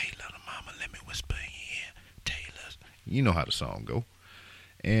at you. Hey, little mama, let me whisper in your ear. Taylor. You know how the song go.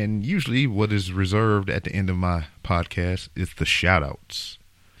 And usually what is reserved at the end of my podcast is the shout-outs.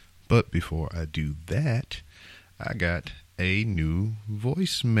 But before I do that, I got a new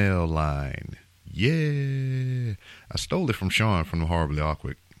voicemail line. Yeah. I stole it from Sean from the Horribly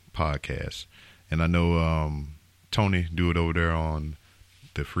Awkward podcast. And I know Tony do it over there on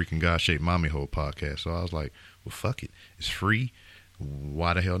the freaking God-Shaped Mommy Hole podcast. So I was like, well, fuck it. It's free.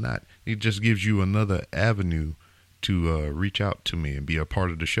 Why the hell not? It just gives you another avenue to reach out to me and be a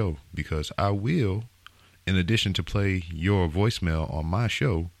part of the show. Because I will, in addition to play your voicemail on my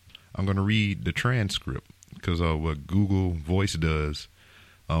show, I'm going to read the transcript. Because what Google Voice does,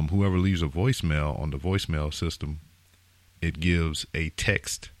 whoever leaves a voicemail on the voicemail system, it gives a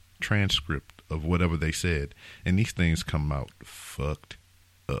text transcript of whatever they said. And these things come out fucked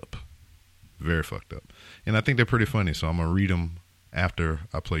up. Very fucked up. And I think they're pretty funny, so I'm going to read them after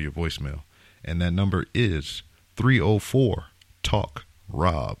I play your voicemail. And that number is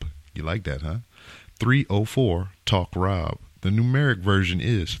 304-TALK-ROB. You like that, huh? 304-TALK-ROB. The numeric version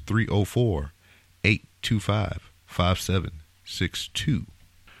is 304-825-5762.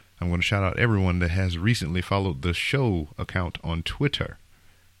 I'm going to shout out everyone that has recently followed the show account on Twitter,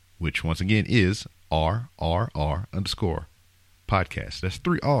 which once again is RRR_podcast. That's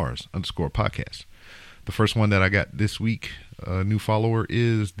 3 R's _podcast. The first one that I got this week, a new follower,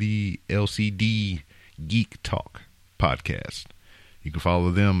 is the LCD Geek Talk podcast. You can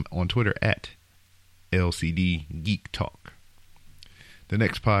follow them on Twitter at LCD Geek Talk. The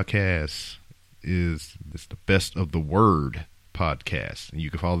next podcast is the Best of the Word podcast, and you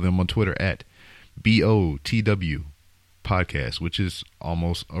can follow them on Twitter at BOTW podcast, which is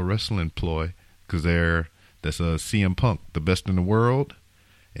almost a wrestling ploy because that's a CM Punk, the best in the world,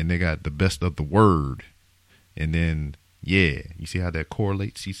 and they got the Best of the Word, and then Yeah, you see how that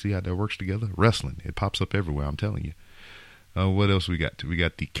correlates? You see how that works together? Wrestling, it pops up everywhere, I'm telling you. What else we got? We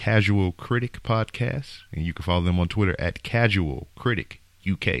got the Casual Critic podcast, and you can follow them on Twitter at Casual Critic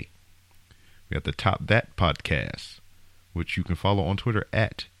UK. We got the Top That podcast, which you can follow on Twitter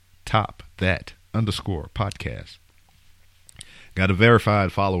at @TopThat_podcast. Got a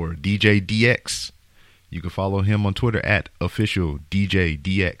verified follower, DJ DX. You can follow him on Twitter at official DJ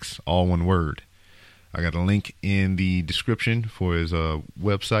DX, all one word. I got a link in the description for his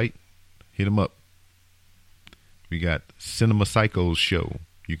website. Hit him up. We got Cinema Psychos Show.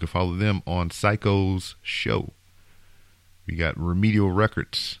 You can follow them on Psychos Show. We got Remedial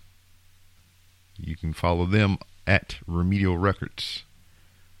Records. You can follow them at Remedial Records.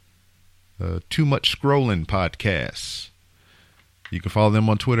 Too Much Scrolling Podcasts. You can follow them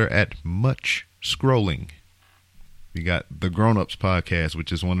on Twitter at Much Scrolling. We got the Grown Ups podcast,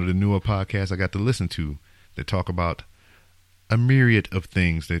 which is one of the newer podcasts I got to listen to that talk about a myriad of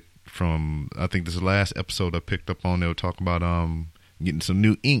things that from, I think this is the last episode I picked up on. They were talking about getting some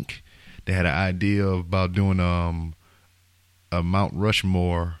new ink. They had an idea about doing a Mount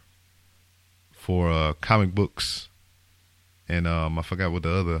Rushmore for comic books, and I forgot what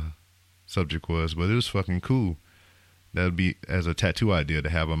the other subject was, but it was fucking cool. That would be as a tattoo idea, to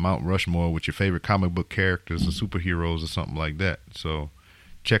have a Mount Rushmore with your favorite comic book characters or superheroes or something like that. So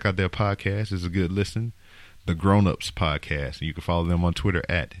check out their podcast. It's a good listen. The Grown Ups podcast. And you can follow them on Twitter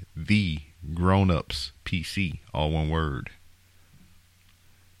at The Grown Ups PC, all one word.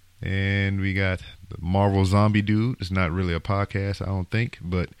 And we got the Marvel Zombie Dude. It's not really a podcast, I don't think,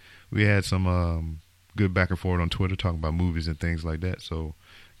 but we had some good back and forth on Twitter talking about movies and things like that. So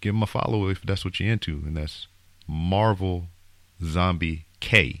give them a follow if that's what you're into. And that's Marvel Zombie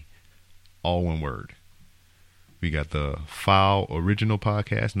K, all one word. We got the Foul Original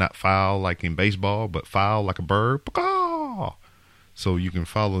podcast, not foul like in baseball, but foul like a bird. So you can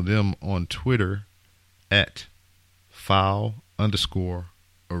follow them on Twitter at Foul_Original.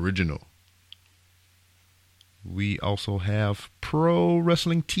 We also have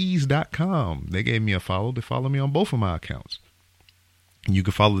ProWrestlingTees.com. They gave me a follow. They follow me on both of my accounts. You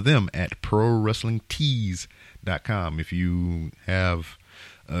can follow them at ProWrestlingTees.com. If you have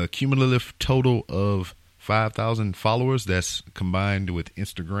a cumulative total of 5,000 followers, that's combined with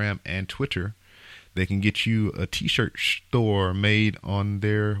Instagram and Twitter, they can get you a t-shirt store made on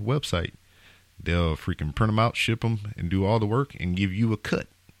their website. They'll freaking print them out, ship them, and do all the work and give you a cut.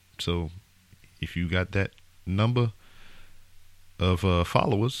 So if you got that number of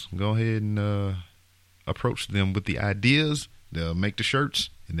followers, go ahead and approach them with the ideas. They'll make the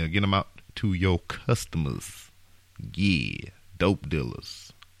shirts, and they'll get them out to your customers. Yeah, dope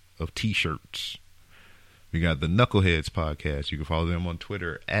dealers of t-shirts. We got the Knuckleheads podcast. You can follow them on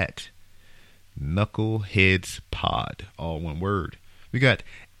Twitter at KnuckleheadsPod, all one word. We got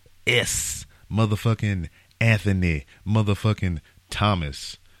S motherfucking Anthony motherfucking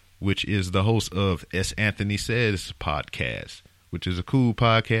Thomas, which is the host of S. Anthony Says podcast, which is a cool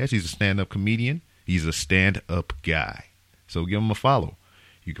podcast. He's a stand-up comedian. He's a stand-up guy. So give him a follow.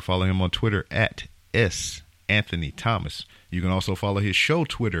 You can follow him on Twitter at S. Anthony Thomas. You can also follow his show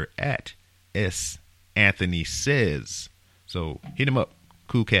Twitter at S. Anthony Says. So hit him up.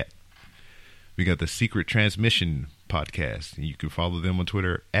 Cool cat. We got the Secret Transmission podcast. And you can follow them on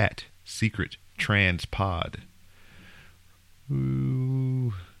Twitter at Secret Transpod.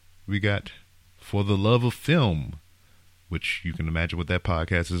 Ooh, we got For the Love of Film, which you can imagine what that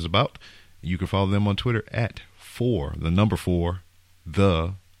podcast is about. You can follow them on Twitter at 4, the number 4,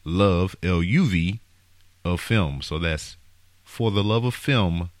 the love, LUV, of film. So that's For the Love of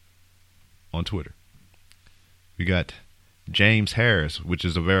Film on Twitter. We got James Harris, which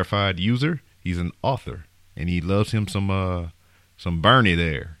is a verified user. He's an author, and he loves him some Bernie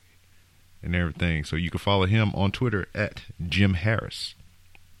there and everything. So you can follow him on Twitter at Jim Harris.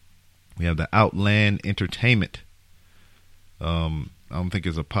 We have the Outland Entertainment. I don't think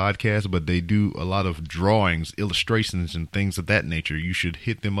it's a podcast, but they do a lot of drawings, illustrations, and things of that nature. You should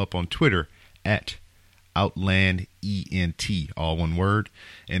hit them up on Twitter at Outland ENT, all one word.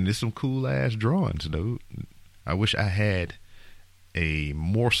 And there's some cool ass drawings, dude. I wish I had a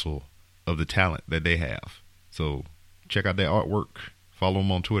morsel of the talent that they have. So check out their artwork. Follow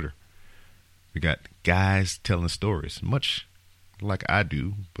them on Twitter. We got Guys Telling Stories, much like I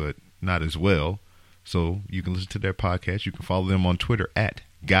do, but not as well. So you can listen to their podcast. You can follow them on Twitter at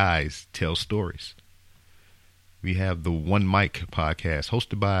Guys Tell Stories. We have the One Mic podcast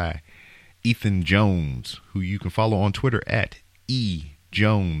hosted by Ethan Jones, who you can follow on Twitter at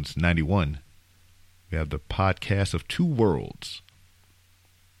ejones91. We have the podcast of Two Worlds.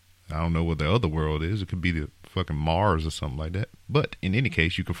 I don't know what the other world is. It could be the fucking Mars or something like that. But in any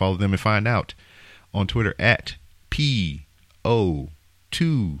case, you can follow them and find out on Twitter at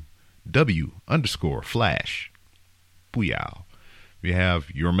PO2W_Flash. Booyah. We have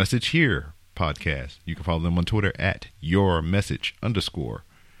Your Message Here podcast. You can follow them on Twitter at YourMessage_.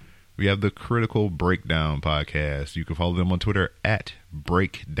 We have the Critical Breakdown podcast. You can follow them on Twitter at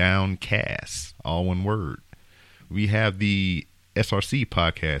BreakdownCast, all one word. We have the SRC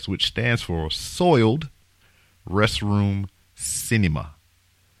podcast, which stands for Soiled Restroom Cinema.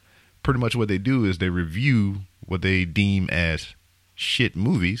 Pretty much what they do is they review what they deem as shit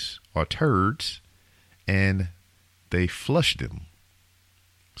movies or turds, and they flush them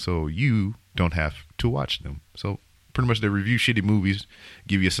so you don't have to watch them. So pretty much they review shitty movies,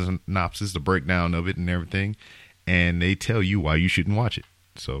 give you a synopsis, the breakdown of it and everything, and they tell you why you shouldn't watch it.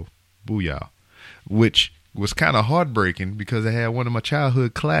 So, booyah. Which was kind of heartbreaking because they had one of my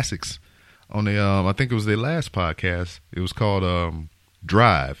childhood classics on the, I think it was their last podcast. It was called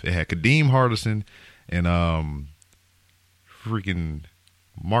Drive. It had Kadeem Hardison and freaking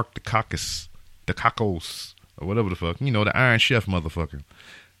Mark Dacakis, or whatever the fuck. You know, the Iron Chef motherfucker.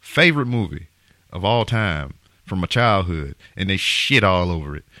 Favorite movie of all time from my childhood. And they shit all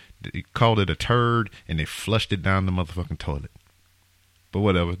over it. They called it a turd and they flushed it down the motherfucking toilet. But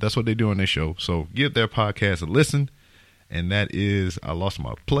whatever. That's what they do on their show. So give their podcast a listen. And that is I Lost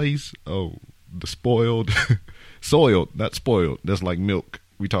My Place. Oh, the spoiled. Soiled, not spoiled. That's like milk.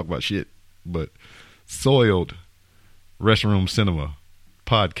 We talk about shit. But Soiled Restroom Cinema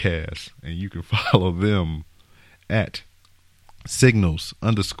podcast. And you can follow them at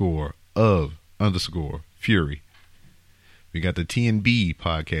signals_of_fury. We got the TNB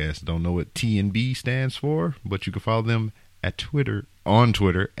podcast. Don't know what TNB stands for, but you can follow them at Twitter, on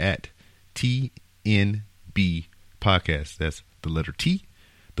Twitter at TNB podcast. That's the letter T,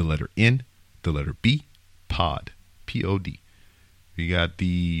 the letter N, the letter B, pod, P-O-D. We got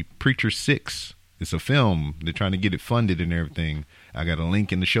the Preacher 6. It's a film. They're trying to get it funded and everything. I got a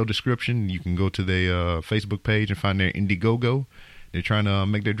link in the show description. You can go to their Facebook page and find their Indiegogo. They're trying to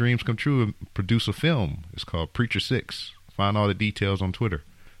make their dreams come true and produce a film. It's called Preacher 6. Find all the details on Twitter.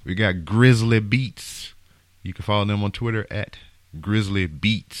 We got Grizzly Beats. You can follow them on Twitter at Grizzly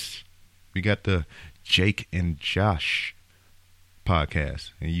Beats. We got the Jake and Josh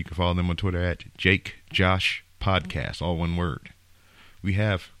podcast. And you can follow them on Twitter at Jake Josh Podcast. All one word. We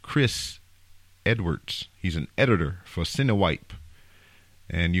have Chris Edwards. He's an editor for Cinewipe.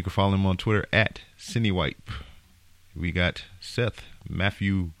 And you can follow him on Twitter at Cinewipe. We got Seth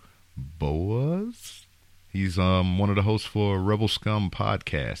Matthew Boaz. He's one of the hosts for Rebel Scum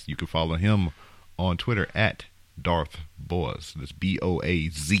podcast. You can follow him on Twitter at Darth Boaz. That's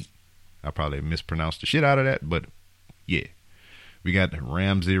B-O-A-Z. I probably mispronounced the shit out of that, but yeah. We got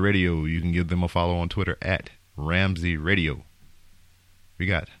Ramsey Radio. You can give them a follow on Twitter at Ramsey Radio. We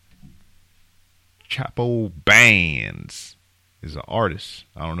got Chapo Bands. Is an artist.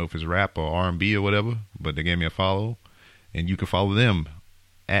 I don't know if it's rap or R&B or whatever, but they gave me a follow. And you can follow them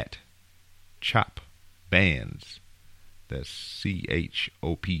at Chop Bands. That's CHOPBANZ.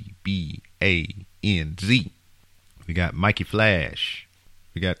 We got Mikey Flash.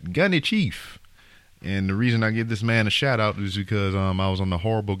 We got Gunny Chief. And the reason I give this man a shout out is because I was on the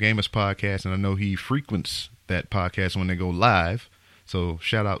Horrible Gamers podcast, and I know he frequents that podcast when they go live. So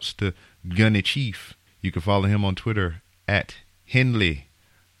shout outs to Gunny Chief. You can follow him on Twitter at Henley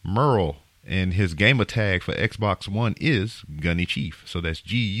Merle, and his gamer tag for Xbox One is Gunny Chief. So that's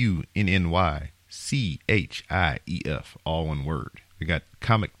GUNNYCHIEF, all one word. We got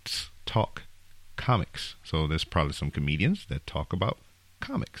Comics Talk Comics. So there's probably some comedians that talk about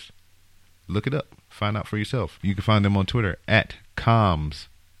comics. Look it up. Find out for yourself. You can find them on Twitter at Coms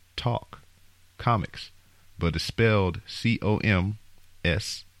Talk Comics, but it's spelled COMSTLK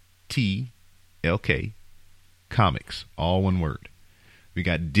Comics, all one word. We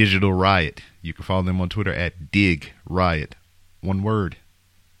got Digital Riot. You can follow them on Twitter at Dig Riot, one word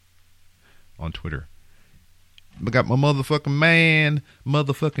on Twitter. We got my motherfucking man,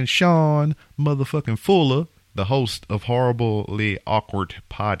 motherfucking Sean, motherfucking Fuller, the host of Horribly Awkward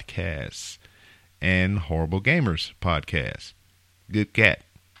Podcasts and Horrible Gamers Podcast. Good cat.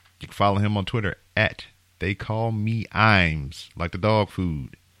 You can follow him on Twitter at They Call Me Imes, like the dog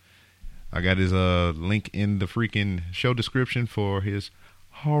food. I got his link in the freaking show description for his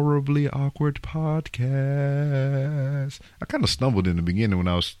Horribly Awkward Podcast. I kind of stumbled in the beginning when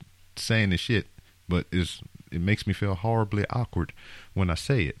I was saying this shit, but it makes me feel horribly awkward when I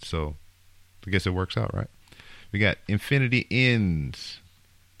say it, so I guess it works out, right? We got Infinity Ends.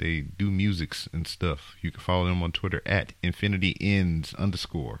 They do musics and stuff. You can follow them on Twitter at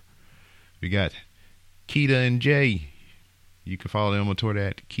InfinityEnds_. We got Keita and Jay. You can follow them on Twitter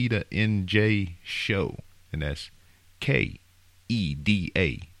at Keita NJ Show. And that's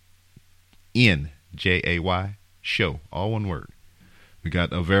KEDANJAY Show. All one word. We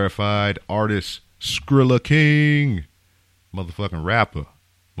got a verified artist, Skrilla King. Motherfucking rapper.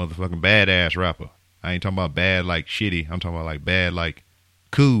 Motherfucking badass rapper. I ain't talking about bad like shitty. I'm talking about like bad like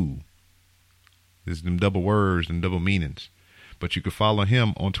cool. There's them double words and double meanings. But you can follow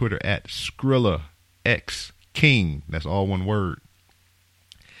him on Twitter at Skrilla X King. That's all one word.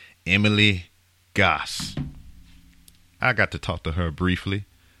 Emily Goss. I got to talk to her briefly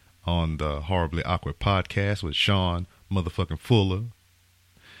on the Horribly Awkward podcast with Sean motherfucking Fuller.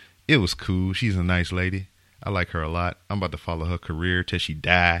 It was cool. She's a nice lady. I like her a lot. I'm about to follow her career till she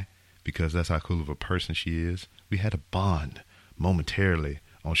die because that's how cool of a person she is. We had a bond momentarily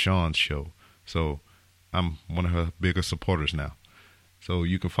on Sean's show. So I'm one of her biggest supporters now. So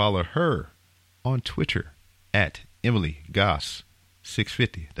you can follow her on Twitter at Emily Goss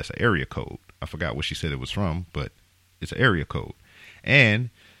 650. That's an area code. I forgot what she said it was from, but it's an area code. And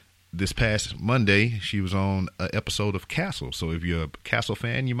this past Monday, she was on an episode of Castle. So if you're a Castle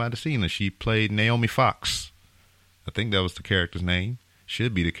fan, you might have seen her. She played Naomi Fox. I think that was the character's name.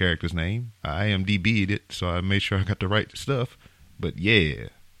 Should be the character's name. I IMDb'd it, so I made sure I got the right stuff. But yeah,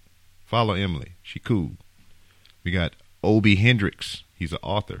 follow Emily. She cool. We got Obi Hendrix. He's an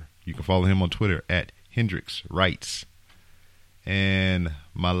author. You can follow him on Twitter at Hendrix Writes. And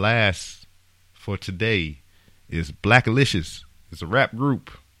my last for today is Blackalicious. It's a rap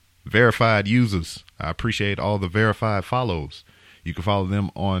group. Verified users. I appreciate all the verified follows. You can follow them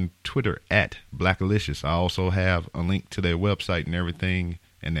on Twitter at Blackalicious. I also have a link to their website and everything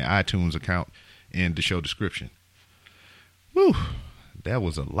and their iTunes account in the show description. Whew, that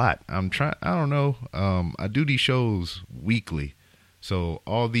was a lot. I don't know. I do these shows weekly. So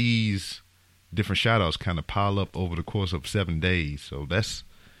all these different shout outs kind of pile up over the course of 7 days. So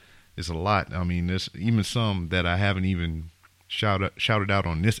it's a lot. I mean, there's even some that I haven't even shouted out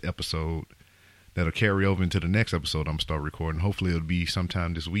on this episode that'll carry over into the next episode I'm going to start recording. Hopefully it'll be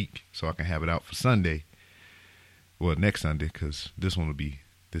sometime this week so I can have it out for Sunday. Well, next Sunday, because this one will be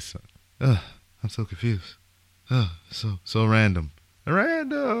this Sunday. I'm so confused. So random.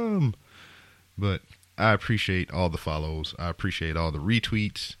 Random! But I appreciate all the follows. I appreciate all the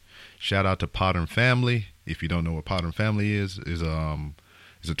retweets. Shout out to Podern Family. If you don't know what Podern Family is a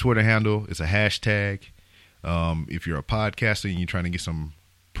Twitter handle. It's a hashtag. If you're a podcaster and you're trying to get some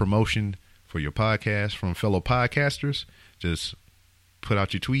promotion for your podcast from fellow podcasters, just put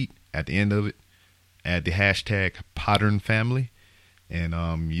out your tweet at the end of it, add the hashtag Podern Family, and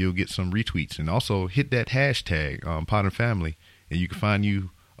you'll get some retweets. And also hit that hashtag Podern Family, and you can find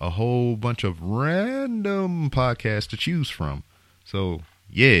you a whole bunch of random podcasts to choose from. So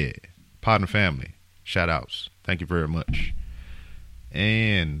yeah, Podern Family, shout outs. Thank you very much.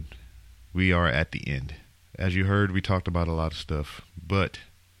 And we are at the end. As you heard, we talked about a lot of stuff, but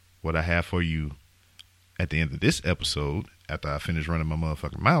what I have for you at the end of this episode, after I finish running my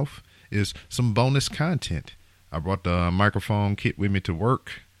motherfucking mouth, is some bonus content. I brought the microphone kit with me to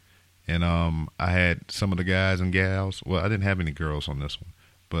work, and I had some of the guys and gals, well, I didn't have any girls on this one,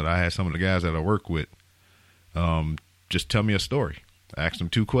 but I had some of the guys that I work with just tell me a story. I asked them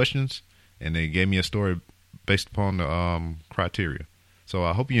 2 questions, and they gave me a story based upon the criteria. So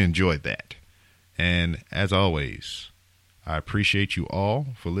I hope you enjoyed that. And as always, I appreciate you all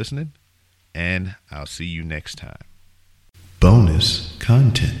for listening, and I'll see you next time. Bonus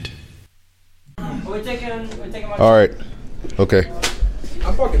content. All right. Okay.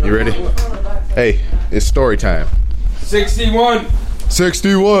 You ready? Hey, it's story time. 61.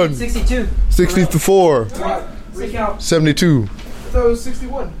 61. 62. 64. Recount. 72. I thought it was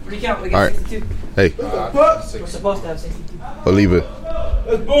 61. Recount. We got All right. 62. Hey, We're supposed to have 62. believe it.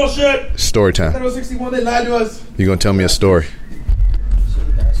 That's bullshit. Story I thought it time. was 61. They lied to us. You're going to tell me a story.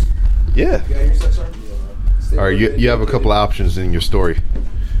 Yeah. All right, you have a couple of options in your story.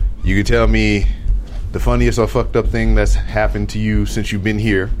 You can tell me the funniest or fucked up thing that's happened to you since you've been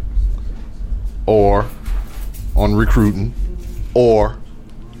here, or on recruiting, or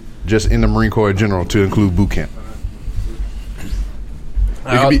just in the Marine Corps in general to include boot camp.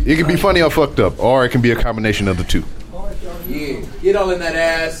 It can be funny or fucked up, or it can be a combination of the two. Yeah. Get all in that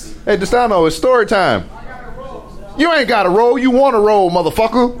ass. Hey, Destano, it's story time. You ain't got to roll. You want to roll,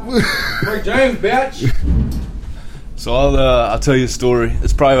 motherfucker. Rick James, bitch. So I'll tell you a story.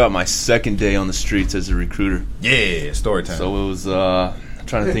 It's probably about my second day on the streets as a recruiter. Yeah, story time. So it was I'm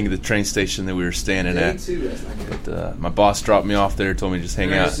trying to think of the train station that we were standing at. But my boss dropped me off there, told me to just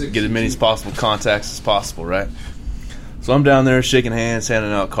hang out, get as many possible contacts as possible, right? So I'm down there shaking hands,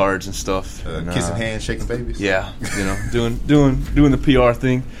 handing out cards and stuff. Kissing hands, shaking babies. Yeah, doing the PR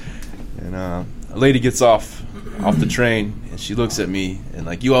thing. And a lady gets off the train, and she looks at me, and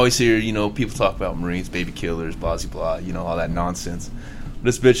like you always hear, people talk about Marines, baby killers, blah, blah, blah, all that nonsense.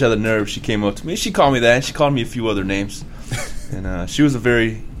 This bitch had the nerve. She came up to me. She called me that. She called me a few other names. And she was a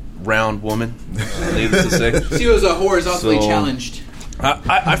very round woman, needless to say. She was horizontally challenged.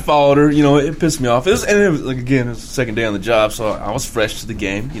 I followed her. It pissed me off. It was the second day on the job, so I was fresh to the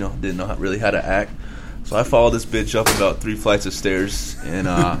game. Didn't know really how to act. So I followed this bitch up about 3 flights of stairs, and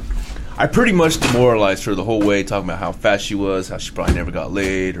I pretty much demoralized her the whole way, talking about how fat she was, how she probably never got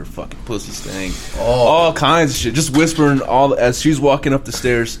laid, her fucking pussy stank, all kinds of shit. Just whispering as she's walking up the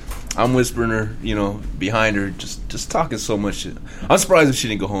stairs. I'm whispering her, behind her, just talking so much shit. I'm surprised if she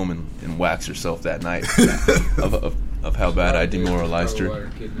didn't go home and wax herself that night of how bad I demoralized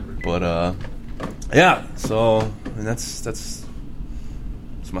her. But yeah, so that's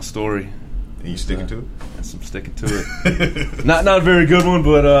my story. And you sticking to it? Yes, I'm sticking to it. not a very good one,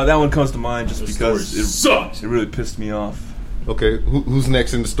 but that one comes to mind just because it sucks. It really pissed me off. Okay, who's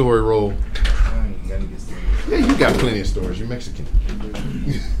next in the story role? Yeah, you got plenty of stories. You're Mexican.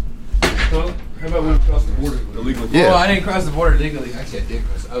 How about when we crossed the border illegally? Yeah. Well, I didn't cross the border illegally. Actually, I did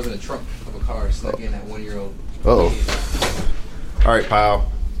cross. I was in the trunk of a car, snuck in that 1-year-old. Uh-oh. All right, pal.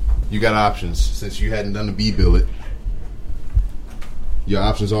 You got options since you hadn't done the B-billet. Your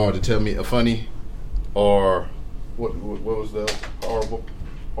options are to tell me a funny or what was the horrible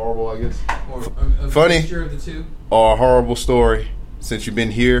I guess? Or a funny mixture of the two. Or a horrible story since you've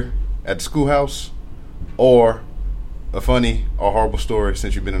been here at the schoolhouse, or a funny or horrible story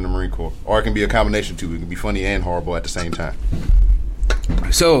since you've been in the Marine Corps. Or it can be a combination too. It can be funny and horrible at the same time.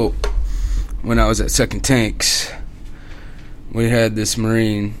 So, when I was at 2nd Tanks, we had this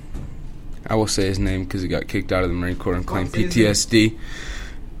Marine, I will say his name because he got kicked out of the Marine Corps and claimed PTSD.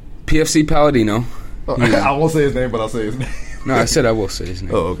 PFC Palladino. I won't say his name, but I'll say his name. No, I said I will say his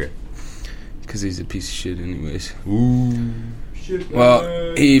name. Oh, okay. Because he's a piece of shit anyways. Ooh.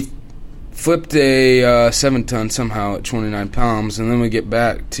 Well, he flipped a 7-ton somehow at 29 pounds, and then we get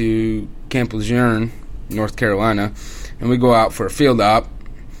back to Camp Lejeune, North Carolina, and we go out for a field op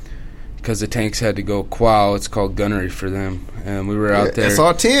because the tanks had to go qual. It's called gunnery for them, and we were out there.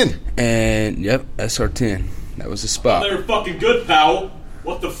 SR-10. And yep, SR-10. That was the spot. They were fucking good, pal.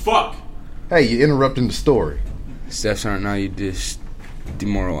 What the fuck? Hey, you're interrupting the story. Steph's aren't now. You just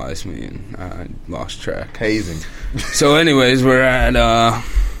demoralized me, and I lost track. Hazing. So, anyways, we're at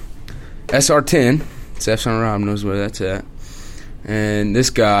SR-10. Steph's on Rob knows where that's at. And this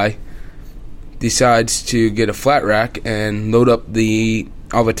guy decides to get a flat rack and load up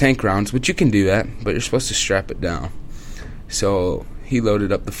all the tank rounds, which you can do that, but you're supposed to strap it down. So he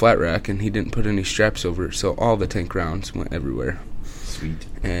loaded up the flat rack, and he didn't put any straps over it, so all the tank rounds went everywhere. Sweet.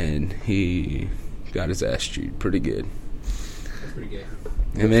 And he got his ass chewed pretty good. That's pretty good.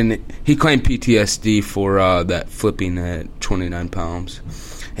 And then he claimed PTSD for that flipping at 29 pounds.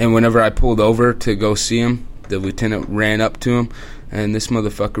 And whenever I pulled over to go see him, the lieutenant ran up to him, and this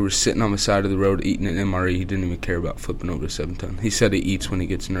motherfucker was sitting on the side of the road eating an MRE. He didn't even care about flipping over a 7-ton. He said he eats when he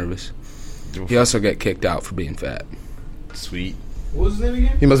gets nervous. He also got kicked out for being fat. Sweet. What was his name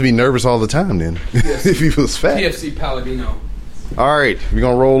again? He must be nervous all the time then. If he was fat. PFC Palladino. All right, we're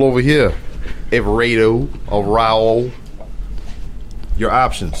going to roll over here. Everado or Raul. Your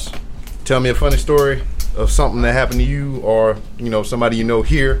options. Tell me a funny story of something that happened to you or, somebody you know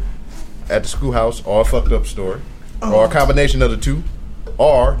here at the schoolhouse, or a fucked up story, or a combination of the two,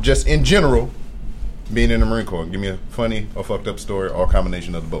 or just in general being in the Marine Corps. Give me a funny or fucked up story or a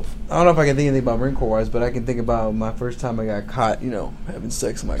combination of the both. I don't know if I can think anything about Marine Corps wise, but I can think about my first time I got caught, having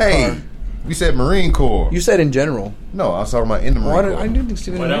sex in my car. We said Marine Corps. You said in general. No, I was talking about in the Marine Corps. I didn't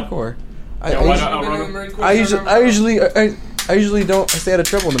see in the Marine Corps. I usually don't stay out of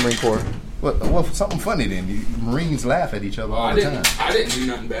trouble in the Marine Corps. Well, something funny then. Marines laugh at each other all the time. I didn't do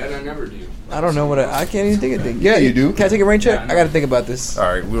nothing bad. I never do. I don't know what I can't even think of things. Yeah, you do. Can I take a rain check? I got to think about this.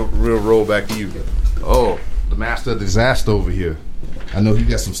 All right, we'll roll back to you. Oh, the master of disaster over here. I know he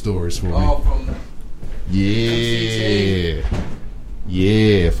got some stories for me.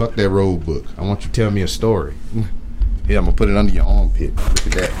 Yeah, fuck that road book. I want you to tell me a story. Here, I'm going to put it under your armpit.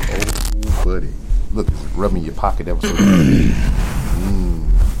 Look at that. Oh, buddy. Look, rubbing your pocket. That was so good.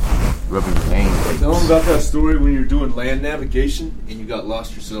 Rubbing your name. Tell them about that story when you're doing land navigation and you got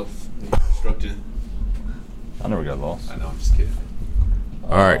lost yourself when you instructed. I never got lost. I know, I'm just kidding.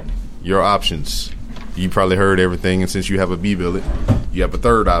 All right, your options. You probably heard everything, and since you have a B-billet, you have a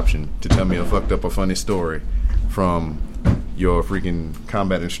third option to tell me a fucked up or funny story from your freaking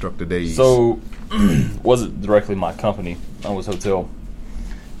combat instructor days? So, wasn't directly my company. I was hotel.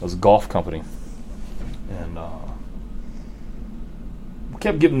 It was a golf company. And we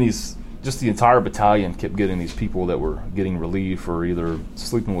kept getting these, just the entire battalion kept getting these people that were getting relief for either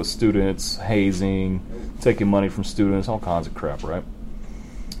sleeping with students, hazing, taking money from students, all kinds of crap, right?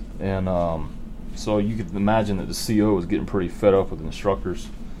 And so you could imagine that the CO was getting pretty fed up with the instructors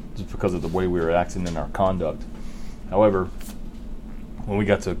just because of the way we were acting in our conduct. However, when we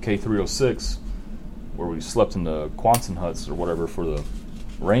got to K306, where we slept in the Quonset huts or whatever for the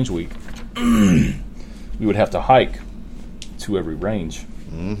range week, we would have to hike to every range.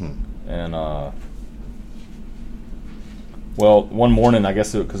 Mm-hmm. And well, one morning, I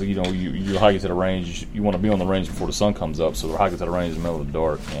guess because you're hiking to the range, you want to be on the range before the sun comes up. So we're hiking to the range in the middle of the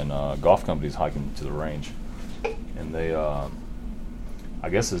dark, and golf company's hiking to the range, and they, I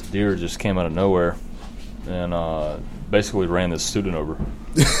guess this deer just came out of nowhere, and basically ran this student over,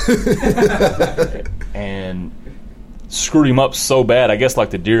 and screwed him up so bad. I guess like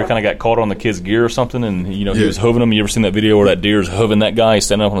the deer kind of got caught on the kid's gear or something, and he was hooving him. You ever seen that video where that deer's hooving that guy? He's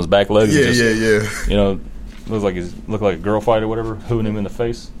standing up on his back legs. Yeah. Looked like a girl fight or whatever, hooving him in the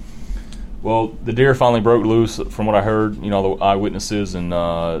face. Well, the deer finally broke loose, from what I heard. The eyewitnesses, and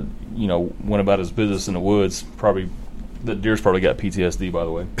went about his business in the woods. Probably, the deer's probably got PTSD, by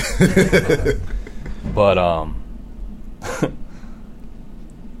the way. But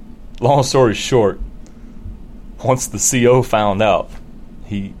long story short, once the CO found out,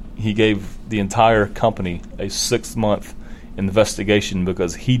 he gave the entire company a 6-month investigation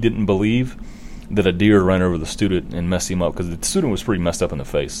because he didn't believe that a deer ran over the student and messed him up, because the student was pretty messed up in the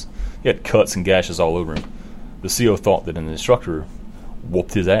face. He had cuts and gashes all over him. The CO thought that an instructor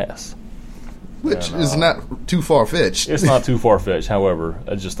whooped his ass. Which is not too far-fetched. It's not too far-fetched. However,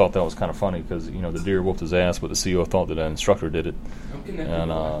 I just thought that was kind of funny because, the deer whooped his ass, but the CO thought that an instructor did it.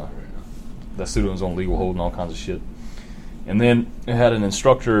 And that student was on legal hold and all kinds of shit. And then it had an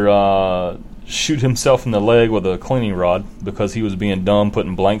instructor shoot himself in the leg with a cleaning rod because he was being dumb,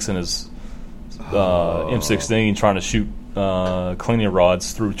 putting blanks in his M16, trying to shoot cleaning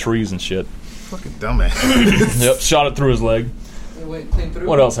rods through trees and shit. Fucking dumbass. Yep, shot it through his leg.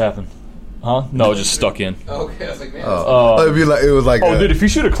 What else happened? Huh? No, it just stuck in. Okay, I was like, man. It was like. Oh, dude, if you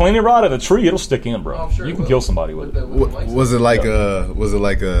shoot a cleaning rod at a tree, it'll stick in, bro. I'm sure you can kill somebody with it. Was it like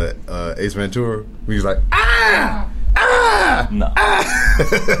Ace Ventura? We was like No.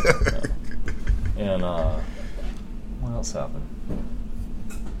 And what else happened?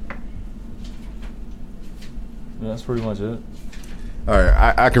 Yeah, that's pretty much it. All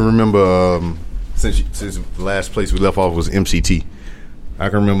right, I can remember since the last place we left off was MCT. I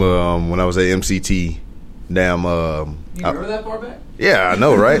can remember when I was at MCT. Damn. You remember that far back? Yeah, I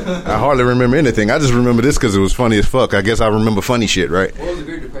know, right? I hardly remember anything. I just remember this because it was funny as fuck. I guess I remember funny shit, right? What was the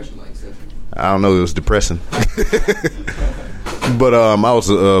Great Depression like, Seth? I don't know. It was depressing. But I was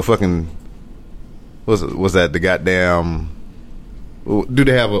fucking. Was that the goddamn? Do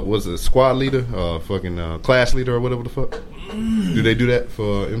they have was it a squad leader, fucking class leader or whatever the fuck? Do they do that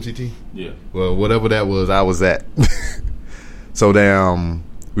for MCT? Yeah. Well, whatever that was, I was at. So damn,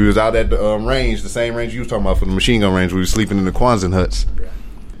 we was out at the range, the same range you was talking about for the machine gun range. We was sleeping in the Quonset huts,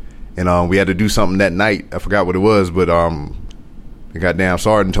 and we had to do something that night. I forgot what it was, but the goddamn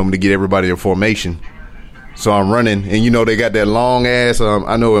sergeant told me to get everybody in formation. So I'm running, and they got that long ass.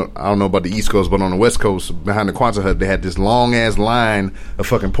 I don't know about the East Coast, but on the West Coast, behind the Quonset hut, they had this long ass line of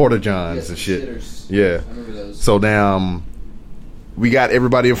fucking porta johns and shit. Shitters. Yeah. I remember those. So damn, we got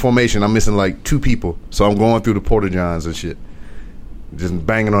everybody in formation. I'm missing like 2 people, so I'm going through the porta johns and shit, just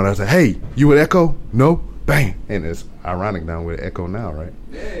banging on it. I said, "Hey, you with Echo? No, bang." And it's ironic now with Echo now, right?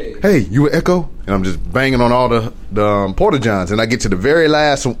 Hey, you with Echo? And I'm just banging on all the porta johns, and I get to the very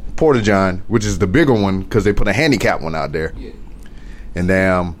last porta john, which is the bigger one because they put a handicap one out there. Yeah. And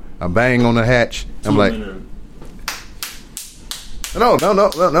damn, I'm banging on the hatch. I'm like,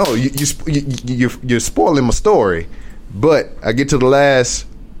 no. You're spoiling my story. But I get to the last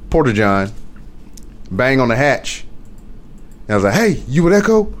porta john, bang on the hatch, and I was like, "Hey, you with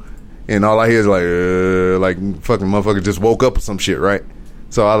Echo?" And all I hear is like fucking motherfucker just woke up or some shit, right?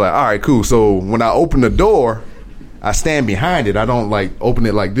 So I was like, all right, cool. So when I open the door, I stand behind it. I don't like open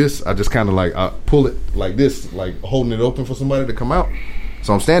it like this. I just kind of like I pull it like this, like holding it open for somebody to come out.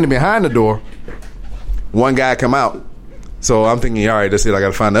 So I'm standing behind the door. One guy come out. So I'm thinking, all right, that's it. I got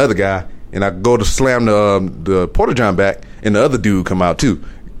to find the other guy. And I go to slam the porta john back, and the other dude come out too.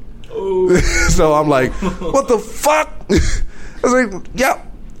 So I'm like, what the fuck? I was like, yeah.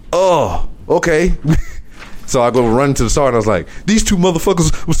 Oh, okay. So I go run to the sergeant. I was like, these two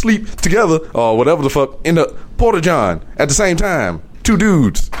motherfuckers will sleep together or whatever the fuck in the Porta-John at the same time. 2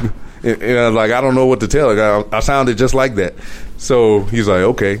 dudes. And I was like, I don't know what to tell her. I sounded just like that. So he's like,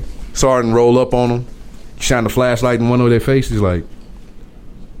 okay. Sergeant roll up on them, shine the flashlight in one of their faces. He's like,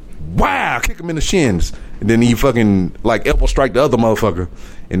 wow, kick him in the shins. And then he fucking like elbow strike the other motherfucker.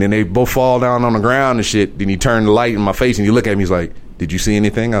 And then they both fall down on the ground and shit. Then he turned the light in my face and he looked at me. He's like, did you see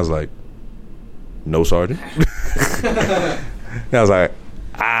anything? I was like, no, Sergeant. And I was like,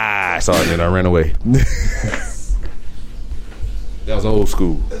 Sergeant. And I ran away. That was old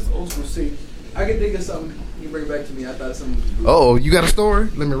school. That's old school. See, I can think of something. You bring it back to me. I thought something. Oh, you got a story?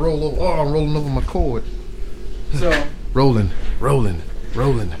 Let me roll over. Oh, I'm rolling over my cord. So rolling.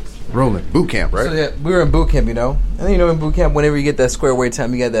 Boot camp, right? So yeah, we were in boot camp, you know. And then, you know, in boot camp, whenever you get that square away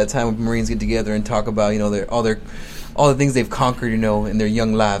time, you get that time when Marines get together and talk about, you know, all the things they've conquered, you know, in their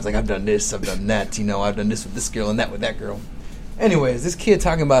young lives. Like, I've done this, I've done that, you know, I've done this with this girl and that with that girl. Anyways, this kid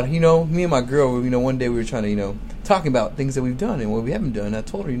talking about, you know, me and my girl, you know, one day we were trying to, you know, talking about things that we've done and what we haven't done. I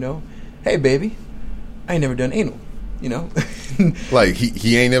told her, you know, hey, baby, I ain't never done anal, you know. Like,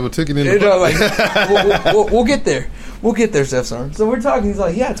 he ain't never took it in the butt? Like, we'll get there. We'll get there, Steph Son. So we're talking. He's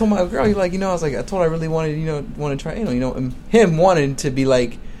like, yeah, I told my girl. He's like, you know, I was like, I told her I really wanted, you know, want to try anal, you know, and him wanted to be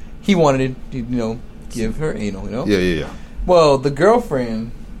like, he wanted to, you know, give her anal, you know. Yeah. Well, the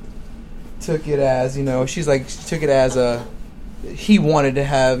girlfriend took it as, you know, she took it as a, he wanted to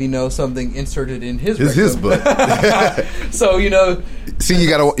have, you know, something inserted in his butt. So, you know, see, you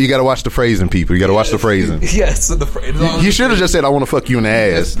gotta watch the phrasing, people. You gotta watch the phrasing. Yes, so the phrase. You should have just said, "I want to fuck you in the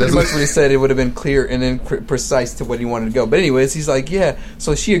ass." That's pretty much what he said. It would have been clear and then precise to what he wanted to go. But anyways, he's like, yeah.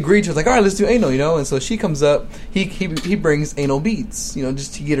 So she agreed. She was like, all right, let's do anal, you know. And so she comes up. He brings anal beads, you know,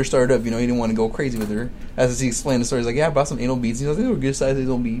 just to get her started up. You know, he didn't want to go crazy with her. As he explained the story, he's like, yeah, I brought some anal beads. You know, they were good sized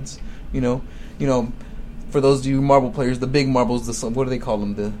anal beads. You know. For those of you marble players, the big marbles, what do they call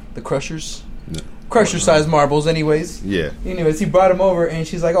them? The crushers? No. Crusher-sized marbles, anyways. Yeah. Anyways, he brought him over, and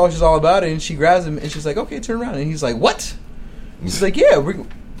she's like, oh, she's all about it. And she grabs him, and she's like, okay, turn around. And he's like, what? She's like, yeah,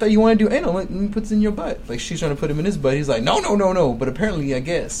 thought you want to do anal. Let me put it in your butt. Like, she's trying to put him in his butt. He's like, no. But apparently, I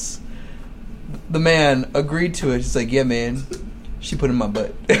guess, the man agreed to it. He's like, yeah, man. She put it in my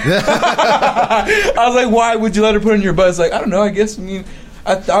butt. I was like, why would you let her put it in your butt? It's like, I don't know.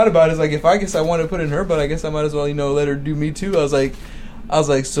 I thought about it. It's like, if I guess I want to put it in her butt, I guess I might as well, you know, let her do me too. I was like,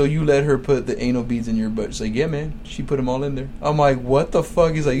 so you let her put the anal beads in your butt? She's like, yeah, man. She put them all in there. I'm like, what the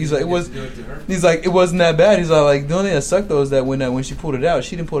fuck? He's like, it wasn't that bad. He's like, the only thing that sucked though is that when she pulled it out,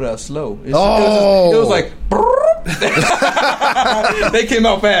 she didn't pull it out slow. It was like, they came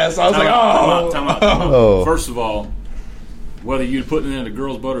out fast. I was Time out. First of all, whether you're putting it in the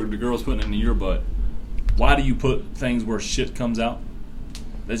girl's butt or the girl's putting it in your butt, why do you put things where shit comes out?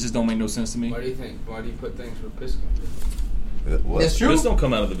 That just don't make no sense to me. Why do you think? Why do you put things where piss comes out? It's true. Piss don't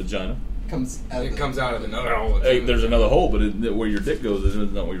come out of the vagina. It comes out of another hole. Hey, there's another hole, but where your dick goes is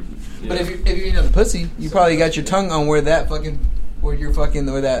not where. But if you're eating a pussy, you probably got your tongue on where that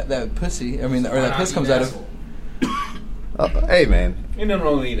pussy. I mean, or that piss comes out of. Hey, man. Ain't nothing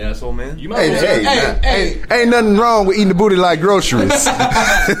wrong with eating asshole, man. Ain't nothing wrong with eating the booty like groceries.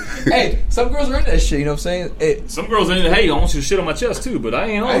 Hey, some girls are into that shit, you know what I'm saying? Some girls are into, hey, I want you to shit on my chest too, but I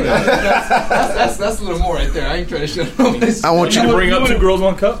ain't on that. That's a little more right there. I ain't trying to shit on this. I want you to bring up 2 girls,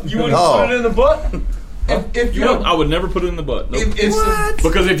 1 cup. You want to put it in the butt? I would never put it in the butt. Nope. What?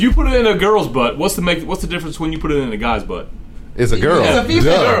 Because if you put it in a girl's butt, what's the difference when you put it in a guy's butt? It's a girl. It's a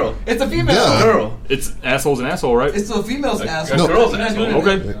female girl. It's a female girl. It's asshole's an asshole, right? It's a female's asshole. No. Girl's an asshole.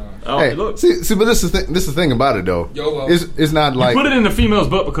 Okay. Hey, look. See, but this is the thing about it though. It's not like you put it in the female's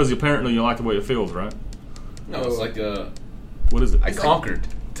butt because apparently you like the way it feels, right? No, it's like a. What is it? I conquered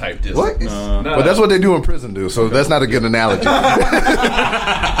type disc. What? But that's what they do in prison, dude. So that's not a good analogy.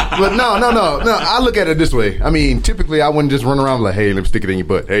 But no. I look at it this way. I mean, typically I wouldn't just run around like, hey, let me stick it in your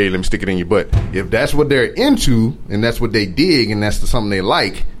butt. Hey, let me stick it in your butt. If that's what they're into and that's what they dig and that's something they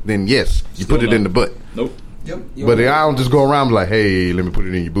like, then yes, you put it in the butt. Nope. Yep. But I don't just go around like, hey, let me put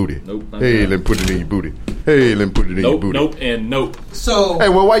it in your booty. Nope. Hey, let me put it in your booty. Hey, let me put it in your booty. Nope, and nope. So, hey,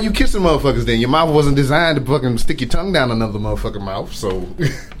 well, why you kissing motherfuckers then? Your mouth wasn't designed to fucking stick your tongue down another motherfucking mouth, so.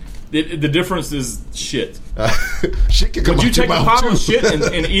 The difference is shit. Shit can come Would you out take your a mouth pile too. of shit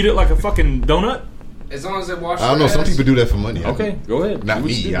and eat it like a fucking donut? As long as it washes. I don't know. Some people do that for money. Okay, go ahead. Not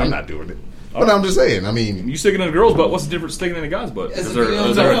me. I'm not doing it. But I'm just saying. I mean, you stick it in a girl's butt. What's the difference sticking it in a guy's butt? Is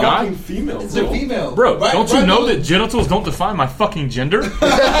there a guy? Female. It's a female. Bro, don't you know that genitals don't define my fucking gender? Yo,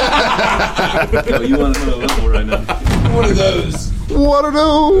 you want another level right now? One of those. What are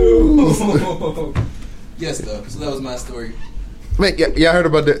those? Yes, though. So that was my story. Man, y'all heard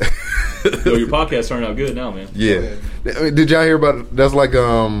about that? Yo, your podcast turned out good now, man. Yeah. I mean, did y'all hear about? That's like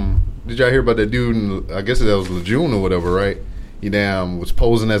Did y'all hear about that dude? I guess that was Lejeune or whatever, right? He was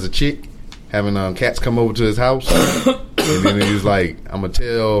posing as a chick, having cats come over to his house, and then he was like, "I'm gonna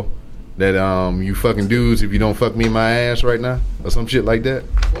tell that you fucking dudes if you don't fuck me in my ass right now," or some shit like that.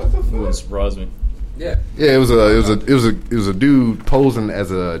 What the fuck? Wouldn't surprise me. Yeah. Yeah, it was a dude posing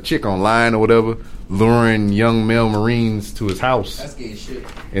as a chick online or whatever, luring young male Marines to his house. That's gay shit.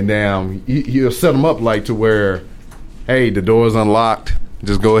 And he'll set them up like to where, hey, the door's unlocked.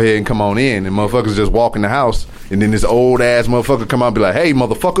 Just go ahead and come on in. And motherfuckers just walk in the house. And then this old ass motherfucker come out and be like, hey,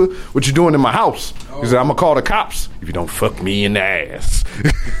 motherfucker, what you doing in my house? He said, I'm going to call the cops if you don't fuck me in the ass.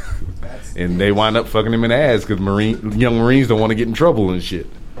 And they wind up fucking him in the ass because young Marines don't want to get in trouble and shit.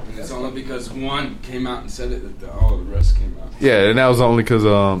 And it's only because one came out and said it that all the rest came out. Yeah, and that was only because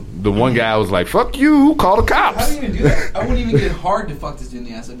the one guy was like, fuck you, call the cops. How do you even do that? I wouldn't even get hard to fuck this dude in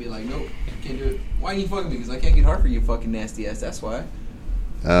the ass. I'd be like, nope, can't do it. Why you fucking me? Because I can't get hard for you fucking nasty ass. That's why.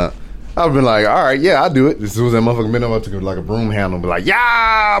 I've been like, all right, yeah, I'll do it. As soon as that motherfucker been over, I took like a broom handle and be like,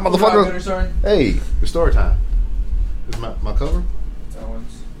 yeah, motherfucker. Hey, it's story time. This is my cover? That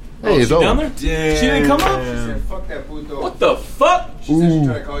one's. Hey, it's over. Down there? Damn. She didn't come up? She said, fuck that puto. What the fuck? She said she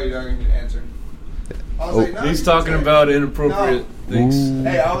tried to call you, dog, and you didn't answer. I was like, no. He's talking about inappropriate things. Ooh.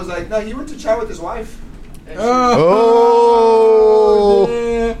 Hey, I was like, no, he went to chat with his wife. Oh.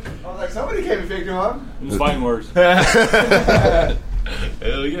 I was like, somebody came and picked him up. It was fighting words. Hell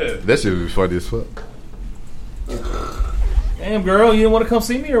yeah. That shit was funny as fuck. Damn, girl, you didn't want to come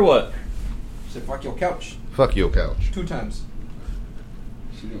see me or what? She said, fuck your couch. Fuck your couch. 2 times.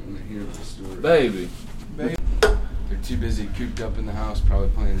 She don't want to hear the story. Baby. They're too busy cooped up in the house probably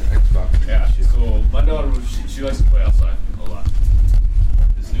playing the Xbox. Yeah, so my daughter, she likes to play outside a lot.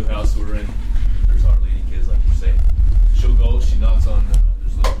 This new house we're in, there's hardly any kids like you say. She'll go, she knocks on,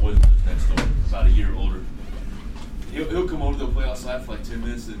 there's little boy that lives next door, about a year older. He'll come over, they'll play outside for like 10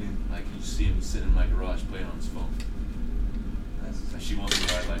 minutes, and then like you see him sitting in my garage playing on his phone. And she wants to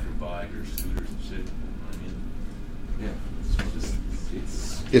ride like her bike or scooters and shit. You know what I mean? Yeah.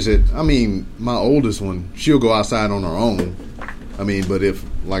 Is it? I mean, my oldest one, she'll go outside on her own. I mean, but if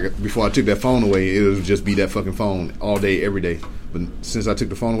like before I took that phone away, it would just be that fucking phone all day, every day. But since I took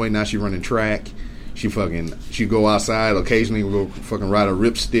the phone away, now she running track. She go outside occasionally. We'll go fucking ride a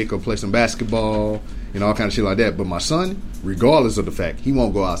ripstick or play some basketball and all kind of shit like that. But my son, regardless of the fact, he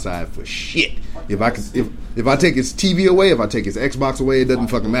won't go outside for shit. If I take his TV away, if I take his Xbox away, it doesn't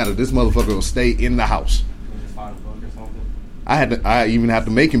fucking matter. This motherfucker will stay in the house. I even have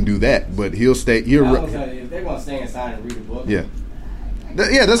to make him do that, but he'll stay. If they're gonna stay inside and read a book,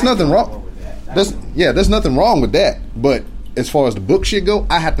 there's nothing wrong. There's nothing wrong with that. But as far as the book shit go,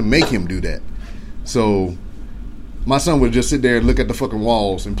 I have to make him do that. So my son would just sit there and look at the fucking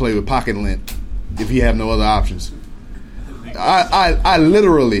walls and play with pocket lint if he had no other options. I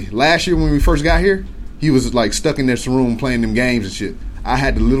literally last year when we first got here, he was like stuck in this room playing them games and shit. I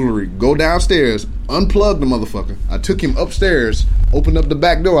had to literally go downstairs, unplug the motherfucker. I took him upstairs, opened up the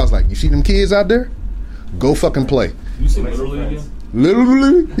back door. I was like, you see them kids out there? Go fucking play. You say literally again?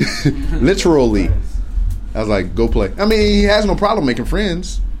 Literally? Literally. I was like, go play. I mean, he has no problem making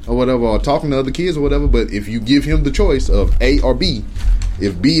friends or whatever, or talking to other kids or whatever, but if you give him the choice of A or B,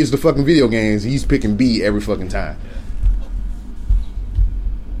 if B is the fucking video games, he's picking B every fucking time.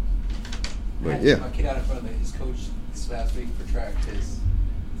 But yeah. My kid out in front of his coach this last week for track because I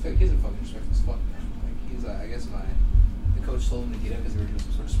feel like he's a fucking respect as fuck. Like he's I guess the coach told him to get up because they were doing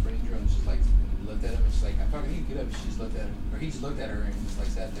some sort of sprinting drill and just like looked at him and she's like, I'm talking to you, get up. She just looked at him, or he just looked at her and just like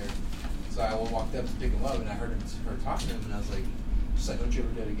sat there. So I walked up to pick him up and I heard her talking to him and I was like, she's like, don't you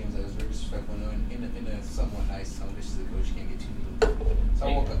ever do it again? I was very disrespectful, in a somewhat nice tone. She's the coach, you can't get too mean. So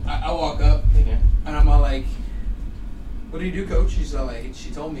I walk up and I'm all like, what do you do, coach? She's all like,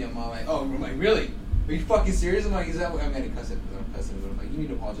 she told me, I'm all like, oh, I'm like, really? Are you fucking serious? I'm like, is that what I'm gonna cuss it? I'm cussing it. I'm like, you need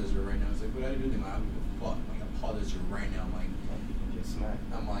to apologize to her right now. I was like, what did I do? I'm like, I don't give a fuck. I'm like, apologize to her right now. I'm like,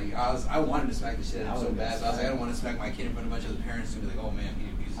 I'm like, I wanted to smack the shit out of him so bad. So I was like, I don't want to smack my kid in front of a bunch of the parents and be like, oh man, he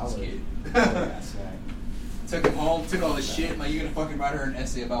abused his kid. Took him home, took all this shit. Like, you're gonna fucking write her an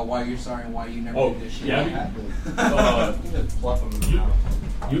essay about why you're sorry and why you never did this shit. Yeah,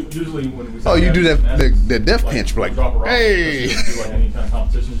 usually when we you do that death pinch, like, hey. Do like any kind of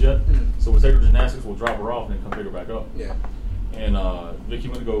competitions yet? So we'll take her to gymnastics, we'll drop her off, and then come pick her back up. Yeah. And Vicky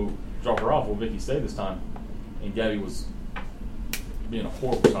went to go drop her off. Well, Vicky stayed this time, and Gabby was being a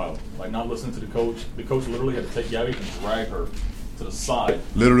horrible child, like not listening to the coach. The coach literally had to take Gabby and drag her to the side,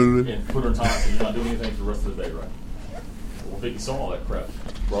 literally, and put her in time. So you're not doing anything for the rest of the day, right? Well, Vicky saw all that crap,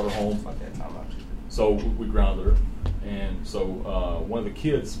 brought her home. So we grounded her. And so one of the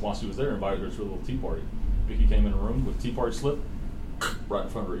kids, while she was there, invited her to a little tea party. Vicky came in the room with a tea party slip right in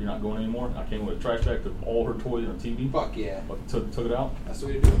front of her. You're not going anymore. I came with a trash bag, took all her toys and her TV. Fuck yeah. But took it out. That's the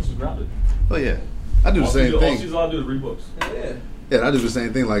way to do it. She's grounded. Oh yeah, I do the same thing. All she's allowed to do is read books. Yeah. Yeah, I do the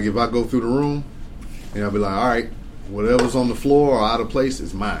same thing. Like if I go through the room, and I'll be like, all right, whatever's on the floor or out of place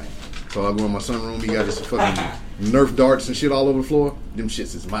is mine. So I go in my son's room. He got this fucking Nerf darts and shit all over the floor. Them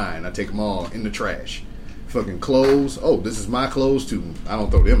shits is mine. I take them all in the trash. Fucking clothes. Oh, this is my clothes too. I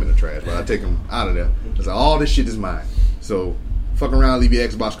don't throw them in the trash, but I take them out of there. It's like, all this shit is mine. So fuck around, leave your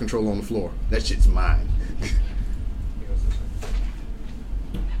Xbox controller on the floor. That shit's mine.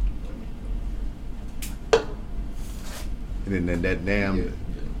 And then that damn,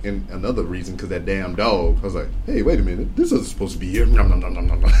 and another reason, because that damn dog, I was like, hey, wait a minute, this isn't supposed to be here. Nom, nom, nom,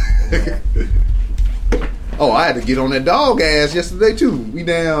 nom, nom. Oh, I had to get on that dog ass yesterday too. We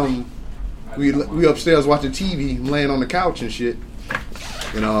upstairs watching TV, laying on the couch and shit.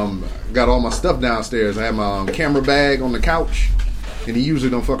 And got all my stuff downstairs. I had my camera bag on the couch, and he usually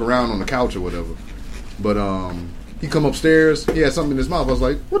don't fuck around on the couch or whatever. But he come upstairs, he had something in his mouth. I was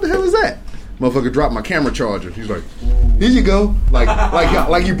like, what the hell is that? Motherfucker dropped my camera charger. He's like, here you go.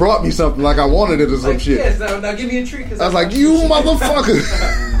 Like you brought me something, like I wanted it or some shit. Yes, now give me a treat. I was like, you motherfucker.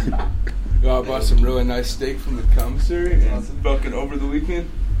 I bought some really nice steak from the commissary and fucking over the weekend.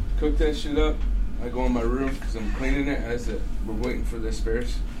 Cooked that shit up. I go in my room because I'm cleaning it. We're waiting for the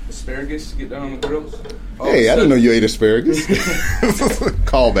asparagus to get down on the grill. Hey, I didn't know you ate asparagus.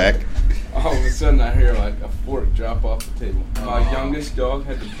 Call back. All of a sudden, I hear like a fork drop off the table. My youngest dog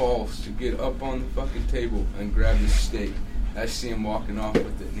had the balls to get up on the fucking table and grab his steak. I see him walking off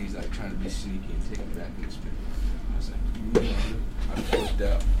with it, and he's like trying to be sneaky and take it back in his bed. I was like, I flipped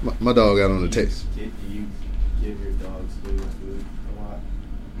out. My dog got on the taste. Do you give your dogs food a lot?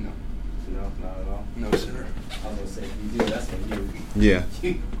 No. No, not at all? No, sir. I was going to say, if you do, that's on you. Yeah.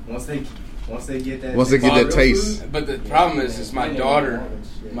 Once they get that taste. But the problem is my daughter.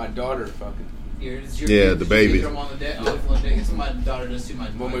 My daughter fucking. Yeah, the baby.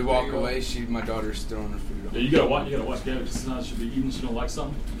 When we walk away, my daughter's throwing her food on. Yeah, you gotta watch Gabby. Just now she'll be eating. She don't like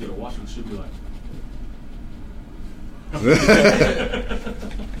something. You gotta watch what she'll be like.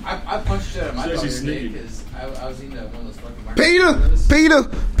 I punched it out of my dog the other day because I was eating one of those fucking margaritas.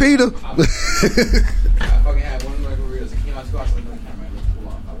 Peter. I fucking had one margaritas. I came out to watch the camera.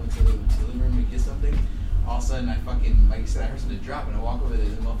 I went to the living room to get something. All of a sudden, I fucking, like I said, I heard something drop, and I walk over there,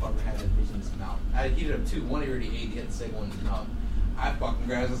 and the motherfucker had that bitch in his mouth. I had heated up two. One he already ate, he had the second one in his mouth. I fucking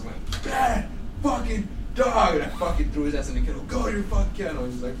grabbed his, went, bad fucking dog, and I fucking threw his ass in the kennel. Go to your fucking kennel.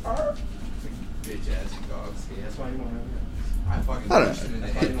 He's like, arr. Bitch ass dogs. Yeah, that's why you don't have him. I fucking punched him in the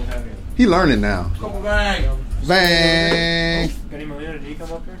head. He learning now. Couple bang. Bang. Got him later. Did he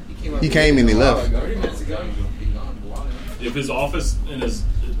come up here? He came and he left. 30 minutes ago. If his office and his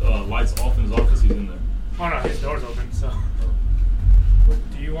lights off in his office, he's in there. Oh no, his door's open. So,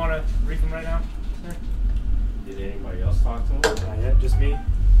 do you want to read them right now? Sir? Did anybody else talk to him? Not yet, just me.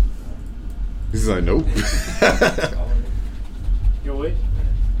 He's like, nope. You'll wait.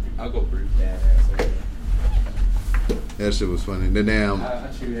 I'll go brief. That shit was funny. The damn. I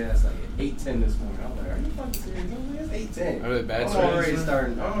chewed ass like at 8:10 this morning. I was like, are you fucking serious? I was like, it's 8:10. Are they bad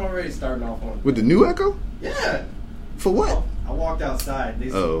I'm already starting off on. With the new Echo? Yeah. For what? I walked outside.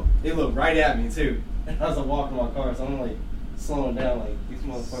 They looked right at me too. And I was like walking my car, so I'm like slowing down, like these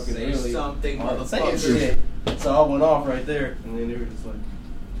motherfuckers Say really something, saying shit. So I went off right there, and then they were just like.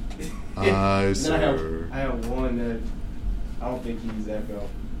 Sir. I have one that I don't think he used Echo,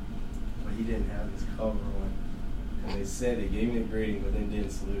 but he didn't have his cover on, and they said they gave me a grading, but then didn't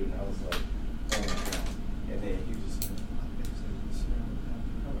salute, and I was like, oh my god. And then he just,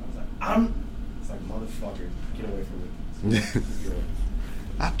 I was like, it's like, motherfucker, get away from me.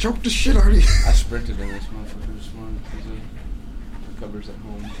 I choked the shit out of you. I sprinted in this motherfucker this morning because the cover's at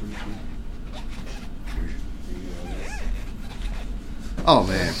home. Oh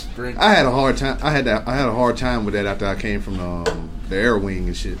man, I had a hard time. I had a hard time with that after I came from the Air Wing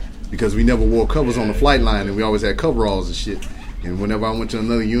and shit, because we never wore covers on the flight line, and we always had coveralls and shit. And whenever I went to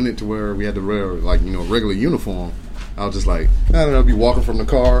another unit to where we had to wear regular uniform, I was just like, I'd be walking from the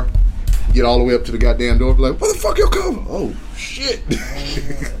car, get all the way up to the goddamn door, be like, what the fuck your cover? Oh shit.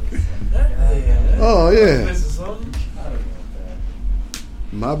 Oh yeah.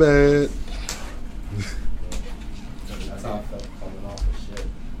 My bad. That's how I felt coming off the shit.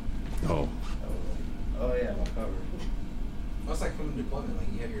 Oh. Oh yeah, my cover. It's like coming to deployment, like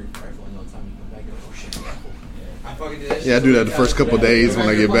you have your rifle and all the time you come back, you're like, oh shit, rifle. Yeah. I fucking did that shit. Yeah, I do that the first couple of days when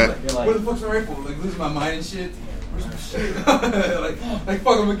I get back. Where the fuck's my rifle? Like losing my mind and shit. Where's my shit? like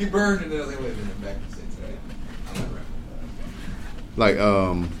fuck, I'm gonna get burned. And then I was like, wait a minute, I'm back to 6. I'm not rifle. Like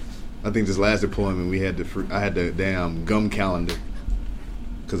I think this last deployment I had the damn gum calendar.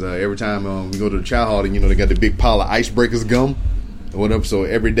 Because every time we go to the chow hall, they got the big pile of icebreakers gum or whatever. So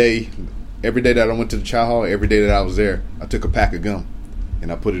every day that I went to the chow hall, every day that I was there, I took a pack of gum and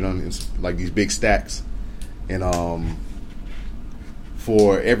I put it on like these big stacks. And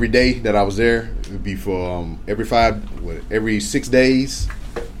for every day that I was there, it would be for every 6 days,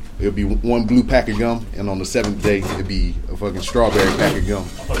 it would be one blue pack of gum, and on the 7th day, it would be a fucking strawberry pack of gum. I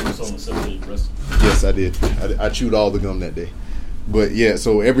thought it was on the 7th day you rested. Yes, I did. I chewed all the gum that day. But yeah,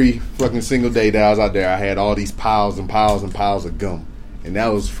 so every fucking single day that I was out there, I had all these piles and piles and piles of gum. And that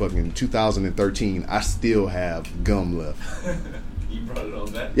was fucking 2013. I still have gum left. You brought it all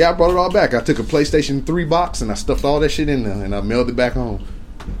back? Yeah, I brought it all back. I took a PlayStation 3 box and I stuffed all that shit in there and I mailed it back home.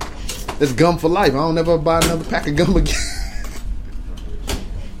 That's gum for life. I don't never buy another pack of gum again.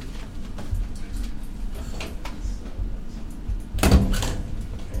 I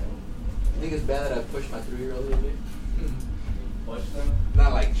think it's bad that I pushed my 3-year-old a little bit.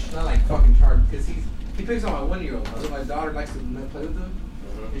 Not like fucking hard, because he picks on my 1-year-old. My daughter likes to play with him,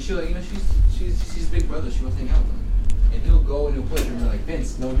 and she's like, she's big brother. She wants to hang out with him, and he'll go and he'll push her and be like,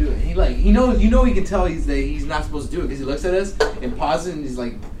 Vince, don't do it. And he knows, he can tell he's not supposed to do it because he looks at us and pauses and he's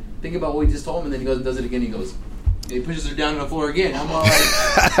like, think about what we just told him, and then he goes and does it again. He goes, and he pushes her down on the floor again.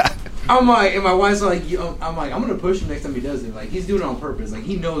 I'm like, and my wife's like, I'm gonna push him next time he does it. Like, he's doing it on purpose. Like,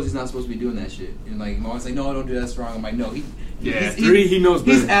 he knows he's not supposed to be doing that shit. And like, my wife's like, no, don't do that. That's wrong. I'm like, no, he knows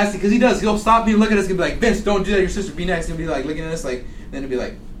better. He's asking because he does. He'll stop me and look at us and be like, Vince, don't do that. Your sister be nice. And be like looking at us like, then he'll be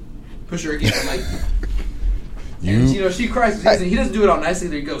like, push her again. I'm like, and she cries. He doesn't do it all nicely.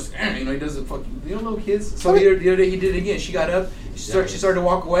 There he goes, he doesn't fucking, little kids. So the other day he did it again. She got up. She started to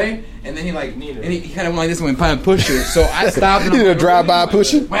walk away, and then he kind of went like this and went pushed her. So I stopped. You did a drive-by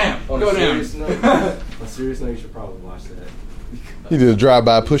pushing? Wham! On Go a down. serious note, you should probably watch that. You did a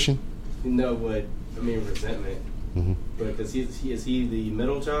drive-by pushing? You know what? Resentment. Mm-hmm. Because is he the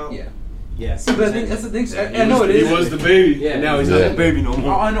middle child? Yeah. Yes. But I think that's the thing. I know it is. He was the baby. Yeah. And now he's not the baby no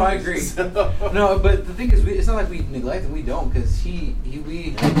more. Oh, I know. I agree. No, but the thing is, it's not like we neglect him. We don't, because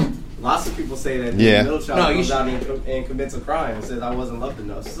we. Lots of people say that the middle child goes out and commits a crime and says I wasn't loved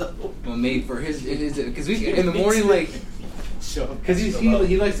enough. So well, made for his because we in the morning like. Because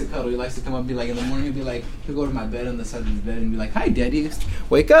he likes to cuddle. He likes to come up and be like, in the morning, he'll go to my bed on the side of his bed and be like, hi, Daddy,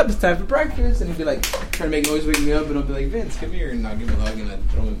 wake up, it's time for breakfast. And he'll be like, trying to make noise, wake me up, and I'll be like, Vince, come here. And I'll give him a hug and I'll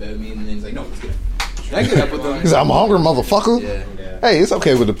throw him in bed with me. And then he's like, no, let's get up. I get up with him. Because I'm hungry, motherfucker. Yeah. Hey, it's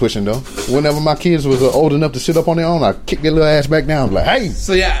okay with the pushing, though. Whenever my kids was old enough to sit up on their own, I kick their little ass back down. Like, hey,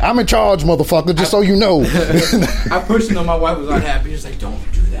 so yeah, I'm in charge, motherfucker, just so you know. I pushed him, my wife was unhappy. She's like, don't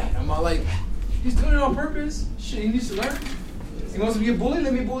do that. I'm all like, he's doing it on purpose. Shit, he needs to learn. He wants to be a bully,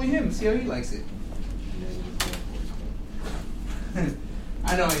 let me bully him. See how he likes it.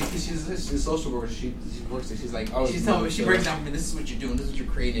 I know, she's a social worker. She works there. She's like, she's telling me, she breaks down for me, this is what you're doing, this is what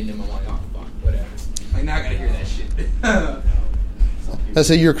you're creating. And I'm like, oh, fuck, whatever. Like, now I gotta hear that shit. I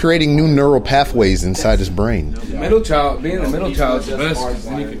say you're creating new neural pathways inside his brain. Being the middle child is the best, because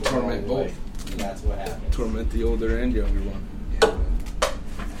then you can torment both. That's what happens. Torment the older and younger one.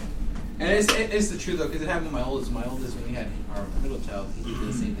 And it's the truth though, because it happened with my oldest. My oldest, when we had our middle child, he did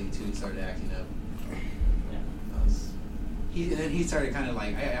the same thing too. He started acting up. He started kind of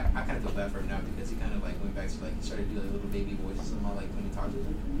like I kind of feel bad for him now because he kind of like went back to like he started doing like little baby voices and all like when he talked to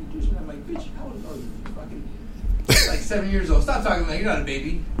me, like, I'm like, bitch, how old are you? Fucking like 7 years old. Stop talking like you're not a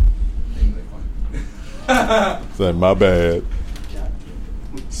baby. And he's like, fine. It's like, my bad.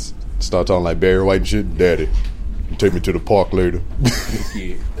 Start talking like Barry White and shit. Daddy, you take me to the park later.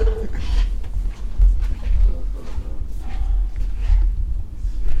 Yeah.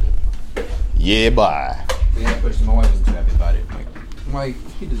 Yeah, bye. Yeah, but my wife wasn't too happy about it. I'm like,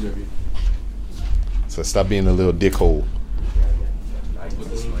 he deserved it. So stop being a little dickhole.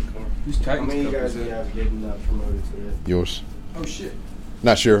 How many of you guys have getting promoted to it? Yours? Oh shit.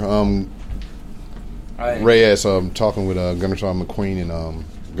 Not sure. Ray asked talking with Gunnar Sergeant McQueen and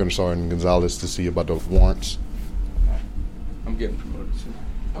Gunnar Sergeant Gonzalez to see about the warrants. I'm getting promoted soon.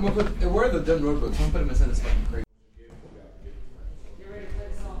 I'm gonna put where are the done road books? I'm gonna put them inside this fucking crate.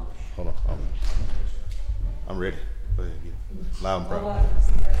 Hold on. I'm ready. Go ahead. Loud and proud.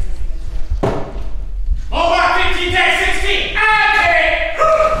 Over 15-16, activate!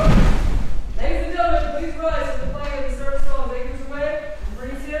 Ladies and gentlemen, please rise for the flag of the service song makes his way and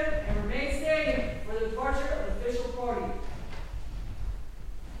brings him and remain standing for the departure of the official party.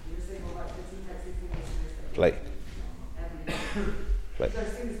 Play. Play.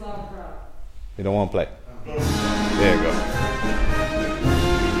 You don't want to play. There you go.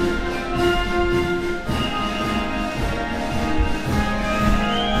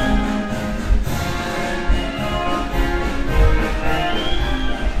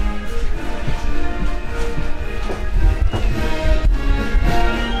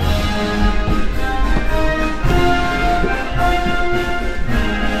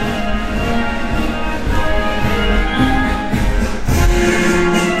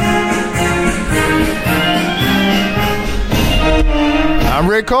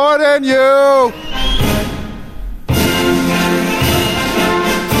 recording you.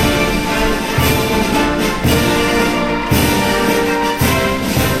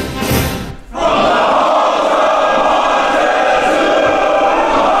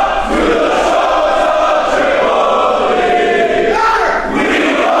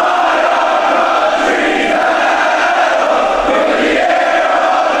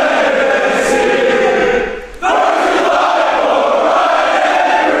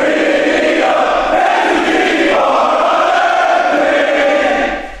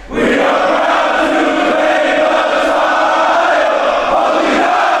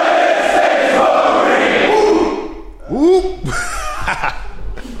 Whoop!